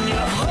when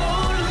you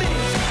hold me,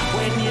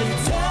 when you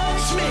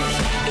touch me.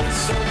 It's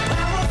so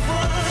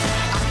powerful.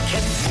 I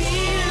can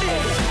feel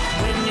it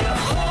when you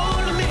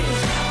hold me,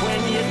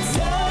 when you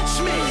touch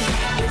me.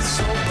 It's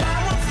so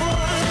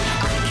powerful.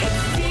 I can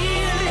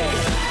feel it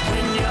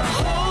when you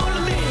hold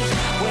me,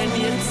 when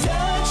you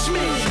touch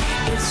me.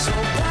 It's so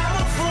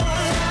powerful.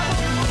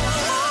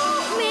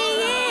 Hold me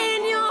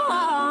in your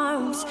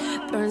arms,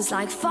 burns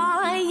like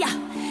fire,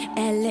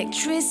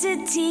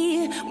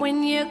 electricity.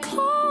 When you're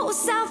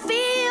close, I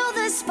feel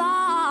the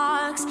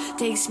sparks.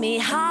 Takes me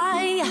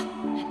high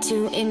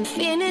to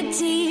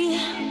infinity.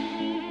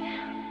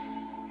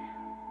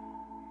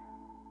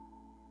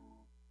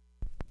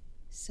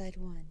 Side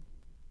 1.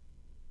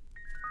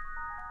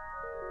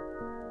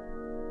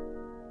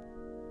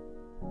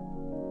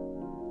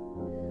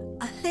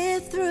 I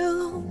lived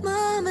through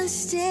my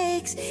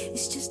mistakes.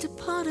 It's just a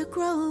part of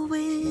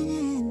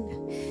growing.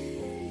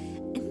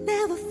 And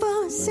never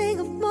for a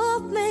single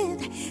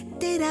moment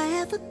did I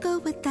ever go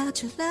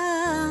without your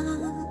love.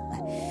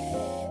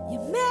 You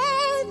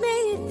made me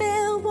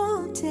feel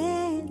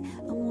wanted.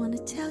 I wanna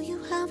tell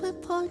you how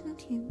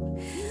important you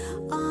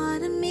are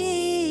to me.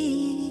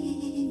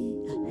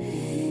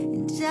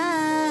 And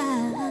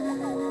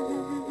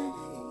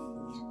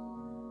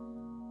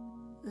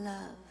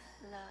love.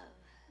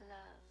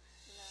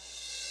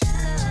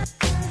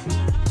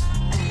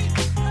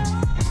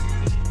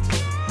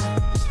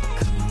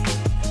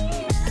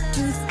 I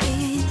do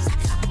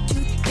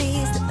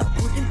things that I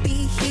wouldn't be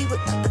here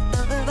without the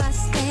love I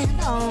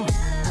stand on.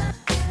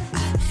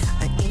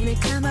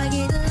 Anytime I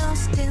get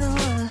lost in the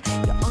world,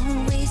 you'll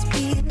always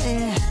be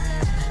there.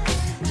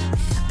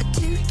 I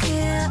do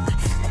care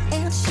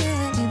and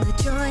share in the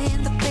joy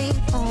and the pain.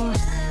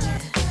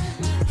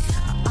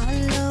 Our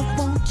love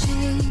won't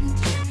change.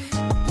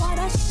 What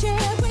I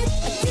share with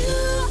you,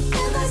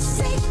 ever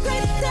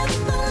sacred,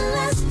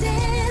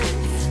 everlasting,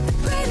 the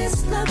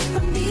greatest love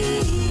for me.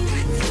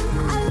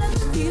 I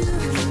love you,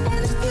 and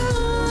it's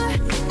pure,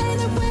 and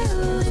it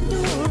will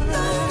endure.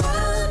 The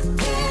world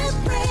can't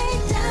break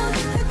down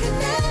the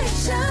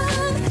connection,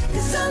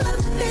 'cause our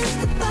love is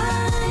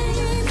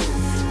divine,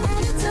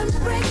 and it's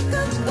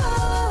unbreakable.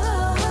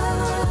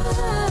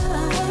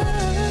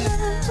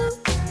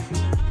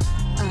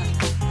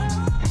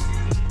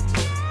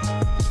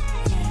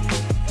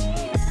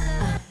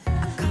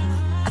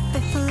 A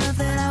faithful love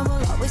that I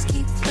will always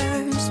keep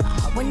first. My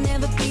heart will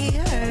never be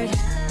hurt.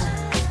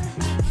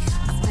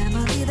 A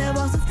family that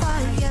was a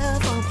fire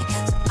for me,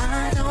 so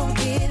I don't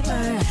give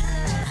her.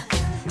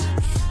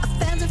 A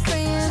fans and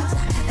friends,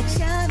 I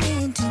chime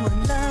into a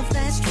love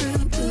that's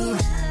true.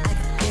 I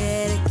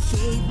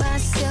dedicate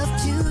myself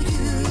to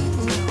you.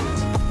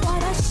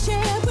 What I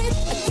share with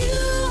you,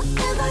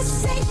 ever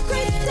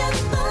sacred,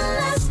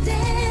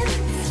 everlasting,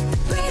 the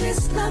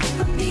greatest love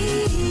for me.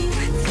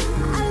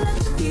 I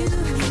love you,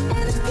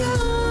 and it's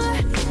pure,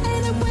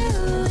 and it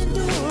will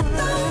endure.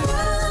 The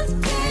world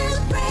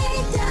can't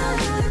break down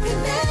the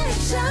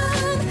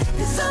connection,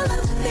 'cause our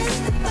love is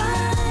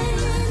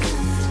divine,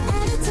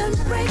 and it's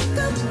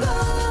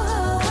unbreakable.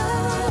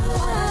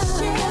 What I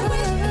share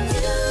with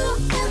you,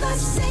 ever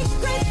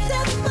sacred,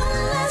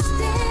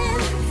 everlasting,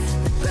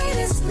 the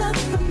greatest love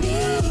for me.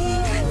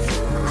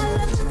 I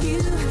love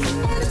you,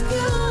 and it's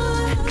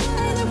pure,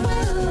 and it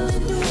will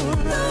endure.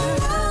 The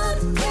world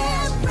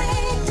can't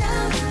break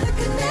down the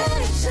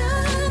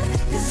connection,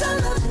 'cause our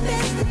love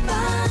is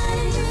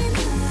divine,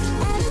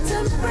 and it's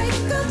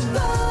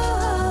unbreakable.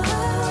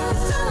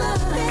 'Cause our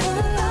love is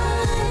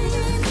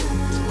divine,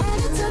 and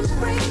it's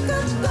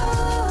unbreakable.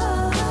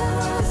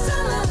 'Cause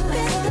our love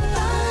is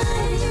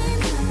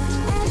divine,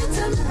 and it's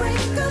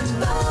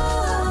unbreakable.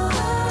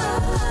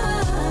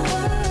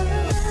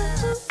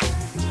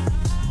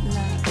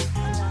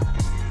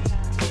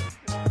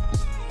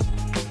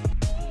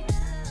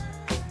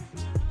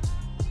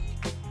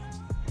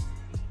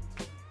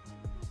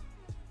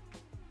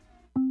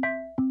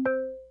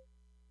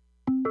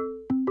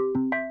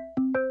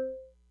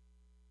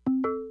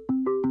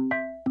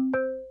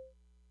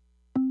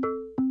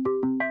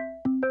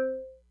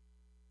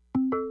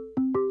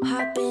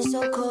 Heart been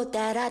so cold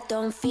that I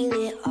don't feel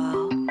it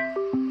all.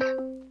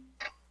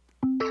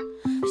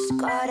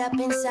 Scarred up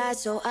inside,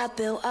 so I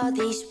built all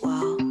these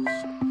walls.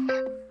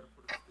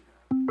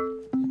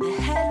 My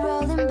head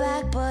rolling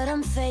back, but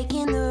I'm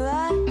faking the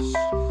rush.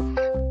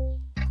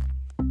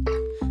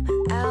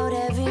 Out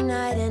every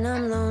night and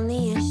I'm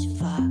lonely as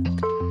fuck.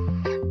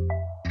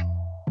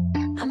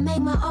 I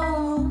make my own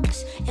rules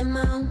and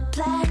my own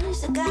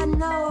plans. I got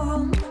no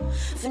room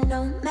for no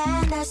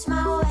man. That's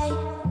my way.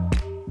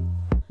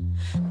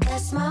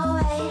 That's my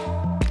way.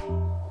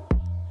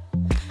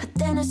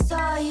 I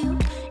saw you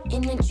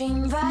in a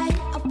dream, right?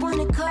 I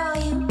wanna call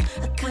you.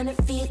 I kind of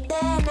feel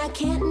that I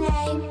can't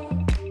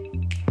name.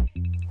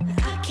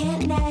 I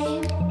can't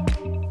name.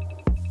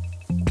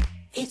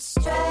 It's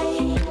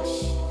strange,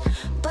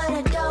 but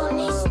I don't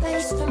need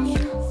space from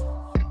you.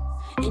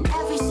 In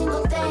every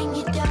single thing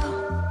you do,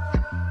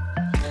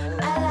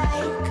 I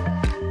like.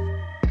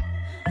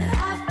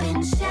 I've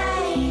been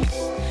changed.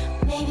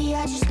 Maybe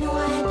I just knew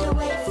I had to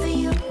wait for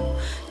you.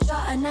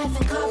 Draw a knife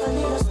and carve a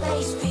little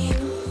space for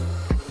you.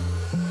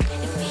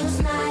 It feels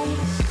nice.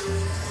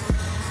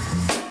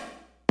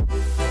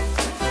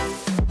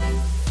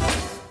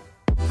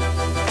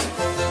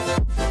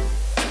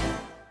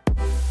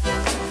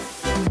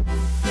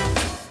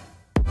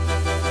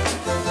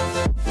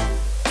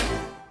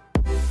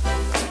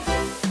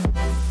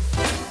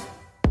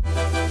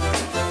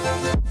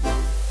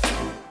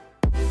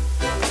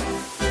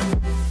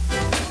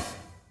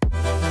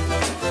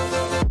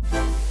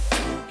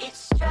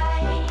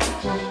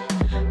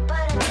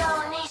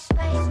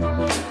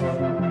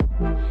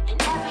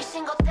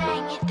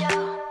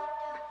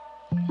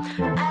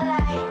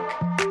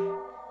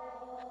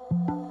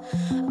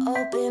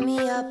 Open me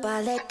up,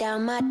 I let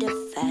down my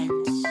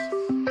defense.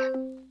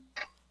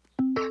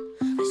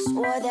 I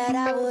swore that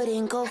I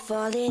wouldn't go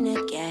falling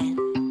again.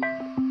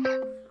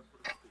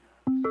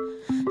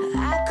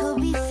 I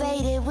could be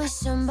faded with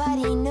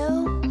somebody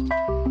new.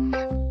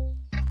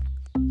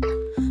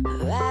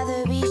 I'd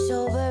rather be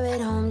sober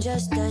at home,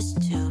 just us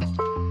two.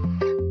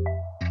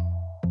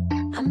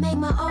 I make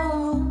my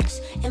own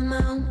rules and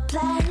my own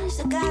plans.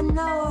 I got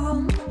no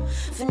room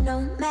for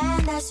no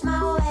man, that's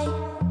my way.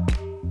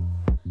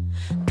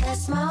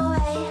 That's my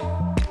way.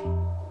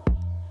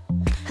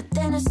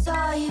 Then I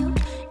saw you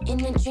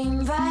in a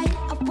dream, right?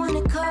 I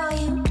wanna call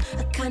you.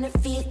 I kind of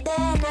feel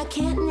that I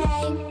can't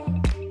name.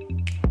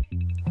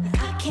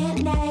 I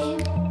can't name.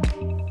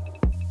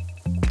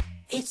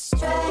 It's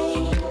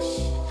strange,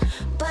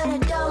 but I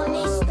don't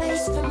need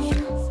space from you.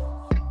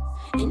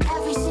 In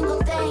every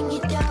single thing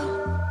you do,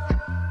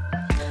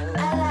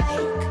 I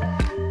like.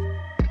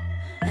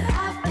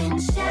 I've been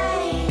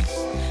changed.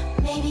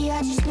 Maybe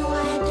I just knew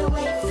I had to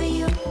wait for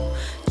you.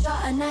 Draw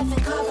a knife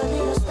and carve a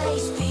little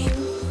space for you.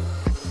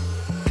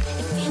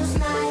 It feels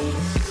nice.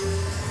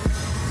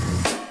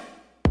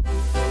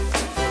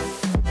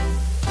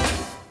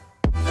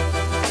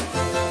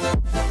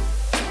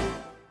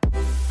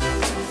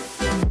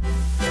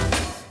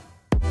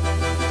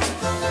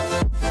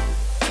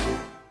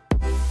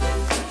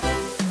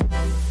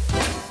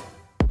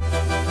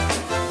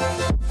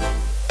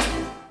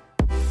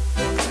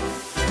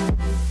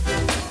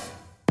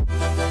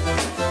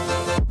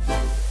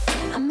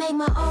 I make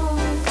my own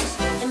rules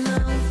and my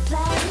own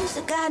plans. I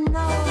got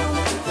no room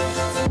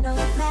for no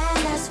man.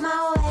 That's my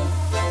way.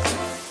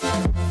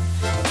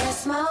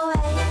 That's my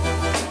way.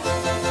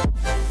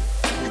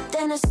 But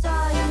then I saw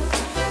you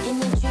in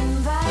a dream,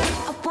 right?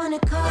 I wanna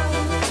call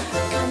you.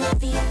 I kind of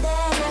feel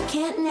that I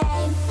can't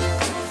name.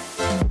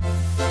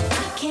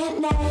 I can't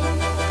name.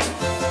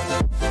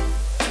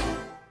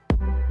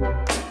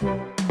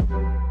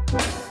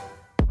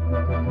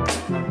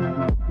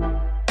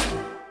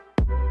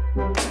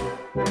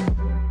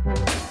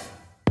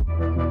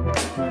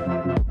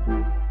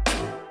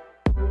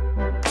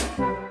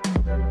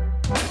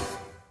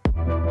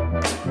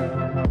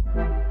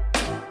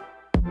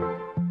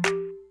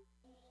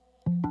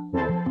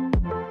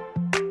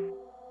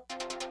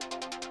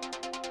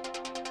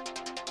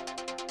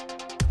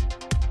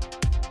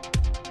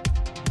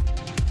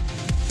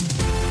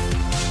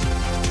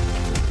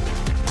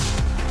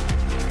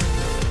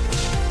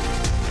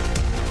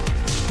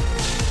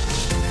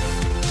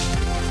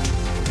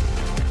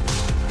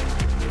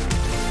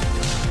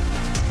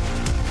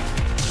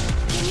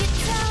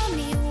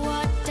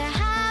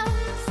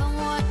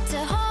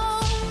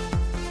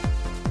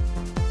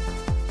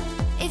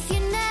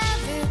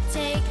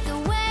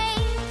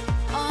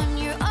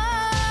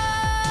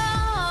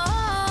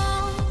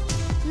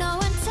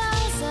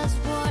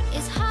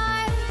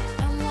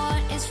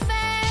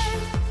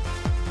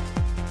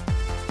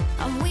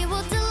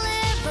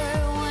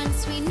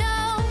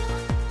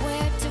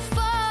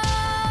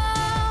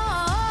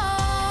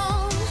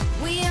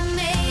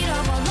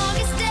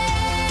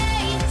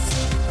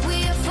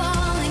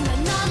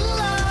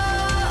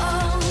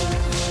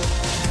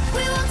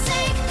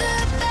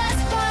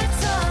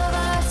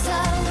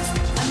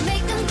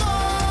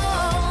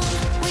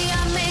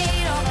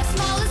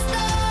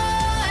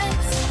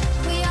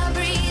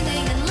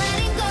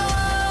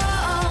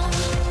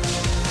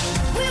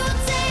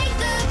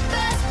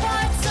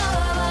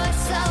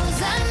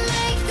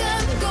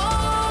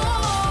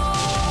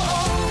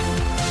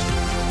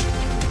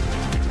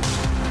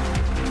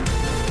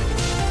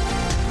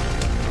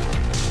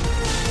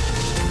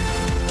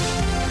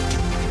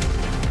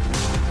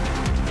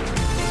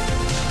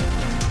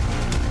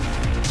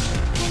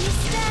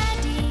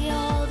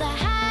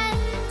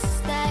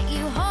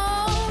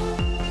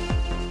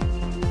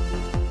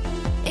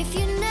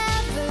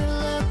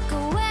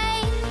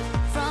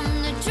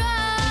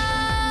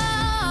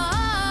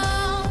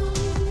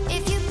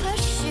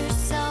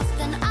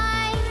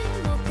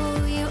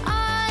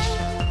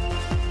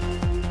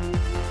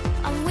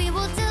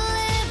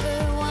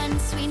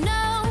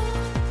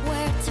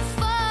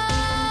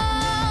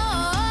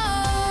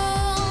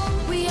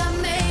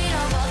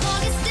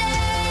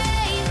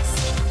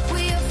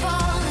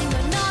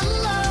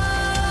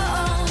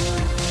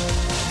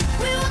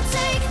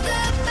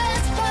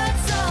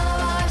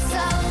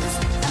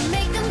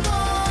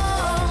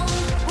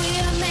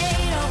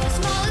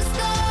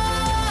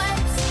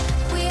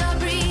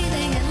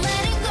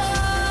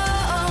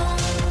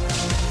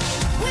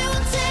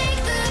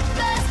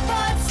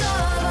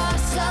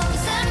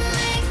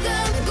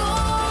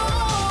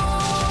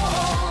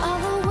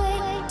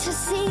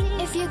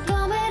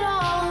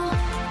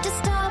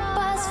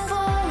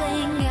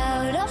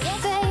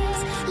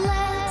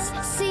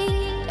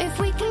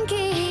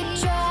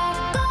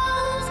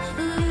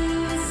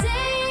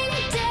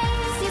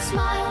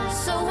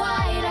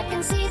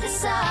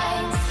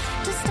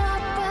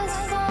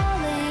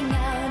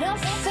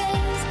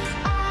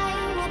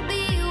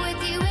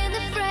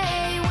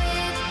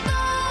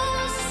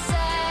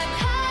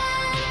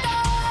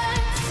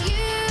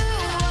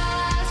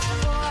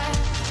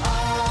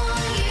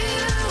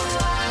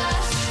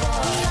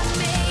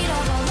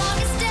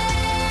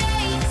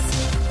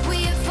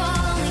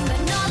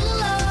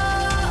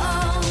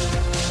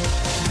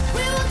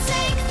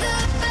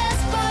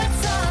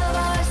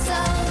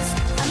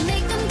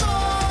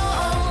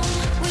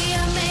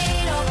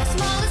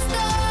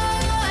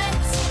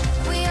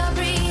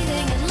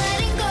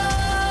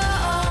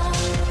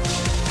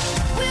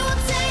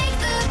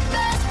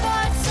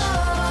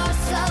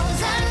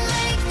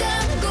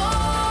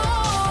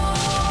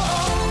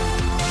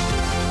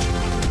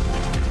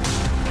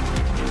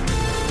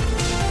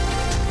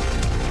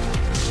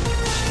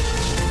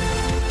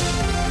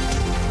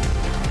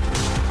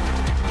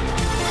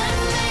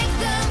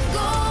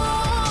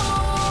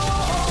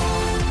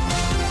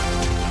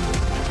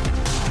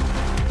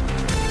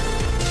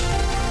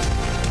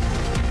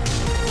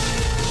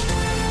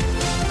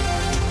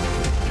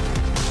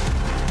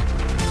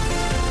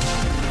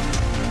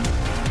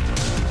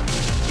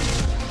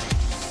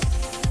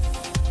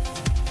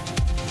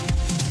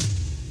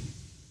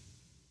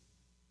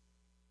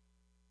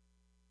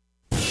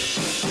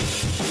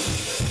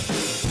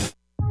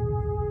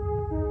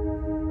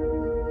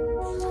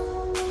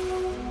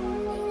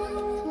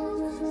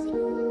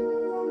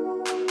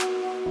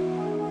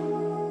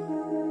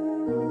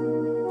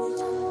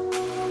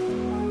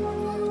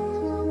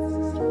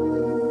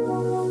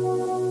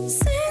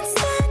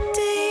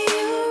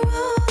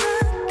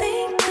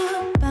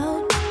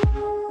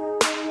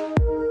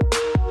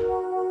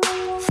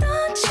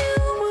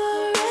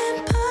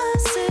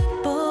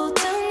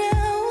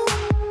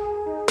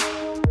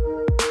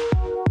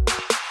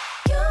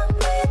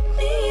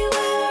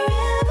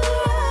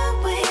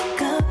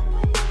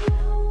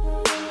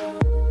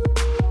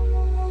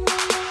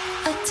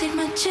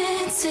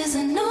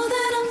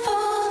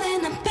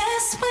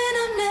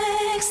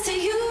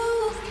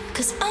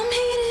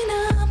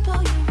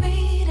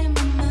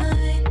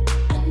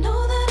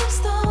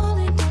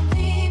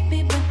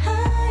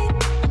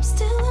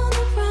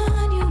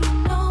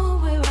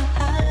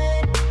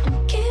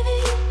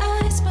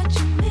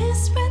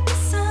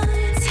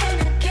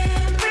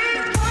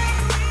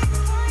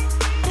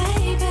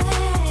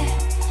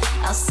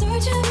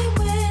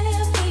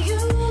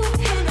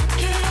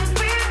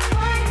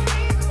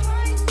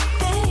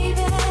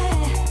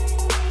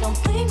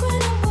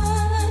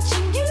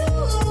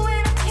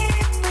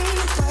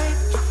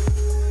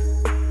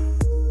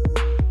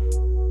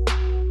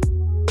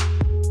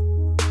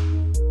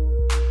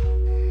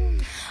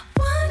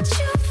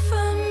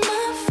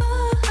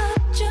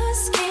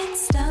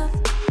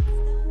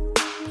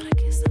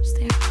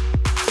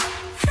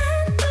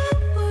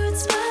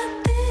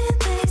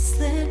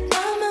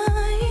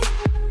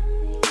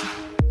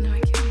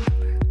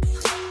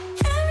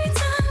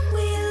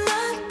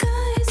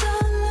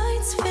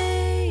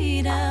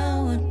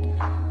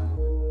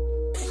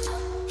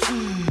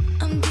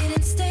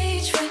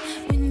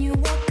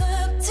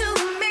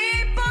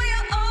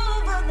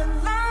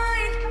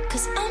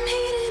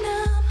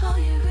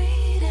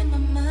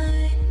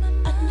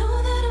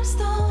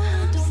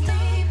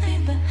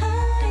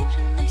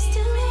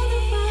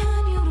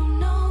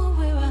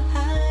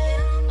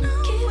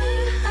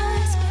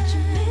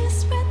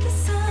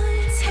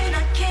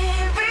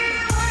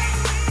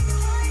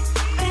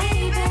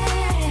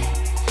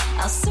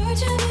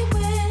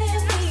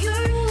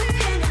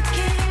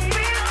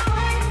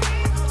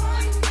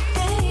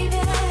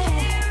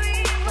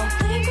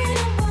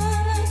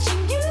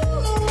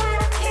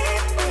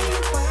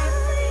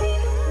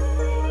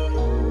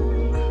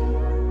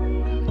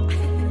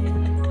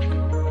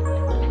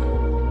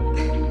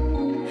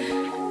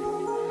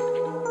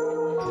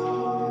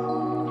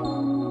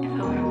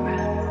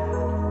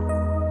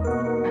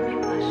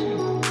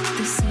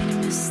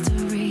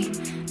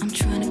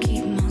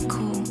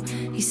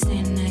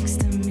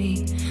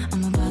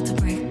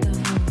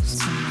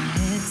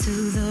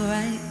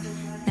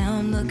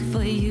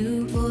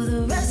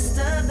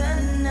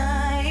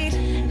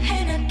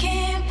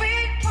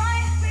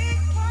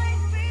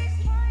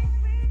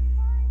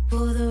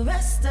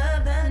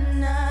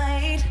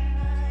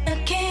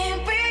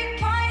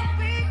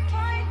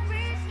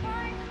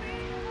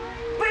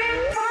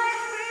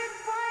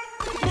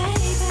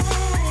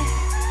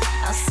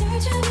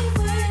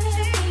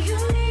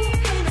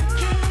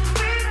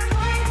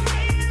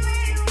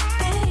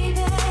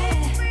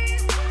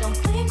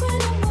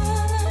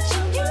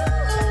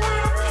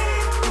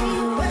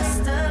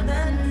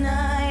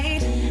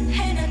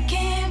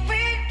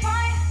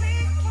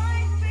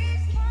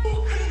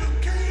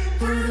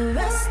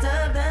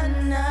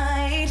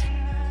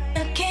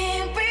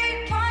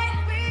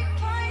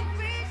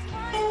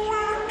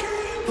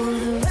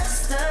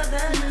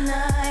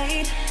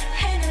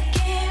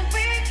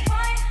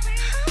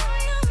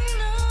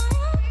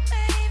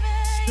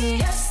 the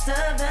rest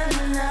of the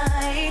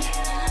night.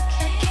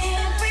 I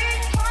can't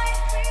breathe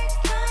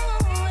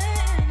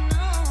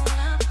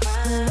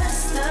the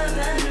rest of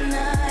the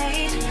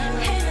night.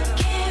 And I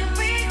can't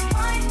breathe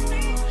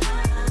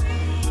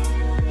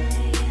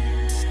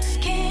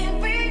can't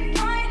breathe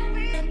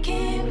I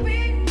can't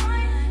breathe.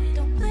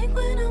 Don't blink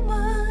when I'm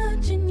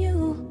watching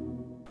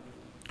you.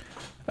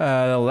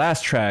 The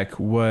last track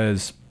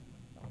was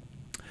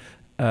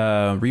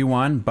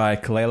Rewind by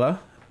Kelela.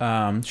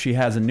 She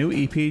has a new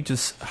EP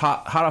just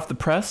hot off the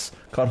press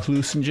called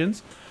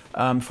Hallucinogens.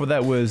 Before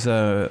that was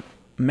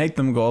Make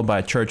Them Go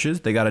by Churches.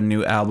 They got a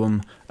new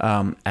album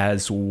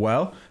as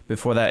well.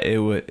 Before that,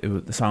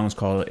 the song was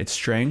called It's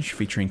Strange,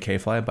 featuring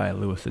K-Fly by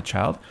Louis the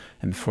Child.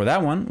 And before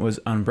that one was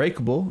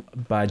Unbreakable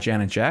by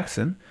Janet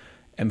Jackson.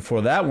 And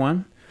before that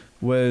one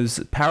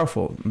was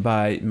Powerful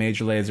by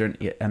Major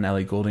Lazer and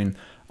Ellie Goulding.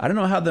 I don't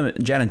know how the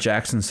Janet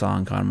Jackson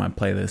song got on my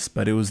playlist,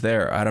 but it was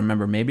there. I don't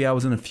remember. Maybe I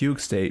was in a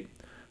fugue state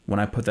when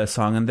I put that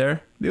song in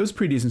there. It was a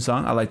pretty decent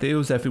song. I liked it. It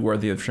was definitely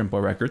worthy of Shrimp Boy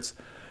Records.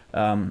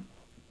 So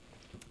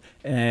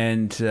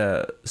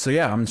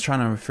yeah, I'm just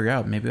trying to figure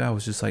out. Maybe I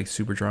was just like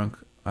super drunk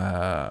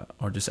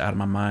or just out of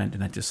my mind,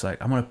 and I just like,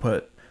 I'm going to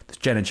put this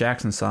Janet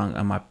Jackson song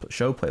on my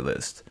show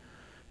playlist,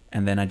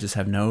 and then I just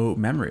have no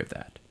memory of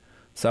that.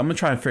 So I'm going to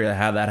try and figure out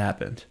how that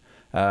happened.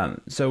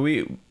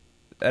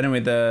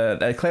 Anyway,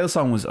 the Kelela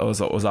song was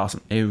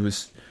awesome. It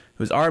was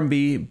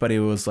R&B, but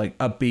it was like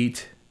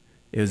upbeat.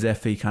 It was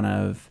definitely kind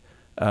of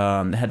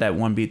it had that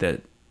one beat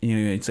that, you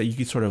know, it's like you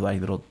could sort of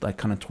like little like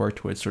kind of twerk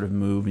to it, sort of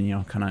move, and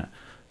you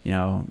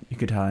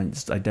could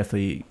just like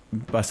definitely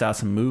bust out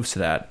some moves to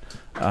that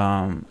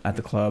at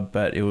the club.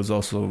 But it was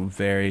also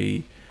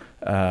very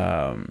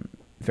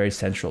very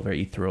sensual,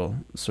 very ethereal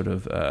sort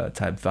of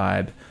type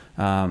vibe.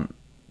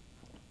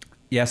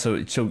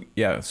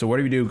 So what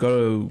do we do?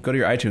 Go to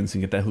your iTunes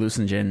and get that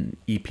Hallucinogen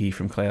EP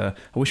from Kelela.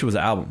 I wish it was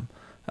an album.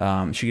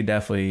 She should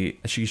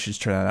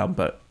just turn that out,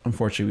 but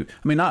unfortunately,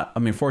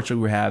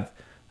 fortunately we have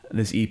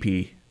this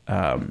EP.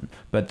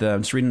 But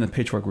I'm just reading the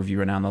Pitchfork review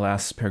right now, and the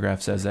last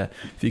paragraph says that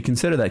if you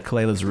consider that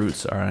Kelela's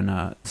roots are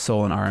in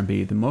soul and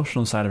R&B, the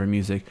emotional side of her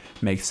music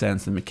makes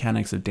sense. The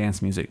mechanics of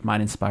dance music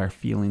might inspire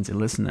feelings in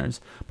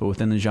listeners, but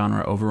within the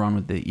genre overrun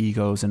with the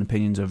egos and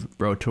opinions of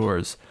bro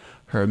tours,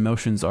 her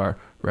emotions are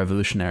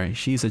revolutionary.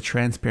 She's a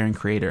transparent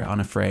creator,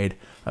 unafraid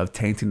of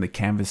tainting the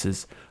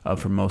canvases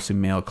of her mostly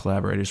male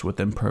collaborators with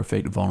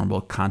imperfect,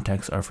 vulnerable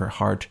context of her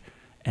heart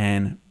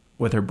and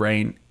with her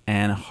brain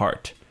and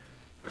heart.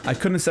 I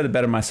couldn't have said it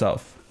better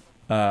myself.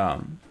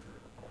 That's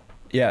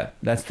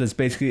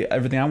basically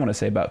everything I want to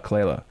say about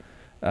Kelela.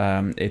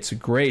 It's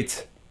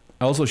great.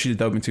 Also, she's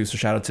Ethiopian too, so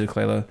shout out to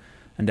Kelela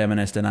and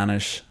Demonis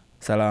Denanish.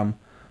 Salam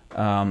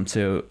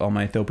to all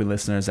my Ethiopian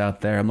listeners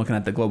out there. I'm looking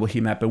at the global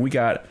heat map,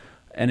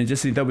 and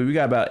just in Ethiopia, we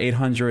got about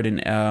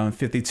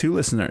 852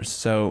 listeners.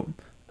 So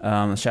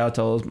shout out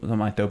to all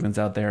my Ethiopians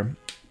out there.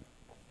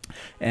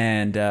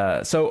 And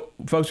so,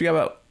 folks, we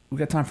got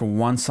time for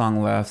one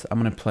song left. I'm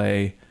gonna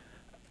play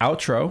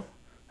outro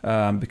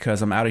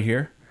because I'm out of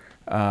here.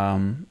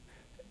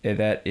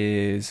 That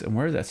is, and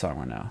where is that song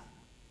right now?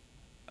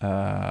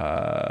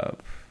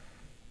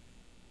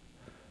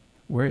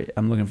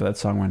 I'm looking for that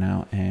song right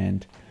now.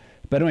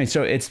 But anyway,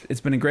 so it's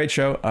been a great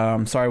show.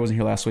 Sorry I wasn't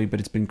here last week, but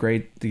it's been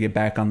great to get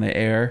back on the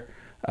air.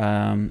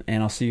 And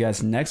I'll see you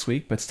guys next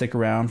week, but stick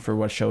around for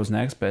what shows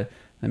next. But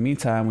in the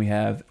meantime, we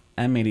have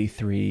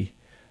M83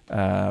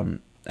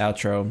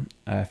 outro.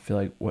 I feel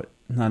like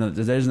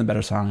there isn't a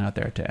better song out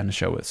there to end the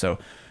show with. So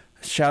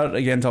shout out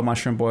again to all my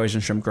shrimp boys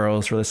and shrimp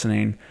girls for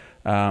listening.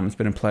 It's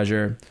been a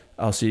pleasure.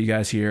 I'll see you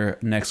guys here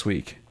next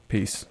week.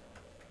 Peace.